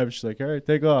drive. She's like, all right,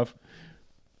 take off.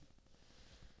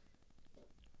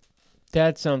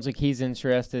 Dad sounds like he's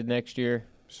interested next year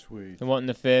Sweet. and wanting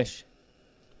to fish.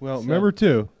 Well, So- remember,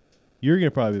 too, you're going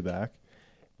to probably be back.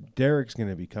 Derek's going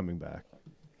to be coming back.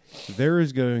 There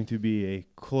is going to be a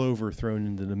clover thrown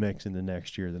into the mix in the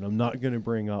next year that I'm not going to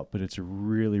bring up, but it's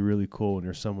really, really cool, and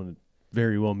there's someone that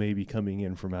very well may be coming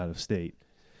in from out of state.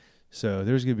 So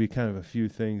there's going to be kind of a few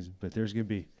things, but there's going to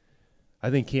be, I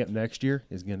think camp next year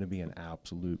is going to be an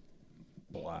absolute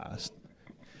blast.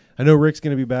 I know Rick's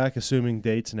going to be back, assuming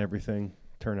dates and everything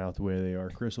turn out the way they are.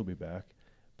 Chris will be back.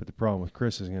 But the problem with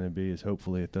Chris is going to be is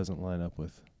hopefully it doesn't line up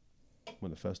with when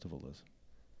the festival is.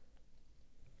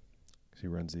 Because he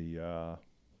runs the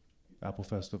Apple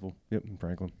Festival. Yep, in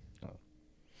Franklin.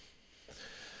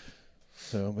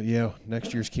 So, but yeah,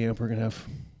 next year's camp we're going to have,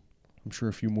 I'm sure,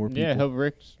 a few more people. Yeah, hope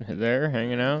Rick's there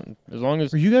hanging out. As long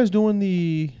as Are you guys doing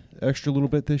the extra little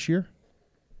bit this year?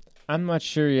 I'm not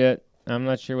sure yet. I'm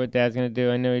not sure what Dad's gonna do.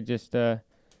 I know they just got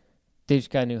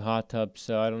a new hot tub,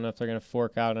 so I don't know if they're gonna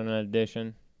fork out on an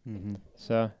addition. Mm-hmm.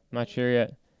 So I'm not sure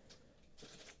yet.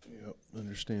 Yep,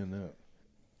 understand that.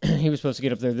 He was supposed to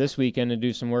get up there this weekend and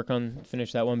do some work on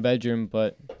finish that one bedroom,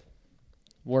 but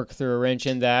work threw a wrench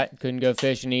in that. Couldn't go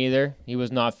fishing either. He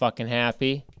was not fucking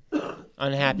happy.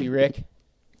 Unhappy Rick.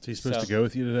 Is he supposed So- to go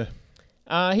with you today?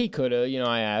 He could have.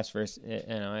 I asked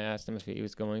I asked him if he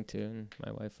was going to, and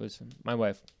my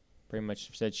wife pretty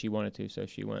much said she wanted to, so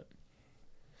she went.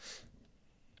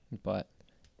 But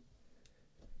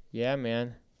yeah,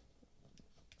 man,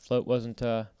 float was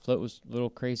a little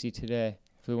crazy today.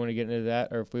 If we want to get into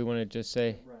that, or if we want to just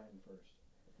say,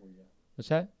 what's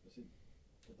that?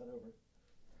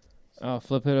 Oh,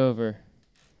 flip it over.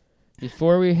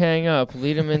 Before we hang up,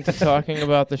 lead him into talking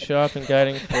about the shop and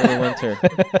guiding for the winter.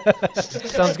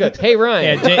 Sounds good. Hey,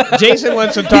 Ryan. Yeah, Jason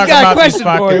wants to We talk got a about this question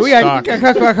for fucking you. We got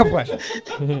stock. a couple questions.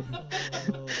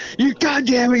 You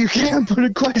goddamn it! You can't put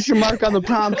a question mark on the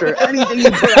prompter. Anything you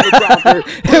put on the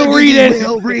prompter, He'll read it.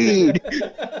 He'll read.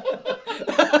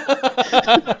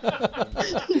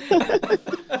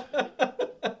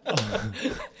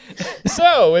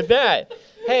 So, with that,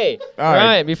 hey, All Ryan,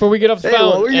 right. before we get off the Hey,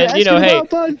 what phone, were you and asking hey, about,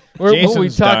 bud? we'll be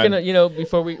Jason's talking, done.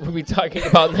 before we'll be talking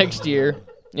about next year,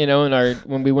 and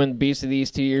when we win Beast of these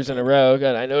 2 years in a row.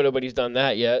 God, I know nobody's done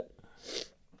that yet.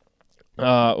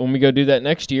 When we go do that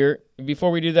next year,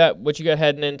 before we do that, what you got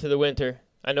heading into the winter?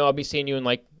 I know I'll be seeing you in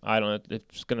I don't know,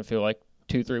 it's gonna feel like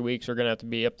 2-3 weeks. We're gonna have to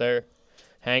be up there,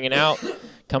 hanging out.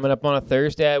 Coming up on a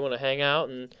Thursday, I want to hang out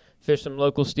and fish some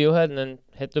local steelhead, and then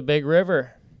hit the big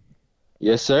river.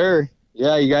 Yes, sir.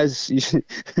 Yeah, you guys.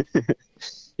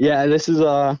 Yeah, this is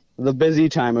the busy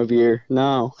time of year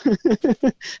now.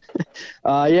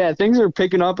 Yeah, things are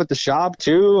picking up at the shop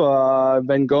too. I've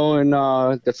been going.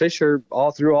 The fish are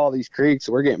all through all these creeks.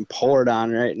 We're getting poured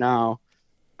on right now.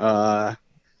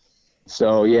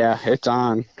 So yeah, it's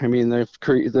on. I mean,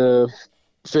 the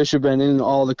fish have been in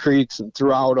all the creeks and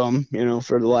throughout them,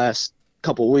 for the last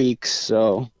couple weeks.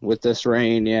 So with this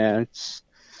rain, yeah,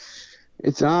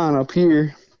 it's on up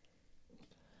here.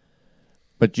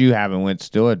 But you haven't went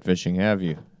steelhead fishing, have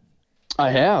you? I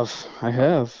have. Have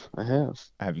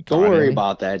you Don't caught worry any?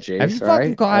 about that, Jace. Have you all fucking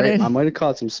right? caught I any? might have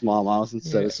caught some smallmouth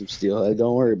instead of some steelhead.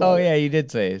 Don't worry about Oh it. yeah, you did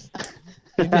say it.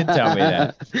 You did tell me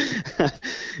that.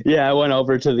 Yeah, I went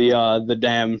over to the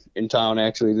dam in town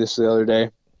actually the other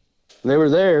day. They were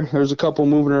there. There was a couple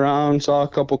moving around. Saw a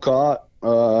couple caught.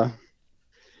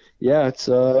 Yeah,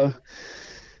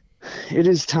 it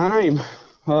is time.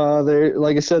 There,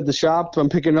 like I said, the shop. I'm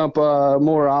picking up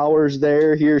more hours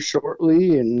there here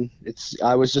shortly, and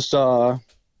I was just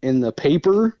in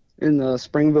the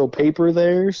Springville paper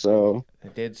there, so I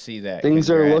did see that. things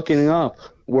are Congrats. looking up.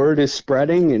 Word is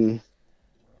spreading, and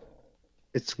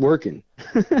it's working.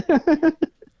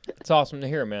 It's awesome to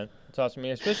hear, man. It's awesome,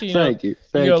 man. Especially you Thank know you.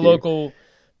 Thank you got a you. local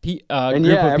And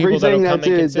group yeah, of people that'll everything come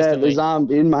in that consistently. is on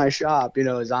in my shop,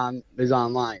 is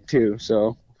online too.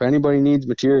 So if anybody needs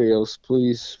materials,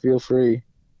 please feel free.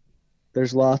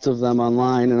 There's lots of them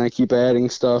online, and I keep adding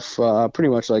stuff pretty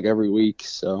much like every week.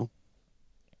 So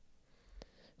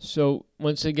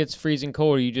once it gets freezing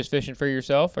cold, are you just fishing for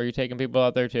yourself, or are you taking people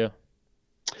out there too?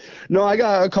 no, I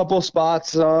got a couple spots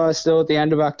still at the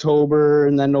end of October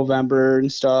and then November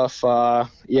and stuff.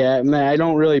 Yeah, man, I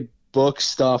don't really book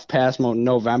stuff past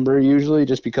November usually,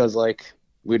 just because like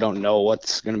we don't know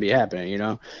what's gonna be happening.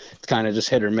 It's kind of just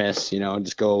hit or miss.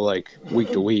 Just go like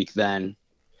week to week then.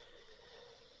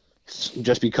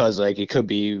 Just because like it could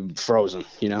be frozen.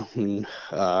 And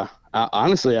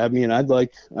honestly, I mean,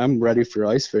 I'm ready for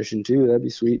ice fishing too. That'd be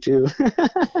sweet too.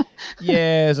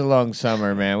 Yeah, it's a long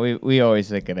summer, man. We always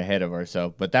thinking ahead of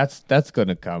ourselves, but that's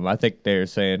gonna come. I think they're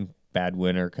saying bad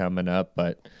winter coming up,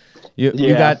 but you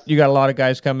got a lot of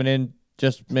guys coming in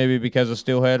just maybe because of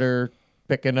steelhead are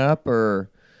picking up, or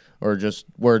just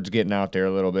words getting out there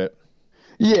a little bit.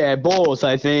 Yeah, both.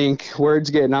 I think word's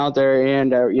getting out there,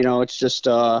 and it's just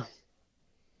I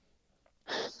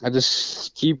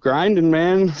just keep grinding,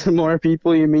 man. The more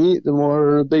people you meet, the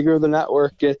more bigger the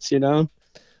network gets, and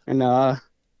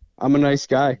I'm a nice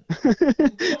guy.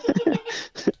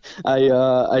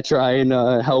 I try and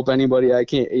help anybody I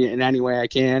can in any way I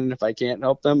can. If I can't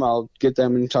help them, I'll get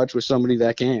them in touch with somebody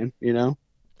that can.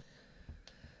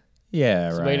 Yeah,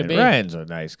 It's the way to Ryan. be. Ryan's a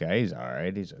nice guy. He's all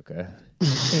right. He's okay.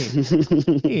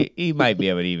 He might be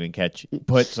able to even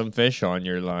put some fish on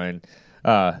your line.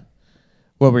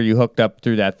 What were you hooked up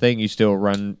through that thing? You still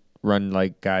run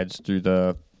like guides through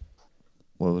the,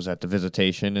 what was that, the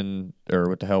visitation or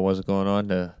what the hell was it going on?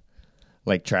 The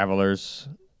like travelers.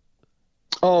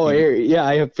 Oh, yeah,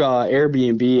 I have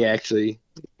Airbnb actually.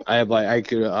 I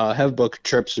could have booked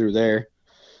trips through there.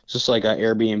 It's just like an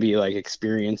Airbnb like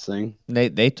experience thing.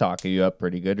 They talk you up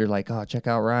pretty good. They're like, oh, check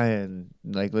out Ryan.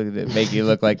 Like, look at it, make you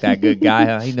look like that good guy.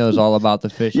 Huh? He knows all about the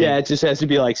fishing. Yeah, it just has to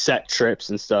be like set trips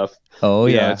and stuff. Oh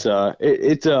yeah.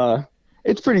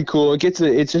 It's pretty cool.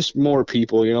 It's just more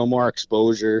people, more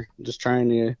exposure. Just trying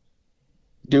to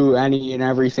do any and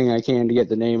everything I can to get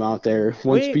the name out there.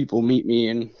 Once people meet me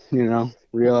and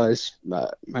realize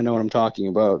I know what I'm talking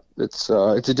about, it's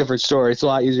a different story. It's a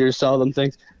lot easier to sell them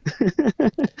things.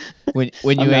 when I'm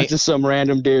you not ain't just some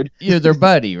random dude. you're their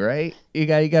buddy, right? You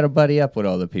got to buddy up with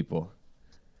all the people.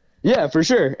 Yeah, for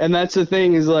sure. And that's the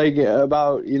thing is like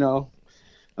about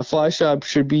a fly shop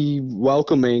should be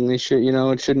welcoming. They should,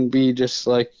 it shouldn't be just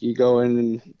like you go in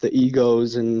and the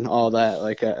egos and all that.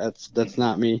 Like that's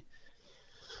not me.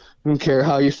 I don't care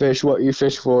how you fish, what you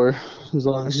fish for, as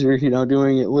long as you're,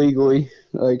 doing it legally.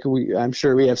 Like I'm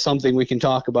sure we have something we can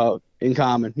talk about in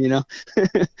common,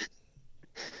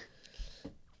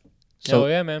 So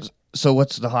yeah, man. So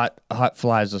what's the hot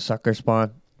flies? The sucker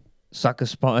spawn? Sucker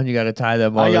spawn? You got to tie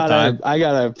them all the time? I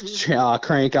gotta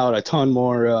crank out a ton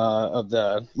more of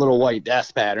the little white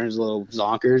death patterns, little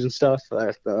zonkers and stuff.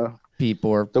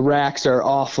 People are The racks are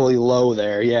awfully low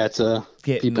there. Yeah,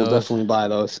 Getting people those. definitely buy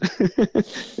those.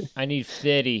 I need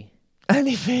 50. I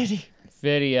need 50.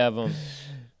 50 of them.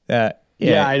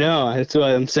 Yeah, I know. That's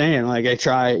what I'm saying. Like I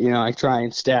try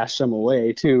and stash some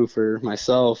away too for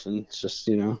myself, and it's just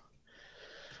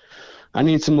I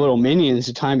need some little minions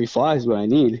to time me flies. What I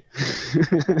need.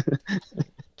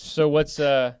 So what's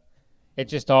it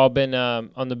just all been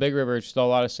on the Big River? Just a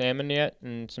lot of salmon yet,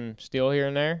 and some steel here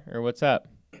and there, or what's up?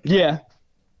 Yeah,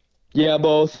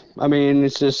 both. I mean,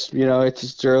 it's just it's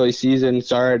just early season.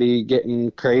 It's already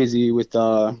getting crazy with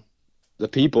the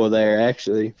people there.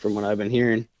 Actually, from what I've been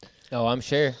hearing. Oh, I'm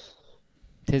sure.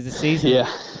 'Tis the season. Yeah.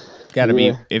 Got to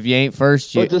Yeah. be, if you ain't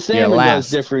first, But the you're salmon last.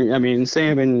 does different. I mean,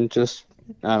 salmon just,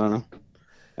 I don't know.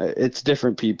 It's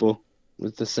different people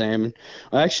with the salmon.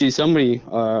 Actually,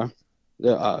 someone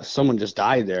just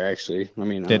died there. Actually, I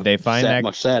mean, Did they find that?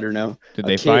 Much sadder now. Did A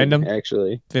they kid, find him?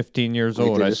 Actually, 15 years Like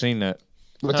old. they I just- seen that.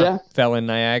 what's Huh. that? Fell in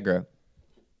Niagara.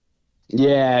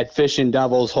 Yeah, fishing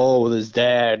Devil's Hole with his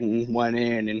dad, and went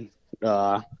in, and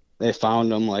they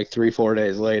found him like 3-4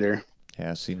 days later.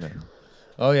 Yeah, I seen that.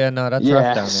 Oh yeah, no, that's rough down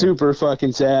Yeah, there. super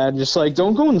fucking sad. Just like,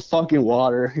 don't go in the fucking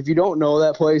water. If you don't know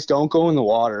that place, don't go in the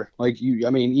water. Like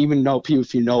even know people,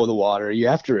 if you know the water, you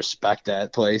have to respect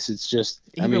that place. It's just,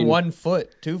 Even 1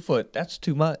 foot, 2 foot, that's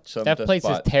too much. Some That place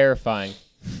spots. is terrifying.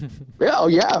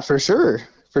 yeah, for sure,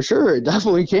 it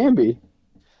definitely can be.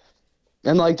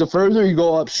 And like the further you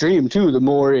go upstream too, the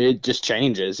more it just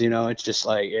changes. It's just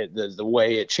like the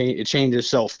way it changes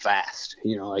so fast.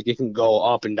 Like it can go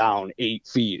up and down 8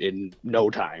 feet in no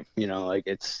time. Like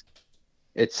it's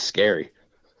scary.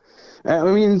 I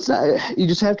mean, it's not, you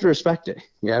just have to respect it.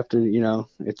 You have to,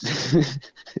 it's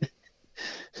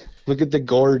look at the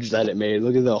gorge that it made.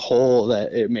 Look at the hole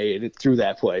that it made through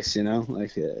that place.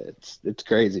 Like it's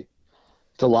crazy.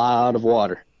 It's a lot of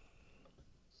water.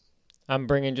 I'm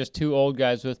bringing just 2 old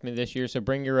guys with me this year, so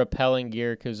bring your rappelling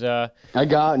gear because I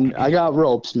got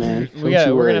ropes, man.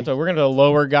 we're gonna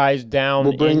lower guys down.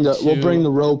 We'll bring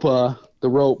the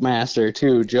rope master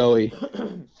too, Joey.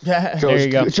 There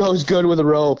you go. Joe's good with a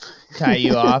rope. Tie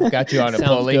you off, got you on a Sounds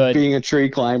pulley. good. Being a tree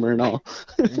climber and all.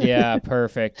 Yeah,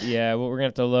 perfect. Yeah, well, we're gonna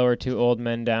have to lower 2 old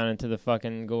men down into the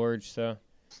fucking gorge, so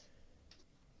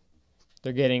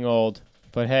they're getting old.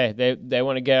 But hey, they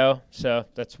want to go, so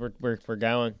that's where we're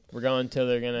going. We're going till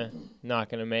they're not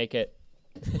gonna make it.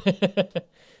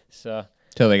 So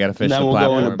Till they got to fish And then the we'll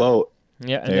platform. go in a boat.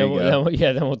 yeah, and There then you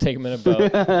then we'll take them in a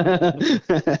boat.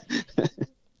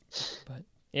 But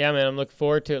yeah, man, I'm looking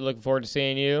forward to it. Looking forward to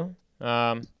seeing you.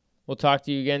 We'll talk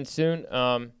to you again soon.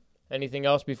 Anything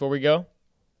else before we go?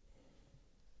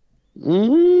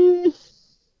 No,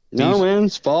 man,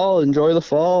 it's fall. Enjoy the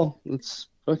fall. Let's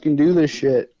fucking do this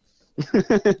shit.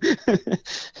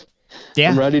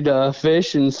 Yeah. I'm ready to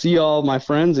fish and see all my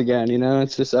friends again.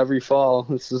 It's just every fall.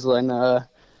 This is when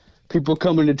people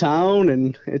come into town,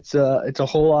 and it's a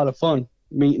whole lot of fun.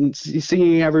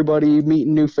 Seeing everybody,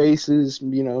 meeting new faces,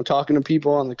 talking to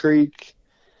people on the creek.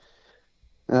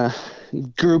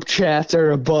 Group chats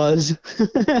are a buzz.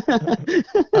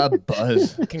 A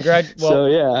buzz. So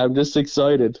yeah, I'm just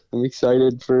excited. I'm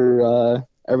excited for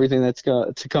everything that's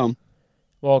got to come.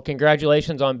 Well,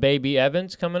 congratulations on Baby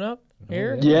Evans coming up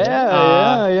here.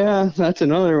 Yeah. That's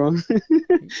another one.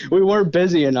 We weren't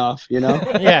busy enough,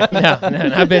 Yeah, no,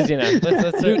 not busy enough.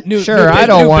 Let's Sure, I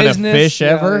don't want to business. fish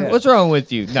ever. Yeah. What's wrong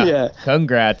with you? No. Yeah.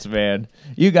 Congrats, man.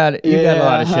 You got a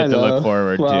lot of I shit to know. look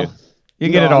forward Well, to. You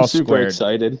get it all I'm super squared.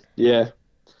 excited. Yeah.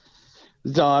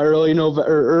 It's early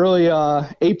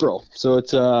April, so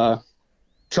it's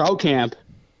trout camp.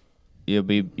 You'll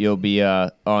be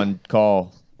on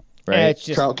call, right? Yeah, it's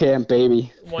just Trout camp,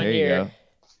 baby. one There you year.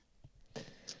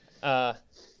 go.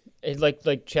 It's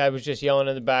like Chad was just yelling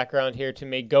in the background here to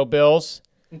me. Go Bills!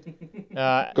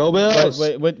 Go Bills!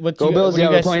 What Go Bills! Yeah,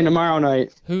 we're playing tomorrow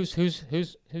night. Who's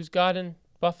got in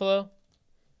Buffalo?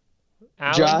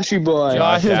 Allen? Joshy boy.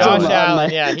 Josh That's what Allen.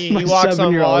 Yeah, he my walks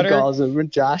on 7-year-old water. calls him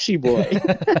Joshy boy.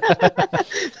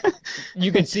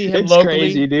 You can see him It's locally.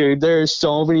 crazy, dude. There's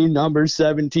so many number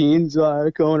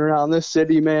 17s going around this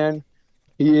city, man.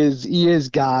 He is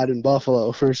God in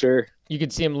Buffalo for sure. You can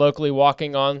see him locally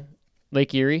walking on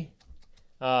Lake Erie.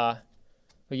 But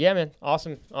yeah, man,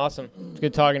 awesome. It's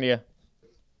good talking to you.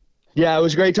 Yeah, it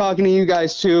was great talking to you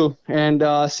guys too, and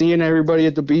seeing everybody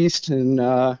at the Beast. And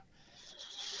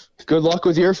good luck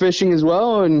with your fishing as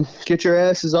well. And get your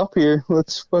asses up here.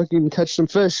 Let's fucking catch some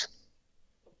fish.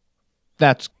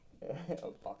 That's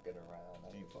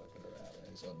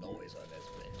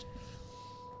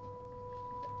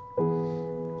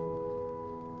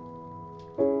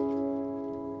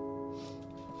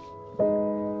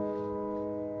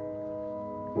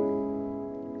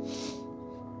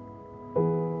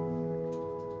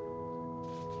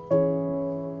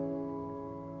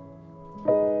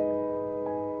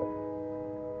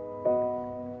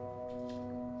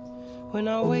When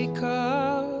I wake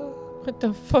up, What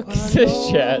the fuck is this,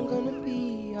 Chad? I'm gonna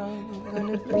be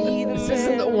the This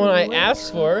isn't the man one I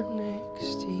asked for.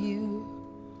 next to you.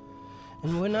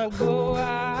 And when I go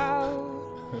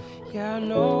out, yeah, I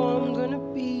know I'm gonna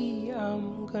be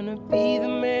the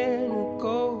man who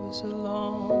goes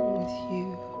along with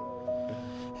you.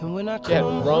 And when I Yeah,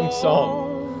 come wrong song.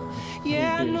 home,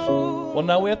 yeah, I know. Well,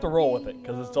 now we have to roll with it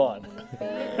because it's on.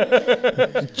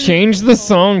 Change the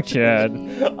song, Chad.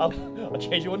 I'll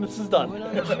change it when this is done.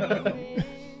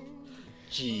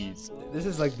 Jeez. This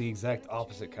is like the exact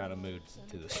opposite kind of mood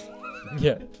to this.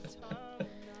 Yeah.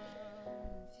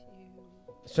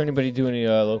 Is there anybody doing any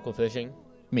local fishing?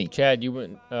 me. Chad, you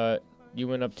went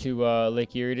up to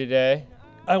Lake Erie today.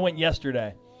 I went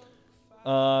yesterday.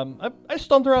 I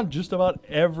stumped around just about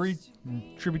every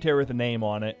tributary with a name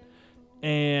on it,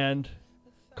 and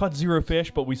caught 0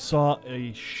 fish, but we saw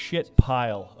a shit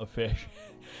pile of fish.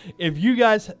 If you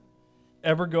guys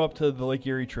ever go up to the Lake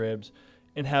Erie tribs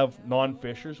and have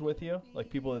non-fishers with you, like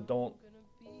people that don't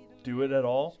do it at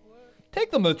all,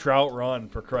 take them to the trout run,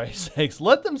 for Christ's sakes.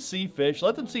 Let them see fish.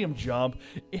 Let them see them jump.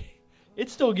 It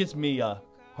still gets me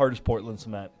hard as Portland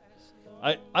cement.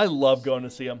 I love going to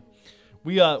see them.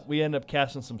 We ended up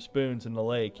casting some spoons in the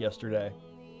lake yesterday,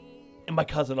 and my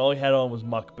cousin, all he had on was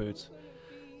muck boots,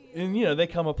 and they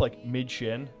come up like mid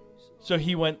shin, so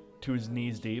he went to his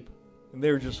knees deep, and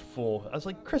they were just full. I was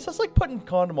like, Chris, that's like putting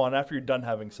condom on after you're done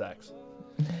having sex.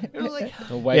 It was like,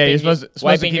 Wiping, you're supposed to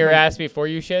wiping keep your them- ass before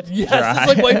you shit. yes, it's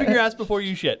like wiping your ass before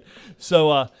you shit.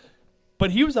 So, but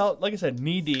he was out, like I said,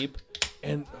 knee deep,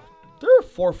 and there were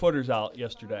 4-footers out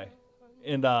yesterday,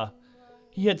 and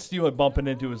he had steelhead bumping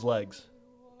into his legs.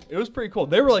 It was pretty cool.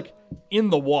 They were like in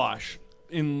the wash,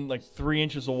 in like 3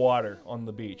 inches of water on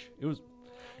the beach. It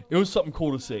was something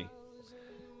cool to see.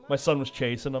 My son was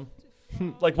chasing them,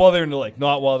 like while they were in the lake,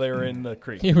 not while they were in the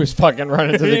creek. He was fucking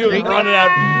running to the He was creek. running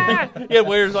out. He had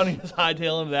waders on. He was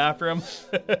hightailing it after him.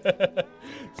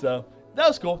 So that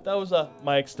was cool. That was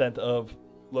my extent of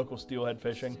local steelhead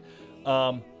fishing.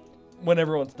 When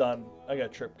everyone's done, I got a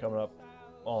trip coming up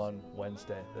on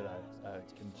Wednesday that I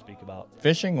can speak about.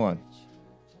 Fishing one.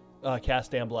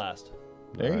 Cast and Blast.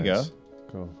 There you go. Nice.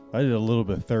 Cool. I did a little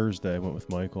bit Thursday. I went with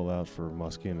Michael out for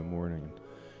muskie in the morning.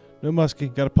 No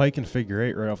muskie. Got a pike and figure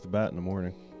 8 right off the bat in the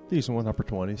morning. Decent one, upper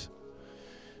 20s.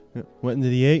 Yeah, went into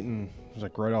the 8 and it was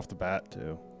like right off the bat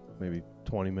too. Maybe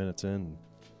 20 minutes in,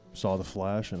 saw the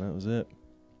flash and that was it.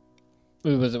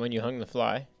 Ooh, was it when you hung the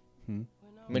fly?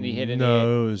 When he hit it?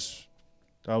 No, it was.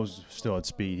 I was still at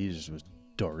speed. He just was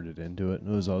darted into it. I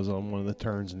was on one of the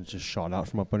turns and it just shot out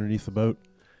from up underneath the boat.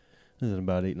 It was in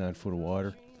about 8-9 foot of water.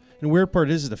 And the weird part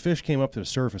is the fish came up to the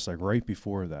surface like right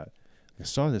before that. I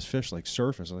saw this fish like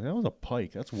surface. I was like, that was a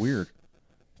pike. That's weird.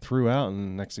 Threw out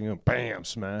and next thing you know, bam,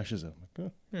 smashes it. I'm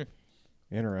like,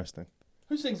 oh, interesting.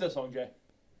 Who sings that song, Jay?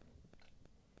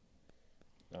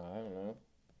 I don't know.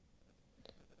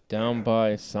 Down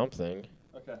by something.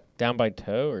 Okay. Down by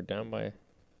toe or down by.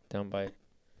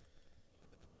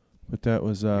 But that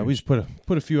was we just put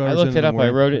a few hours. I looked in it up. the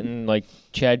I morning. wrote it in like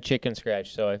Chad Chicken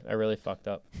Scratch, so I really fucked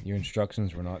up. Your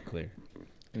instructions were not clear.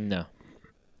 No.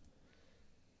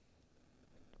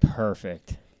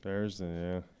 Perfect.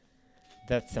 Thursday,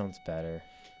 That sounds better.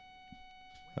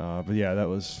 yeah. But yeah,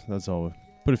 that's all. We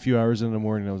put a few hours in the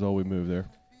morning. That was all we moved there.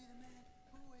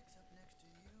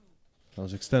 That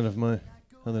was the extent of my.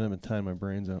 Other than I've been tying my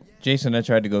brains out. Jason, I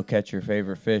tried to go catch your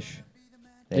favorite fish.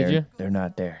 Did you? They're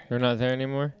not there. They're not there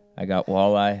anymore? I got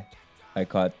walleye. I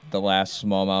caught the last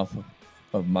smallmouth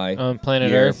of my On planet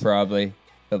year, Earth? probably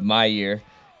of my year,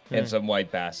 and some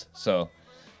white bass. So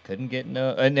couldn't get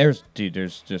no. And there's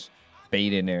just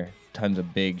bait in there. Tons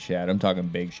of big shad. I'm talking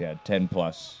big shad, 10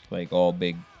 plus, like all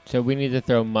big. So we need to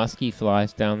throw musky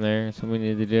flies down there. That's what we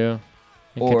need to do.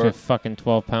 And Or- catch a fucking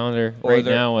 12-pounder. or Right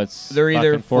they're- now it's They're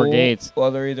either fucking 4 full. gates.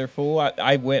 Well, they're either full.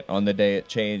 I went on the day it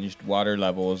changed water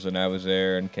levels, and I was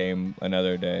there, and came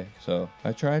another day. So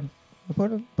I tried. I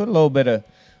put a little bit of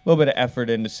effort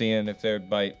into seeing if they'd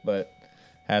bite, but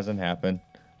hasn't happened.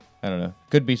 I don't know.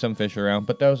 Could be some fish around,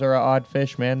 but those are odd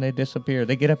fish, man. They disappear.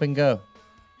 They get up and go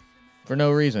for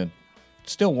no reason.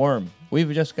 It's still warm.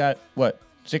 We've just got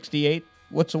 68.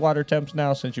 What's the water temps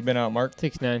now since you've been out, Mark?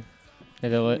 69 at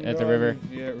the river.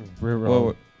 Yeah,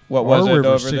 river. What was Our it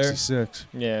river's over there? 66.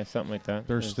 Yeah, something like that.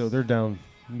 They're down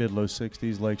mid-low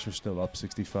 60s. Lakes are still up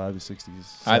 65 to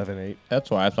 67, 8. That's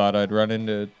why I thought I'd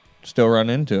still run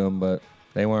into them, but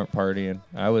they weren't partying.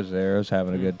 I was there. I was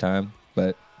having a good time,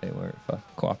 but they weren't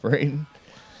cooperating.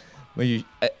 But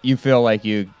you feel like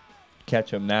you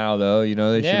catch them now, though. You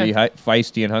know, they should be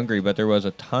feisty and hungry, but there was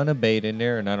a ton of bait in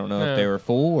there, and I don't know if they were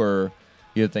full or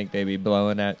you'd think they'd be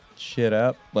blowing that shit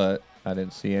up, but I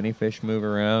didn't see any fish move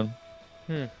around.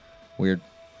 Weird.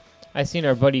 I seen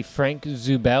our buddy Frank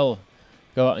Zubel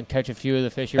go out and catch a few of the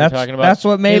fish you were talking about. That's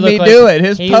what made He me looked do like- it.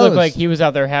 His he post. looked like he was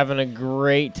out there having a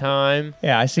great time.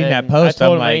 Yeah, I seen And that post. I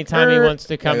told I'm him like, anytime he wants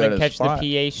to come I got and a catch spot.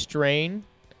 the PA strain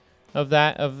of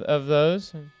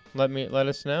those, let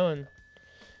us know, and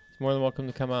he's more than welcome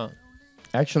to come out.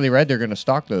 I actually read they're going to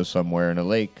stock those somewhere in a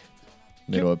lake,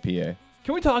 middle of PA.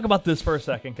 Can we talk about this for a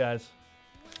second, guys?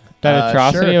 That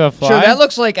atrocity sure. of a fly. Sure, that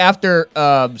looks like after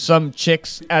some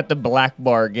chicks at the black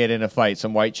bar get in a fight,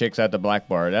 some white chicks at the black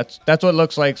bar. That's what it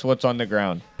looks like. What's on the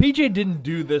ground? PJ didn't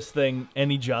do this thing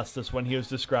any justice when he was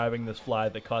describing this fly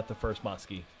that caught the first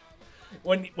muskie.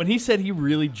 When he said he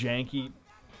really janky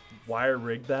wire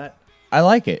rigged that, I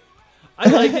like it. I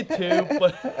like it too,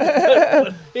 but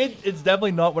it's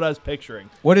definitely not what I was picturing.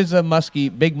 What is a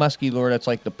big muskie lure that's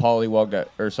like the polywog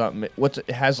or something? It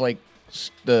has like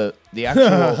the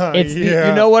actual. It's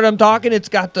You know what I'm talking? It's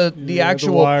got the the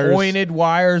actual wires. pointed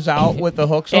wires out with the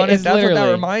hooks on it. It's That's what that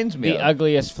literally reminds me the of.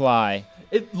 ugliest fly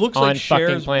It looks on like fucking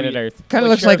Cher's planet wig. Earth. Kind of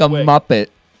looks like a Cher's wig. Muppet.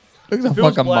 Looks like If a it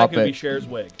was fucking black, it'd be Muppet. Cher's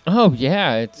wig. Oh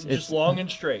yeah, it's Just long and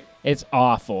straight. it's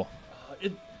awful.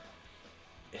 It,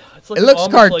 It's like It an looks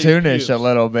Amish lady's cartoonish pubes. a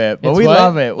little bit, but It's we what?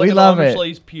 love it. Like We an love Amish it.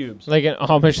 lady's pubes. Like an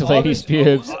Amish lady's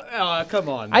pubes. Come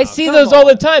on. I see those all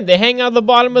the time. They hang out the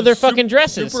bottom of their fucking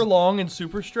dresses. Super long and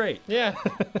super straight. Yeah.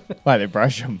 Why they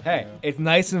brush them? Hey, it's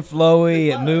nice and flowy.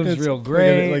 It moves real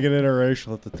great. Like an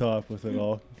interracial at the top with it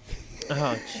all.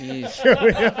 Oh, jeez.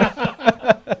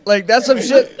 Like that's some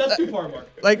shit. That's too far, Mark.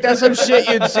 Like that's some shit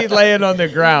you'd see laying on the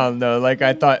ground though. Like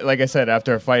I said,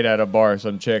 after a fight at a bar,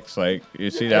 some chicks like you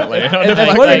see that laying on the That's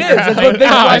fucking what it is. ground. That's what big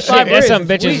Oh, white shit. fiber That's is.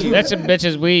 some It's bitches. weave. That's some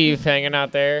bitches weave hanging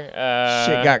out there.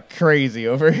 Shit got crazy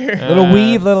over here. Little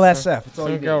weave, little SF. That's all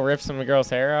Some you girl rips some girl's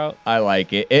hair out. I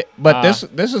like it. But Ah.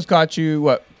 this has caught you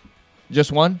what?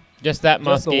 Just one? Just that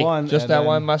Just the muskie. one. Just and that then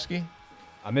one muskie?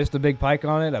 I missed a big pike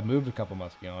on it. I moved a couple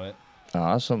muskie on it.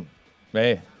 Awesome.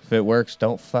 Hey, if it works,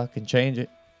 don't fucking change it.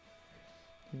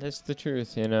 That's the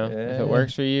truth, you know. If Yeah. it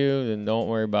works for you, then don't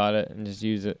worry about it and just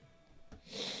use it.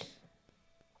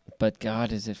 But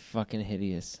God, is it fucking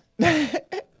hideous.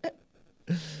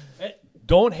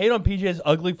 Don't hate on PJ's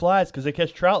ugly flies because they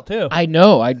catch trout too. I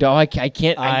know. I don't. I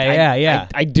can't. Yeah.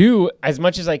 I do as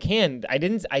much as I can. I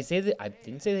didn't say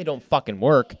they don't fucking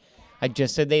work. I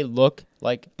just said they look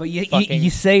like. But you fucking-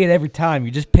 say it every time.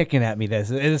 You're just picking at me. At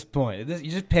this point, you're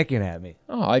just picking at me.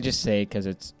 Oh, I just say it because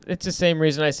it's the same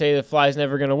reason I say the fly's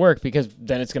never gonna work, because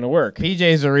then it's gonna work.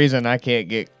 PJ's the reason I can't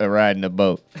get a ride in a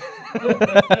boat.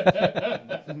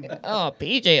 Oh,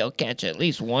 PJ will catch at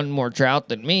least one more trout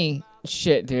than me.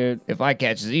 Shit, dude. If I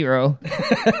catch 0.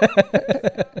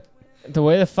 The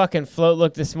way the fucking float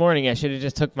looked this morning, I should have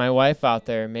just took my wife out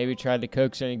there and maybe tried to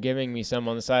coax her into giving me some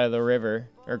on the side of the river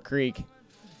or creek.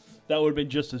 That would have been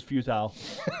just as futile.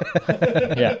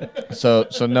 Yeah. So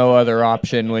no other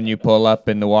option when you pull up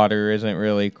and the water isn't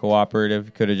really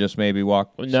cooperative. Could have just maybe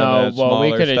walked. some No, of the well, we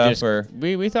smaller could have stuff just or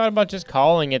we thought about just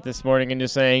calling it this morning and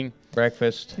just saying,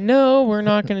 breakfast. no, we're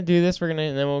not gonna do this. And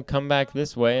then we'll come back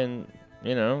this way and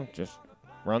just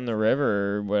run the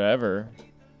river or whatever.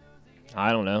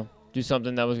 I don't know. Do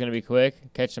something that was gonna be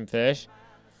quick, catch some fish,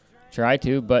 try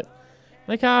to, but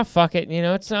like fuck it.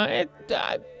 It's not. It's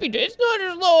not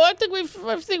as low. I think we've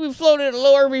floated it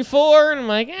lower before, and I'm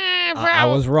like, I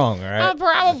was wrong. All right.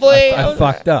 probably. I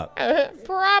fucked up.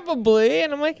 Probably,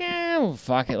 and I'm like,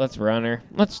 fuck it, let's run her.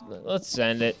 Let's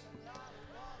send it.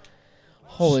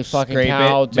 Holy fucking Scrape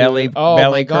cow, it, dude! belly- oh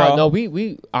belly my god, crawl. no,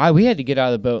 we had to get out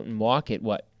of the boat and walk it.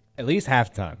 What? At least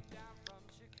halftime.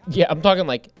 Yeah, I'm talking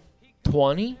like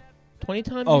 20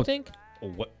 times. Oh. You think?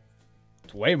 What?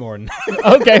 It's way more than that.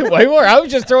 Okay, way more. I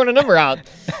was just throwing a number out.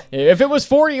 If it was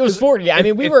 40, it was 40. I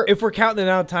mean, If we're counting the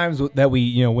amount of times that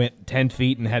we went 10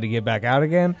 feet and had to get back out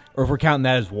again, or if we're counting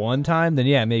that as one time, then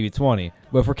yeah, maybe 20.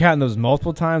 But if we're counting those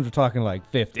multiple times, we're talking like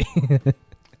 50.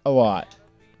 a lot.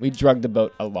 We drug the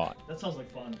boat a lot. That sounds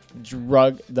like fun.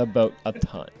 Drug the boat a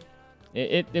ton.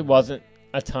 It wasn't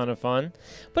a ton of fun,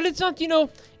 but it's not.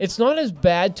 It's not as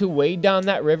bad to wade down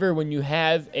that river when you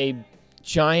have a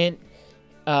giant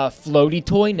floaty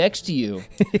toy next to you.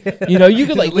 You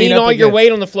could like lean up all your against-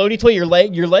 weight on the floaty toy.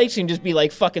 Your legs can just be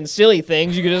like fucking silly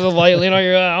things. You could just like lean on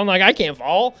your. I'm like, I can't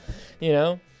fall.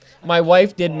 My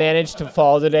wife did manage to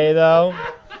fall today though.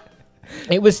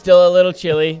 It was still a little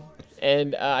chilly,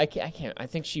 and I can't. I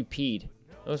think she peed. It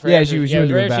was right Yeah, after- she went it to was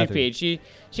the right after bathroom. she peed.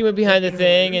 She went behind the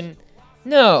thing and.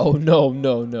 No.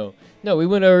 We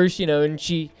went over, and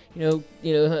she,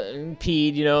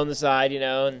 peed, on the side,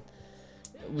 and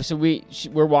so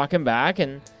we're walking back,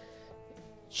 and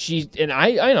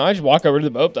I just walk over to the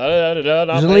boat, not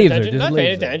Just paying leaves her, attention, just not paying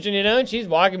leaves her. attention, and she's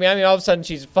walking behind me. All of a sudden,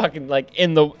 she's fucking like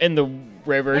in the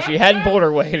river. She hadn't pulled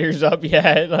her waders up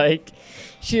yet, like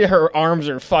her arms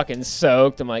are fucking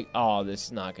soaked. I'm like, oh, this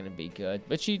is not gonna be good.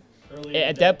 But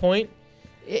at that point.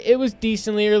 It was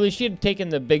decently early. She had taken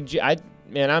the big.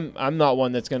 I'm not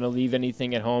one that's gonna leave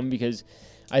anything at home because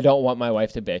I don't want my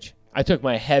wife to bitch. I took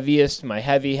my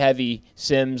heavy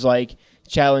Sims like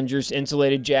Challenger's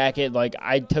insulated jacket. Like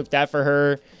I took that for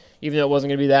her, even though it wasn't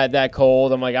gonna be that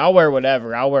cold. I'm like, I'll wear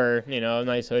whatever. I'll wear a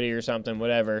nice hoodie or something,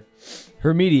 whatever. Her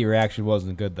immediate reaction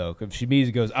wasn't good though, because she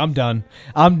immediately goes, I'm done,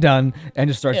 and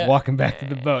just starts Yeah. walking back to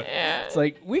the boat. It's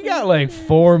like, we got like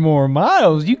 4 more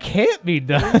miles. You can't be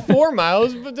done. 4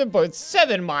 miles, but the boat's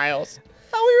 7 miles.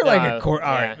 Oh, we were like No, a quarter.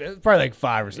 All yeah. right, it was probably like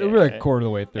 5 or so. We were like a quarter of the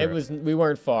way through. We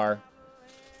weren't far.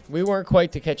 We weren't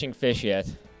quite to catching fish yet.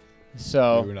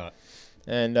 So We were not.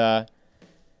 And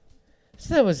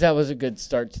so that was a good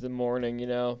start to the morning,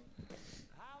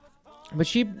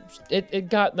 But it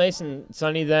got nice and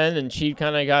sunny then, and she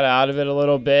kind of got out of it a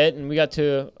little bit, and we got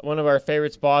to one of our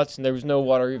favorite spots, and there was no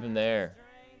water even there.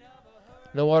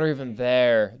 No water even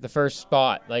there. The first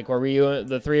spot, like where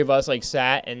the three of us like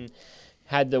sat and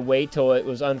had to wait till it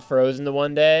was unfrozen the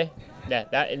one day. There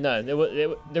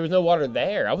was no water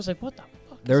there. I was like, what the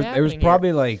fuck is There was happening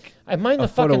probably like Am I in a the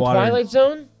foot of fucking water. Twilight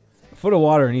Zone? a foot of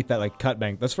water underneath that like cut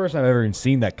bank. That's the first time I've ever even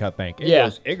seen that cut bank.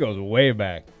 It goes way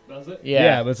back. Does it?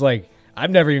 Yeah. But it's like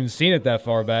I've never even seen it that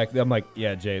far back. I'm like,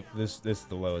 yeah, Jay, this is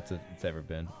the lowest it's ever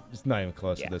been. It's not even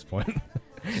close Yeah. at this point.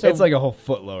 So- it's like a whole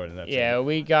foot lower than that. Yeah,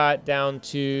 we got down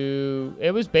to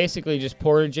it was basically just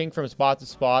portaging from spot to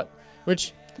spot,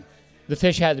 which the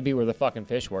fish had to be where the fucking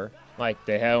fish were. Like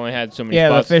they only had so many Yeah,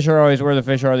 spots. the fish are always where the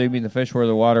fish are. They mean the fish where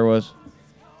the water was.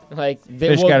 Like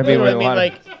Fish gotta be where the water-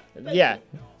 Like, yeah,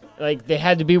 like they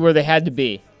had to be where they had to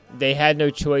be. They had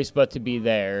no choice but to be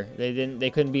there. They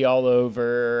couldn't be all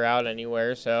over or out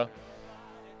anywhere. So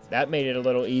that made it a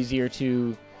little easier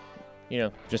to,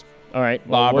 just all right.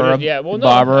 Well, Bobber 'em. yeah. Well, no,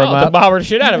 Bobber 'em to up. bobber the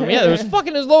shit out of them. Yeah, it was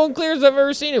fucking as low and clear as I've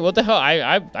ever seen it. What the hell?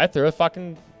 I threw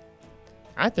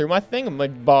my thing, my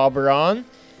bobber on.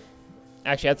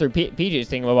 Actually, I threw PJ's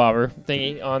thingamabobber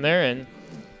thingy on there, and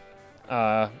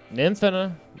nymph and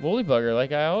a woolly bugger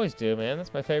like I always do, man.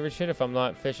 That's my favorite shit if I'm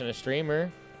not fishing a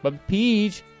streamer. But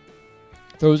Peach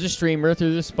throws a streamer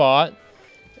through the spot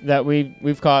that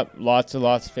we've caught lots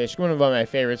of fish. One of my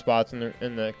favorite spots in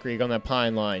the creek on that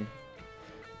pine line.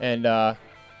 And I'm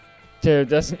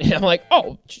like,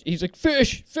 oh, he's like,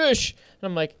 fish. And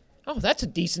I'm like, oh, that's a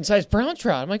decent sized brown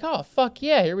trout. I'm like, oh, fuck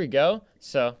yeah, here we go.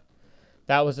 So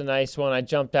that was a nice one. I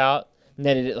jumped out,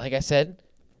 netted it like I said,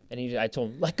 and I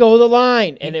told him, let go of the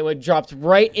line, and it dropped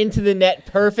right into the net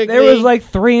perfectly. There was like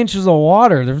 3 inches of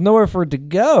water. There's nowhere for it to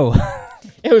go.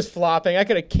 It was flopping. I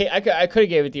could have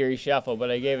gave it the Erie Shuffle, but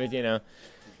I gave it, it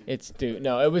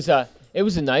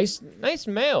was a nice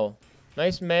male.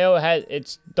 Nice male.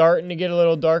 It's starting to get a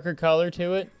little darker color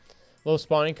to it, a little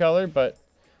spawning color, but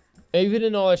even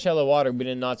in all that shallow water, we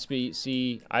did not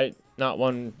see not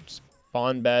one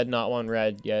spawn bed, not one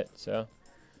red yet. So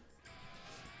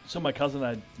my cousin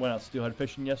and I went out steelhead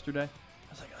fishing yesterday.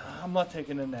 I was like, I'm not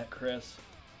taking in that Chris.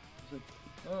 I was like,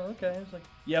 oh, okay. I was like,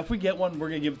 yeah, if we get one, we're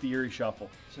going to give it the Erie Shuffle.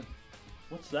 I said,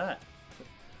 what's that? I said,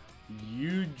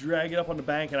 you drag it up on the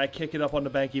bank, and I kick it up on the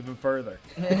bank even further.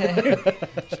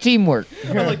 It's teamwork.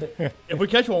 I'm like, if we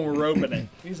catch one, we're roping it.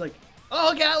 He's like,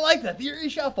 oh, okay, I like that. The Erie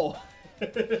Shuffle.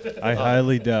 I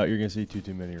highly doubt you're gonna see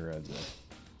too many reds.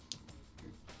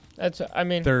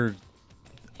 They're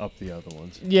up the other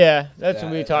ones. Yeah, that's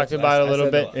what we talked about a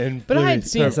little bit. But I had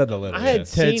seen. said the little. I had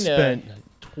Ted seen. spent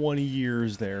 20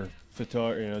 years there,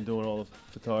 doing all the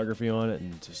photography on it,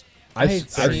 and just I've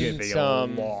started seen getting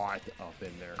some. a lot up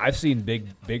in there. I've seen big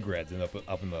reds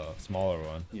up in the smaller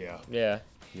one. Yeah. Yeah.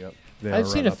 Yep. I've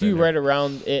seen a few right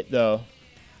around it though.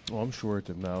 Oh, I'm sure at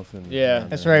the mouth and Yeah. and,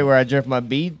 That's right where I drift my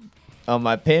bead on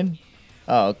my pin.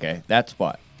 Oh, okay. That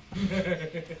spot.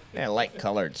 That light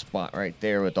colored spot right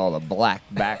there with all the black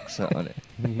backs on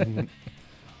it.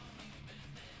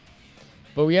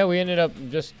 But yeah, we ended up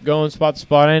just going spot to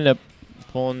spot. I ended up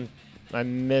pulling.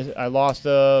 I lost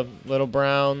a little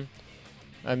brown.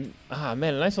 A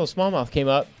nice little smallmouth came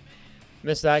up.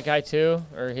 Missed that guy too,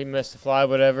 or he missed the fly,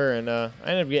 whatever. And I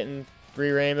ended up getting 3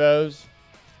 rainbows.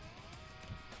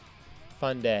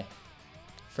 Fun day.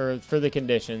 For the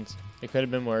conditions, it could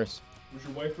have been worse. Was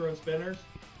your wife throwing spinners?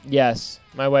 Yes,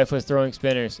 my wife was throwing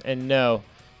spinners, and no,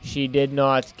 she did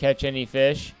not catch any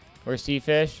fish or sea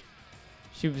fish.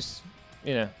 She was,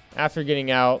 after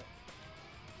getting out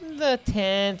the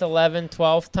 10th, 11th,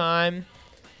 12th time,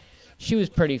 she was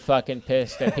pretty fucking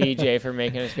pissed at PJ for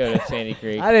making us go to Sandy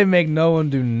Creek. I didn't make no one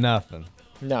do nothing.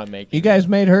 Not making. You guys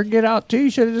made her get out too.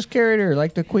 You should have just carried her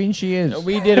like the queen she is.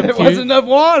 We did a There few. wasn't enough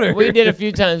water. We did a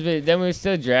few times, but then we were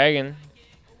still dragging.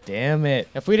 Damn it.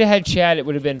 If we'd have had Chad, it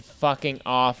would have been fucking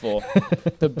awful.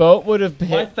 The boat would have My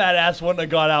been. fat ass wouldn't have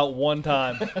got out one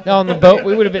time. No, on the boat,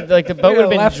 we would have been like the boat would have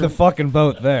been. left the fucking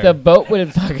boat there. The boat would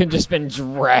have fucking just been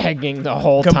dragging the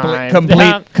whole time.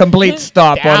 Complete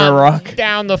stop on a rock.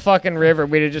 Down the fucking river.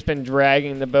 We'd have just been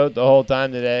dragging the boat the whole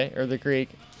time today, or the creek.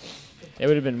 It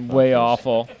would have been way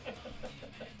awful.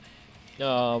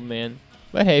 Oh, man.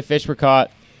 But hey, fish were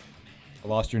caught. I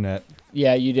lost your net.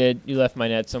 Yeah, you did. You left my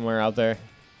net somewhere out there.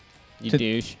 You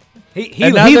douche. He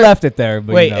Another- left it there.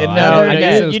 But Wait, I another guess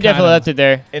net. it was You definitely kinda- left it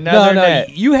there. Another net.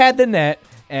 You had the net,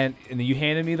 and then you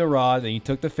handed me the rod, then you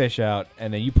took the fish out,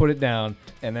 and then you put it down,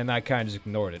 and then I kind of just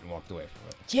ignored it and walked away from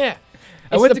it. Yeah.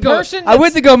 I It's went the to go. person I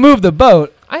went to go move the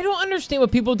boat. I don't understand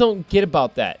what people don't get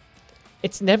about that.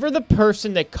 It's never the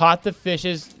person that caught the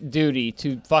fish's duty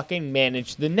to fucking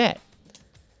manage the net.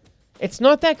 It's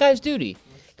not that guy's duty.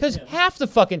 Because half the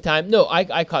fucking time, no,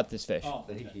 I caught this fish.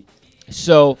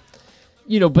 So,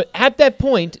 but at that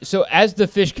point, so as the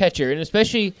fish catcher, and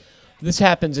especially This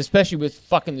happens especially with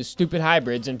fucking the stupid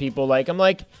hybrids and people like. I'm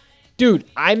like, dude,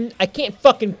 I can't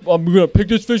fucking. I'm gonna pick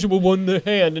this fish up with one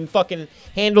hand and fucking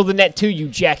handle the net too, you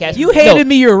jackass. You handed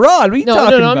me your rod. What are you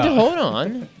talking no, about? hold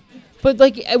on. But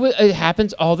like it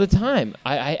happens all the time.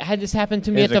 I had this happen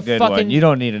to me Here's at a the good fucking. one. You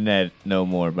don't need a net no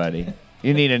more, buddy.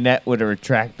 You need a net with a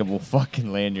retractable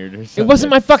fucking lanyard or something. It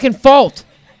wasn't my fucking fault.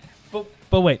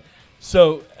 But wait.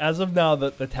 So as of now,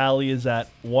 the tally is at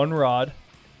 1 rod,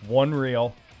 1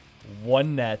 reel,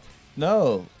 1 net.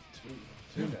 No.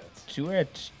 2 nets. 2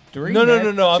 nets. 3 No. nets.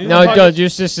 I'm No, talking don't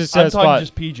just I'm spot. talking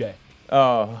just PJ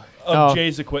Oh. of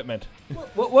Jay's equipment.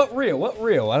 What reel? What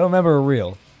reel? I don't remember a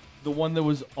reel. The one that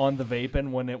was on the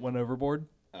vaping when it went overboard.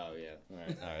 Oh yeah. All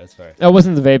right, that's fair. That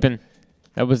wasn't the vaping.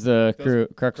 That was the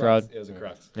crux rod. It was a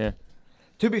crux. Yeah.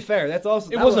 To be fair, that's also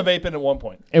It was a vaping at one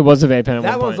point. It was a vaping at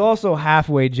that one was point. also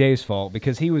halfway Jay's fault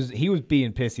because he was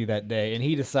being pissy that day and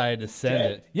he decided to send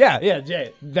it. Yeah,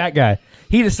 Jay, that guy.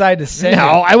 He decided to send it.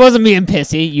 No, I wasn't being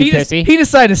pissy. You pissy. He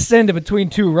decided to send it between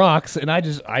 2 rocks, and I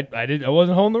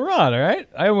wasn't holding the rod. All right,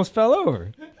 I almost fell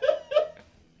over.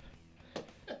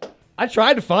 I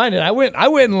tried to find it. I went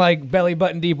in like belly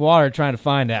button deep water trying to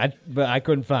find it, but I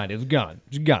couldn't find it. It was gone.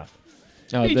 It was gone.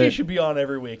 Oh, PJ should be on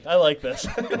every week. I like this.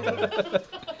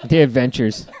 the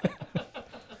adventures.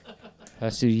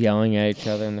 Us two yelling at each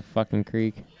other in the fucking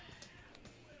creek.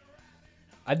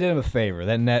 I did him a favor.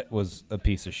 That net was a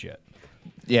piece of shit.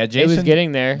 Yeah, It Jason. was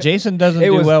getting there. Jason doesn't It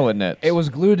do was- well with nets. It was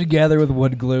glued together with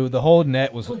wood glue. The whole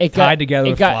net was It tied got- together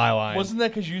it with got- fly line. Wasn't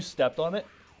that because you stepped on it?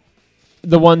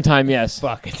 The one time, yes.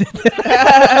 Fuck.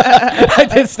 I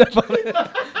did step on it.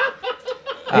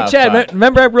 Hey, Chad,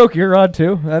 remember I broke your rod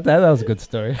too? That was a good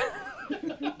story.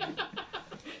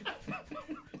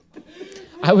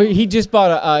 He just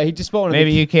bought a. He just bought one. Of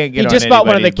Maybe the, you can't get He on just bought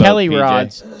one of the anybody's Kelly boat, PJ.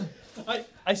 rods.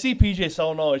 I see PJ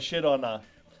selling all his shit on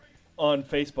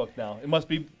Facebook now. It must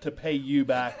be to pay you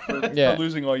back for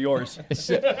losing all yours.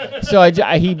 So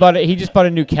he just bought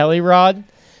a new Kelly rod.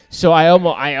 So I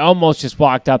almost just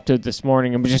walked up to it this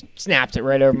morning and just snapped it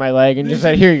right over my leg and just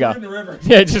said, "Here you go." In the river.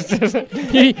 Yeah, just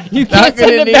you can't Not send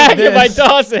gonna it need back if I this.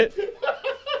 toss it.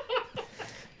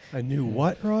 I knew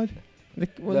what, Rod?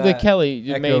 The Kelly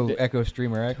you made. Echo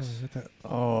Streamer X.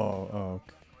 Oh.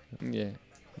 Yeah,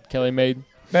 Kelly made.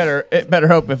 It better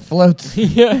hope it floats.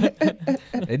 Yeah.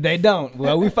 They don't.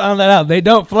 Well, we found that out. They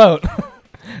don't float.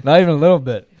 Not even a little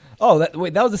bit. Oh, that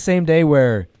was the same day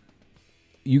where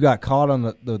you got caught on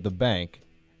the bank,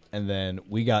 and then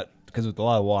we got, because with a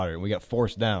lot of water, we got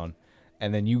forced down,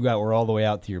 and then were all the way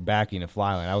out to your backing and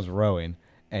fly line. I was rowing,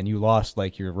 and you lost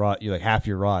like your rod, you like half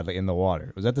your rod like in the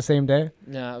water. Was that the same day?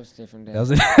 No, it was a different day. That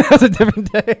was a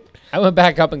different day. I went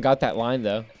back up and got that line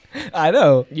though. I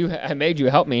know. I made you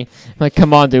help me. I'm like,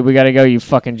 come on, dude, we gotta go, you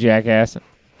fucking jackass.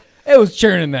 It was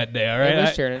churning that day. All right, It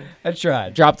was churning. I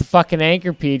tried. Drop the fucking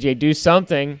anchor, PJ. Do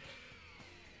something.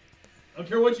 I don't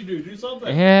care what you do. Do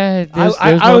something. Yeah,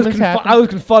 I was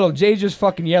confuddled. Jay's just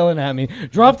fucking yelling at me.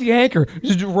 Drop the anchor.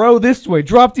 Just row this way.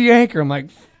 Drop the anchor. I'm like,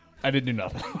 I didn't do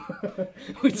nothing.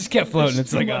 We just kept floating.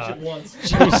 It's like, Much at once.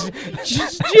 Jay,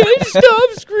 stop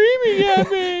screaming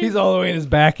at me. he's all the way in his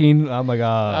backing. I'm like, Oh,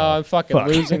 I'm fucking fuck.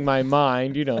 losing my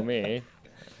mind. You know me.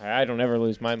 I don't ever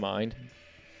lose my mind.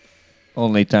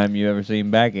 Only time you ever seen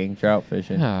backing trout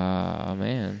fishing. Oh,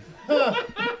 man.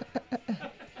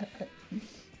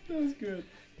 That's good.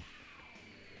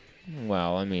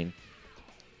 Well, I mean,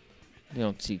 you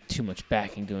don't see too much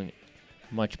backing doing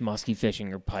much musky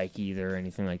fishing or pike either or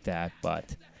anything like that,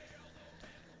 but,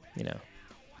 you know.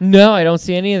 No, I don't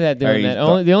see any of that doing that.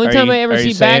 The only time I ever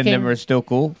see backing. Them are still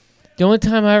cool. The only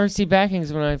time I ever see backing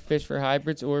is when I fish for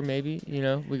hybrids, or maybe,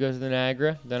 we go to the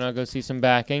Niagara. Then I'll go see some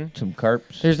backing. Some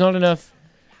carps. There's not enough.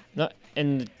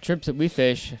 In the trips that we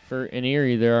fish in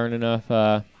Erie, there aren't enough.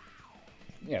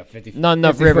 yeah, 50. Not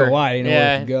enough 50 river. foot wide. Ain't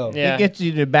nowhere to go. Yeah. It gets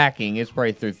you to backing. It's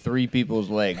probably through 3 people's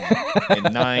legs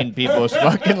and 9 people's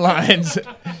fucking lines.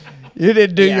 You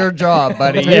didn't do your job,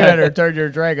 buddy. You better turn your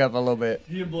drag up a little bit.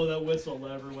 You didn't blow that whistle.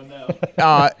 Let everyone know.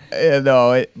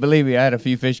 No, believe me, I had a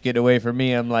few fish get away from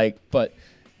me. I'm like, But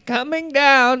coming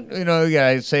down. You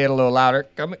gotta say it a little louder.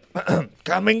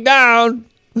 Coming down.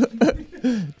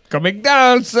 Coming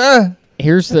down, sir.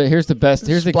 here's the best.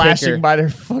 Here's the Splashing kicker. by their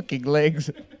fucking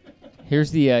legs.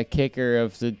 Here's the kicker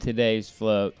of today's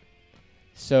float.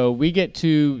 So we get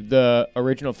to the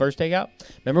original first takeout.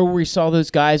 Remember where we saw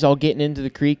those guys all getting into the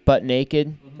creek butt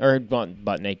naked, or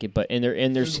butt naked, but in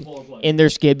their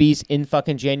skibbies in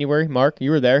fucking January. Mark, you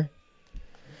were there.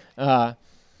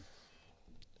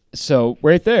 So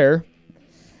right there,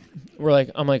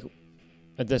 I'm like,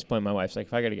 At this point, my wife's like,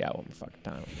 if I gotta get out one more fucking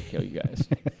time, I'm gonna kill you guys.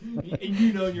 And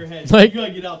you know in your head, Like- you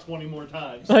gotta get out 20 more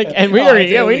times. And we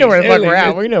already, we know where the fuck we're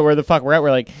at. We know where the fuck we're at. We're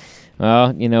like,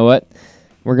 well, you know what?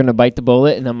 We're gonna bite the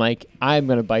bullet, and I'm like, I'm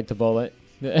gonna bite the bullet.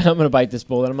 I'm gonna bite this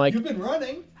bullet. I'm like, You've been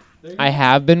running. I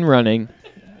have been running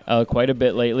quite a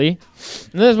bit lately,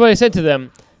 and that's what I said to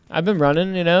them. I've been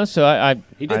running, so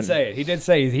He did say it. He did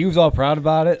say he was all proud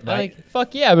about it. like,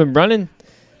 fuck yeah, I've been running.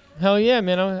 Hell yeah,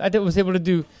 man. Was able to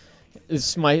do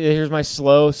here's my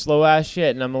slow ass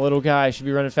shit, and I'm a little guy. I should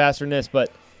be running faster than this, but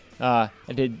I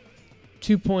did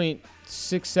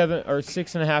 2.67 or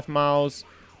 6.5 miles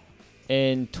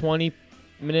in 20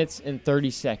 minutes and 30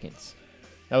 seconds.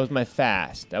 That was my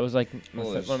fast. That was like one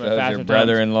of my faster your times.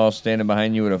 brother-in-law standing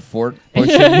behind you with a fork pushing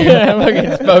you. Yeah,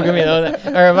 fucking spoke at me.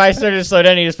 Or if I started to slow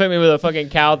down, he just put me with a fucking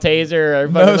cow taser or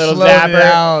a fucking little slow zapper.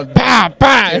 down. Pow,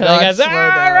 pow. And not I goes, slow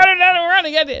down.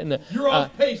 running. And You're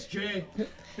off pace, Jay.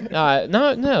 no,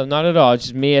 not at all. It's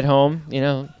just me at home,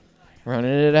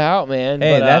 running it out, man.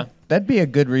 Hey, but, that'd be a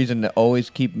good reason to always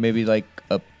keep maybe like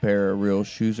a pair of real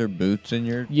shoes or boots in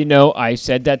your. I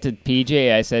said that to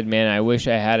PJ. I said, man, I wish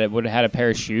I would have had a pair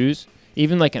of shoes,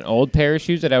 even like an old pair of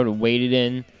shoes that I would have weighted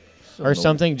in or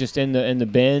something, just in the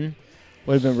bin,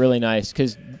 would have been really nice.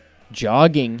 Because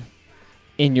jogging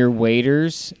in your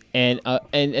waders and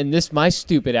this my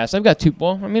stupid ass. I've got two.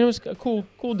 Well, I mean, it was a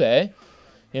cool day.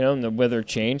 And the weather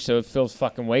changed, so it feels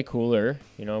fucking way cooler.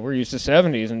 We're used to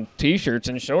 70s and T-shirts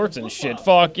and shorts and shit.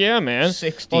 Fuck yeah, man.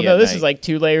 60 Well, no, at this night. is like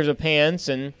 2 layers of pants,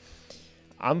 and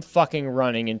I'm fucking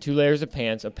running in 2 layers of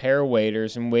pants, a pair of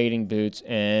waders and wading boots,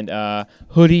 and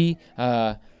hoodie.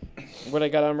 What I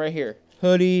got on right here?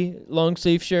 Hoodie, long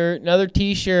sleeve shirt, another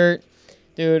T-shirt.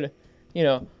 Dude,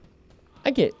 I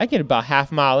get about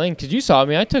half mile in because you saw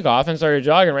me. I took off and started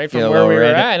jogging right from Feel a where we little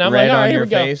were red- at, and I'm red like, all on right, here your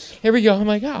we go. face? Here we go. I'm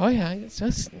like, oh yeah,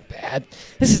 that's bad.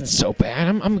 This isn't so bad.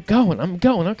 I'm going.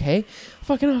 Okay,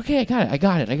 fucking okay. I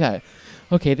got it.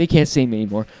 Okay, they can't see me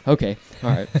anymore. Okay, all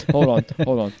right. Hold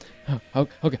on. Oh,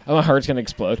 okay, my heart's gonna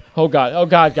explode. Oh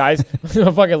god, guys,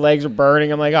 my fucking legs are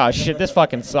burning. I'm like, oh shit, this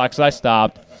fucking sucks. I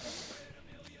stopped.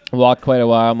 Walked quite a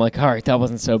while. I'm like, all right, that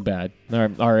wasn't so bad. All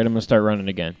right, I'm gonna start running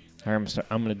again. All right,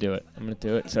 I'm gonna do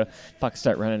it. So,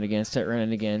 start running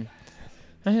again.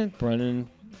 I had running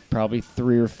probably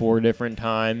 3 or 4 different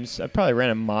times. I probably ran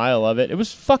a mile of it. It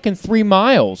was fucking 3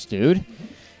 miles, dude.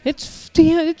 It's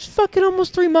fucking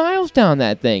almost 3 miles down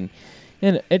that thing,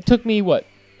 and it took me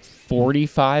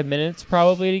 45 minutes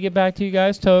probably to get back to you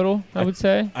guys total. I would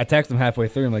say. I text him halfway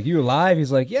through. I'm like, "You alive?"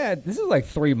 He's like, "Yeah, this is like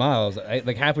 3 miles."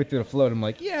 Like halfway through the float, I'm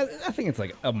like, "Yeah, I think it's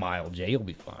like a mile, Jay. You'll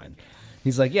be fine."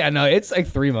 He's like, "Yeah, no, it's like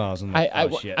 3 miles." I'm like,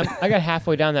 "Oh shit!" I got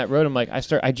halfway down that road. I'm like, I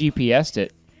GPS'd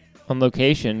it on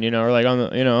location, or like on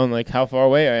the, on like how far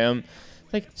away I am.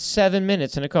 Like 7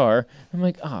 minutes in a car. I'm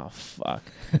like, oh fuck.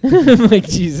 I'm like,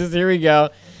 Jesus, here we go.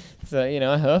 So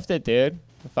I hoofed it, dude.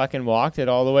 I fucking walked it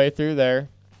all the way through there.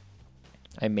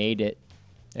 I made it,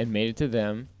 and made it to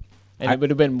them, and it would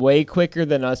have been way quicker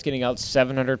than us getting out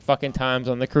 700 fucking times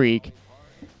on the creek.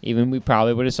 Even we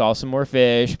probably would have saw some more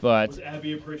fish, but Was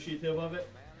Abby appreciative of it?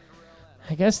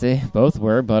 I guess they both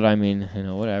were. But I mean,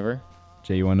 whatever.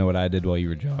 Jay, you want to know what I did while you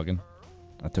were jogging?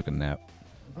 I took a nap.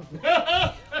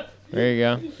 There you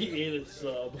go. He ate a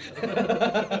sub.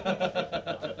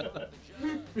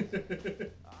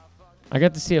 I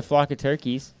got to see a flock of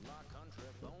turkeys.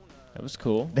 That was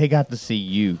cool. They got to see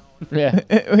you. Yeah.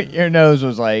 Your nose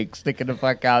was like sticking the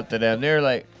fuck out to them. They're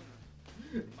like,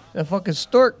 the fucking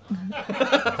stork.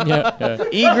 Yeah.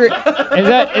 Egret. Is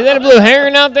that a blue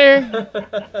heron out there?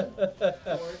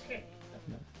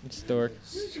 Stork.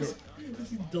 Is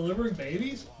he delivering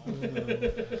babies?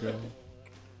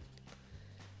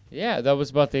 Yeah, that was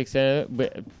about the extent of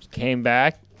it. But came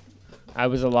back. I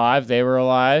was alive. They were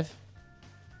alive.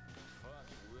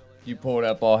 You pulled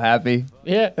up all happy.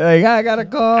 Yeah. Like, I got a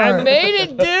car. I made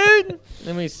it, dude.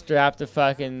 Then we strapped the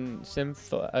fucking Smith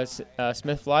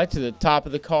fly to the top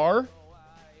of the car.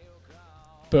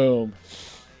 Boom.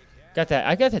 Got that.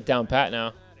 I got that down pat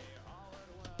now.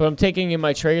 But I'm taking in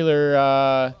my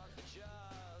trailer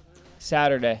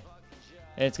Saturday,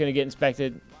 and it's gonna get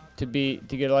inspected to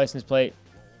get a license plate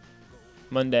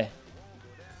Monday.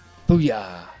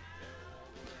 Booyah!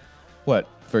 What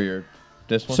for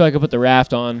this one? So I could put the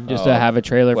raft on, just to have a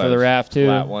trailer for the raft too.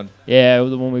 Flat one. Yeah,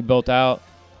 the one we built out.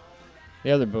 The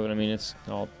other boat, I mean, it's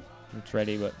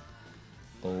ready, but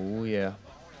Oh yeah.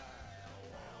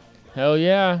 hell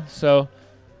yeah! So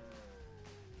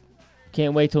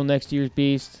can't wait till next year's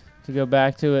Beast to go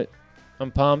back to it.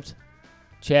 I'm pumped.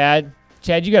 Chad,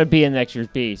 you got to be in next year's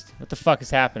Beast. What the fuck is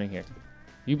happening here?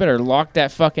 You better lock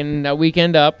that fucking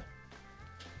weekend up.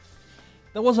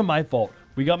 That wasn't my fault.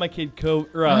 We got my kid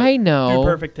I know. Dude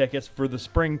Perfect tickets for the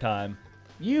springtime.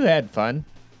 You had fun.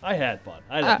 I had fun.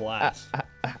 I had a blast.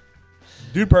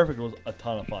 Dude Perfect was a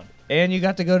ton of fun. And you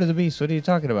got to go to the beach. What are you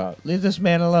talking about? Leave this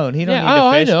man alone. He don't Yeah, need to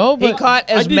I fish. know, He but caught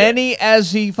as many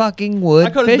as he fucking would I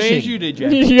caught fishing. as many as you did,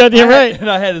 Jay. You got that right.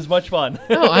 And I had as much fun.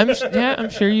 No, I'm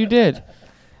sure you did.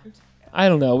 I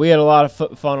don't know. We had a lot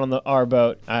of fun on our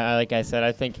boat. Like I said,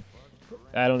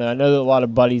 I don't know. I know that a lot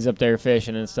of buddies up there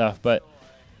fishing and stuff, but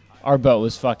our boat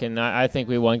was fucking. I think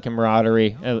we won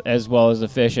camaraderie as well as the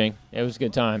fishing. It was a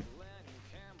good time.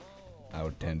 I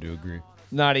would tend to agree.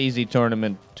 Not easy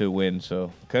tournament to win,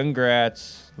 so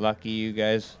congrats. Lucky you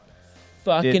guys.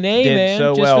 Fucking did man.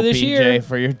 so just well, for this PJ, year.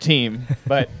 for your team.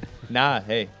 But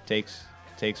hey, takes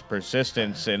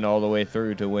persistence and all the way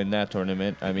through to win that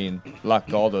tournament. I mean,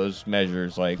 luck all those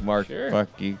measures. Like Mark, fuck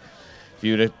you.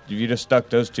 If you'd have stuck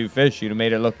those 2 fish, you'd have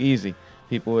made it look easy.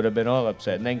 People would have been all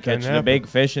upset. And then catching a big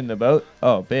fish in the boat,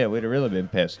 oh man, we'd have really been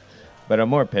pissed. But I'm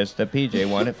more pissed that PJ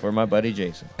won it for my buddy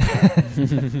Jason.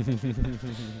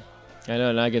 I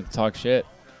know, and I get to talk shit.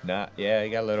 Yeah,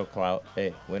 you got a little clout.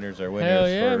 Hey, winners are winners. Hell for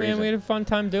yeah, a man! reason. We had a fun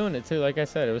time doing it too. Like I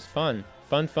said, it was fun.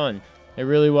 It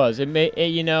really was.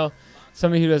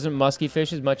 Somebody who doesn't musky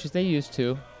fish as much as they used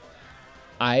to.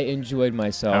 I enjoyed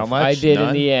myself. How much? I did None?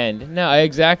 in the end. No,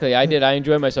 exactly. I did. I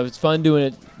enjoyed myself. It's fun doing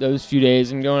it those few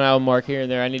days and going out with Mark here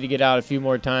and there. I need to get out a few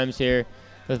more times here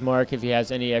with Mark if he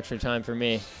has any extra time for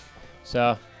me.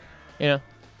 So, I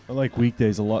like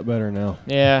weekdays a lot better now.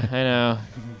 yeah, I know.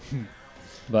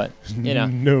 But,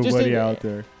 Nobody out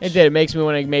there. It did. It makes me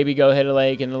want to maybe go hit a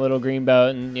lake in a little green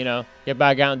boat and, get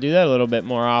back out and do that a little bit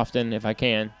more often if I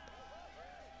can.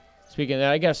 Speaking of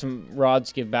that, I got some rods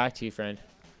to give back to you, friend.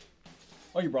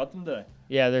 Oh, you brought them today?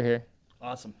 Yeah, they're here.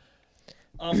 Awesome.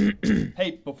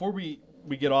 Hey, before we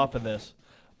get off of this,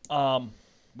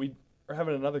 we are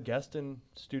having another guest in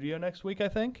studio next week, I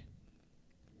think.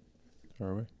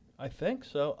 Are we? I think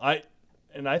so. I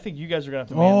think you guys are going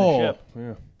to have to man the ship.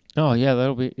 Yeah. Oh, yeah,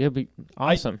 it'll be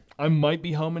awesome. I might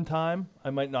be home in time. I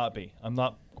might not be. I'm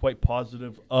not quite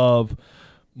positive of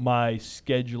my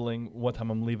scheduling, what time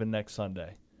I'm leaving next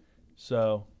Sunday.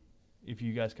 So if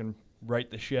you guys can right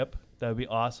the ship, that would be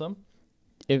awesome.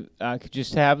 If I could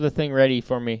just have the thing ready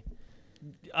for me.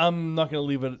 I'm not going to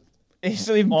leave it. He's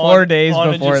leaving 4 days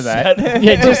on before that.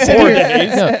 Yeah, just sit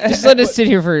here. No, just let us sit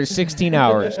here for 16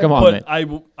 hours. Come on, man.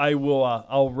 But I will.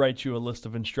 I'll write you a list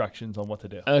of instructions on what to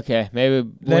do. Okay, maybe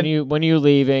when are you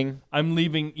leaving? I'm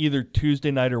leaving either Tuesday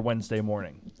night or Wednesday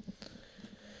morning.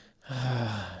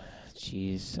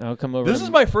 Jeez, I'll come over. This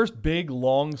is my first big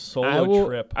long solo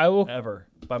trip ever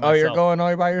by myself. Oh, you're going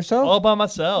all by yourself? All by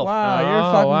myself. Wow,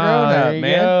 you're fucking grown there up, you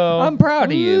man. go. I'm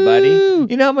proud of you, buddy.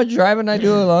 You know how much driving I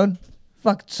do alone?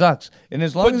 Fucking sucks. And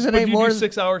as long But as it you ain't do more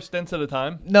 6-hour stints at a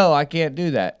time. No, I can't do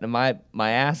that. My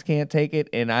ass can't take it,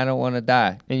 and I don't want to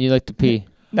die. And you like to pee.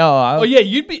 No. Oh yeah,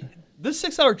 you'd be. This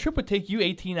 6-hour trip would take you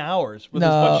 18 hours with as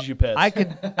much as you piss. I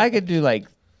could do like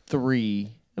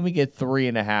 3. Let me get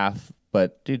 3.5.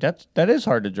 But dude, that is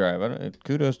hard to drive.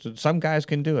 Kudos to some guys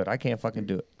can do it. I can't fucking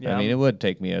do it. Yeah, I mean, it would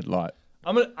take me a lot.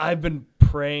 I've been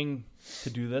praying to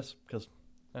do this because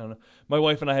I don't know. My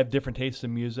wife and I have different tastes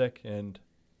in music, and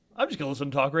I'm just gonna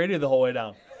listen to talk radio the whole way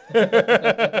down.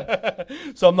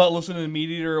 So I'm not listening to Meat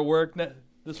Eater at work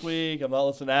this week. I'm not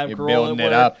listening to Adam You're Carolla building at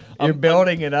it work. up. You're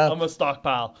building it up. I'm a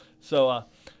stockpile. So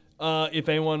if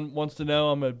anyone wants to know,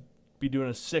 I'm gonna be doing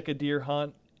a Sika deer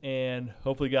hunt and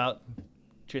hopefully go out,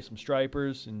 chase some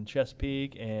stripers in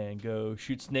Chesapeake, and go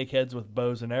shoot snakeheads with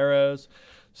bows and arrows.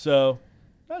 So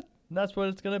that's what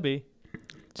it's gonna be.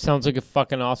 Sounds like a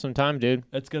fucking awesome time, dude.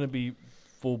 It's gonna be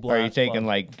full blast. Are you taking fun.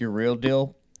 like your real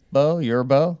deal bow? Your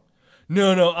bow?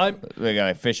 No. I'm. They got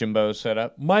like fishing bows set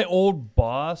up. My old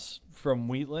boss from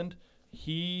Wheatland,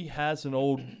 he has an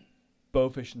old bow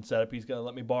fishing setup. He's gonna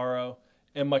let me borrow,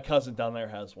 and my cousin down there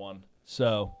has one.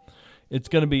 So it's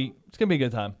gonna be a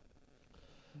good time.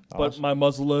 But my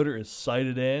muzzleloader is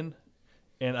sighted in,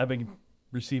 and I've been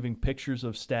receiving pictures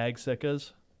of stag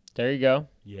Sikas. There you go.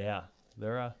 Yeah,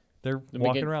 they're We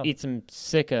walking can around. eat some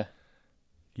Sika.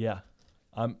 Yeah,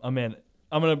 I'm in.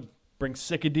 I'm gonna bring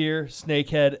Sika deer,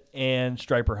 snakehead, and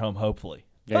striper home. Hopefully.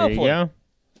 There you go.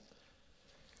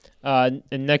 And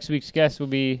next week's guest will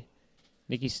be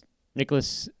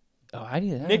Nicholas. Oh, how do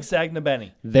you? Nick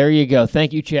Sagnabeni. There you go.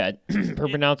 Thank you, Chad, for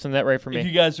pronouncing that right for If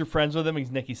you me. guys are friends with him,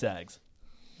 he's Nicky Sags.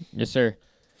 Yes, sir.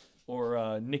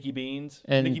 Or Nicky Beans.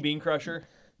 And- Nicky Bean Crusher.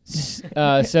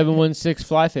 716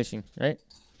 fly fishing, right?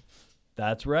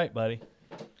 That's right, buddy.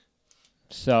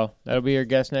 So that'll be your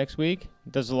guest next week.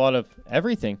 Does a lot of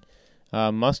everything,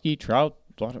 muskie, trout,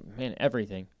 a lot of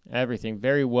everything.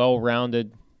 Very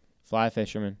well-rounded fly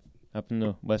fisherman. up in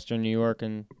the western New York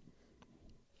and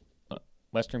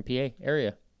western PA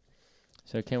area.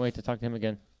 So I can't wait to talk to him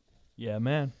again. Yeah,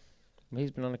 man.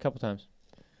 He's been on a couple times.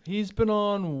 He's been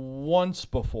on once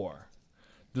before.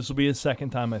 This will be his second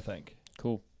time, I think.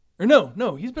 Cool. Or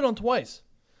no, he's been on twice.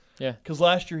 Yeah. Because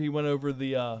last year he went over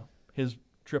the his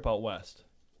trip out west.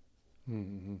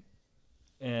 Mm-hmm.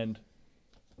 And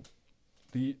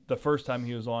the first time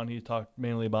he was on, he talked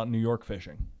mainly about New York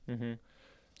fishing. Mm-hmm.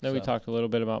 Then we So- talked a little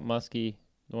bit about Muskie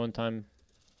the one time.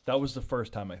 That was the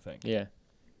first time, I think. Yeah.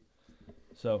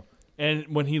 So, and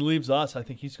when he leaves us, I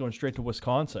think he's going straight to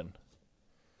Wisconsin.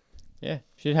 Yeah.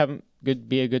 Should have him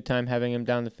be a good time having him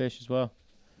down to fish as well.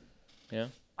 Yeah.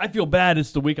 I feel bad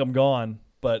it's the week I'm gone,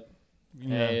 but you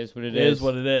know, It is what it It is is.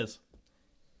 what it is.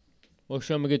 We'll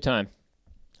show him a good time.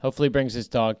 Hopefully he brings his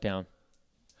dog down.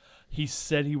 He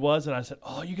said he was, and I said,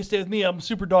 "Oh, you can stay with me. I'm a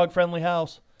super dog friendly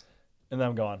house," and then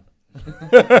I'm gone.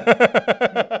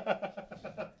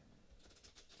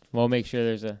 We'll make sure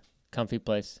there's a comfy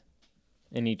place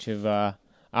in each of.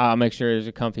 I'll make sure there's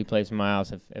a comfy place in my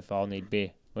house if all need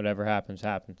be. Whatever happens,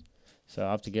 happens. So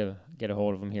I'll have to get a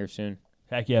hold of him here soon.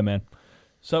 Heck yeah, man.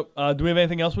 So, do we have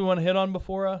anything else we want to hit on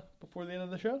before the end of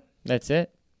the show? That's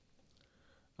it.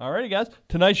 Alrighty, guys.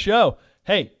 Tonight's show.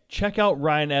 Hey, check out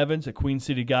Ryan Evans at Queen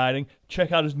City Guiding.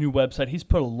 Check out his new website. He's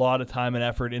put a lot of time and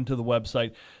effort into the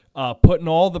website, putting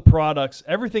all the products,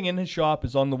 everything in his shop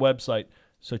is on the website.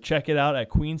 So check it out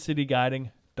at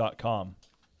queencityguiding.com.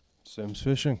 Sims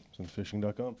Fishing.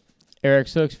 SimsFishing.com.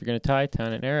 Eric's Hooks. If you're gonna tie,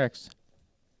 town at Eric's.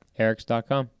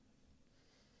 Eric's.com.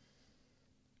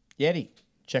 Yeti.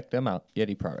 Check them out.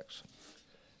 Yeti products.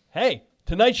 Hey,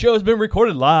 tonight's show has been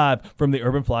recorded live from the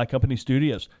Urban Fly Company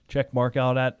studios. Check Mark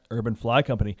out at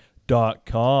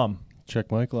urbanflycompany.com. Check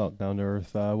Michael out. Down to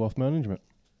Earth Wealth Management.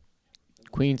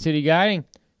 Queen City Guiding.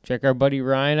 Check our buddy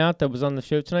Ryan out that was on the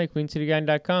show tonight.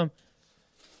 QueenCityGuiding.com.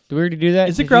 Did we already do that?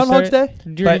 Is it Did you Groundhog's start Day? it?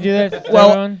 Did you already do that?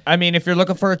 Well, I mean, if you're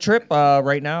looking for a trip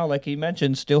right now, like he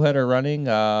mentioned, Steelhead are running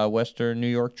Western New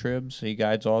York trips. He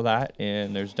guides all that,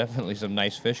 and there's definitely some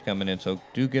nice fish coming in, so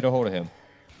do get a hold of him.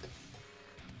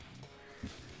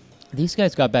 These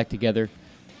guys got back together.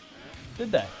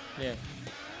 Did they? Yeah.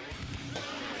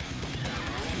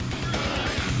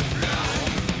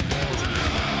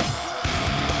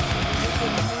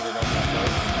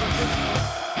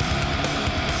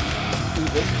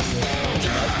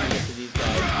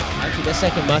 Actually, that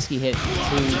second muskie hit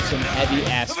to some heavy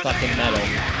ass fucking metal.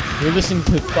 You're listening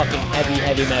to fucking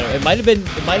heavy metal. It might have been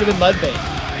Mudvayne.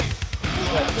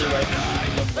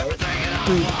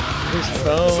 Dude, his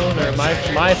phone or my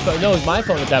phone? No, it was my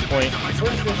phone at that point.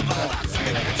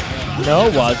 No,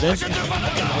 it wasn't.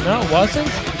 No, it wasn't.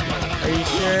 Are you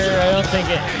sure? I don't think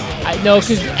it. No,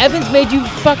 because Evans made you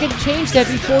fucking change that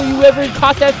before you ever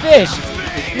caught that fish.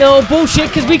 No, bullshit,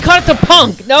 because we caught it to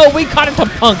Punk. No, we caught it to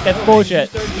Punk. That's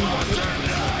bullshit.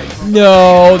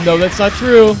 No, that's not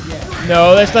true.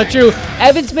 No, that's not true.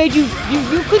 Evans made you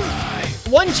couldn't.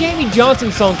 One Jamie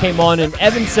Johnson song came on, and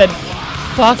Evans said,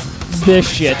 fuck this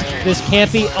shit. This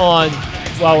can't be on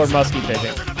while we're muskie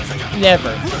fishing.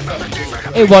 Never.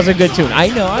 It was a good tune. I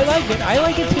know, I like it. I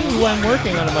like it too when I'm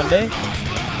working on a Monday.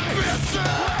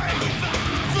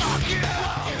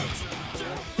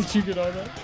 Did you get on that?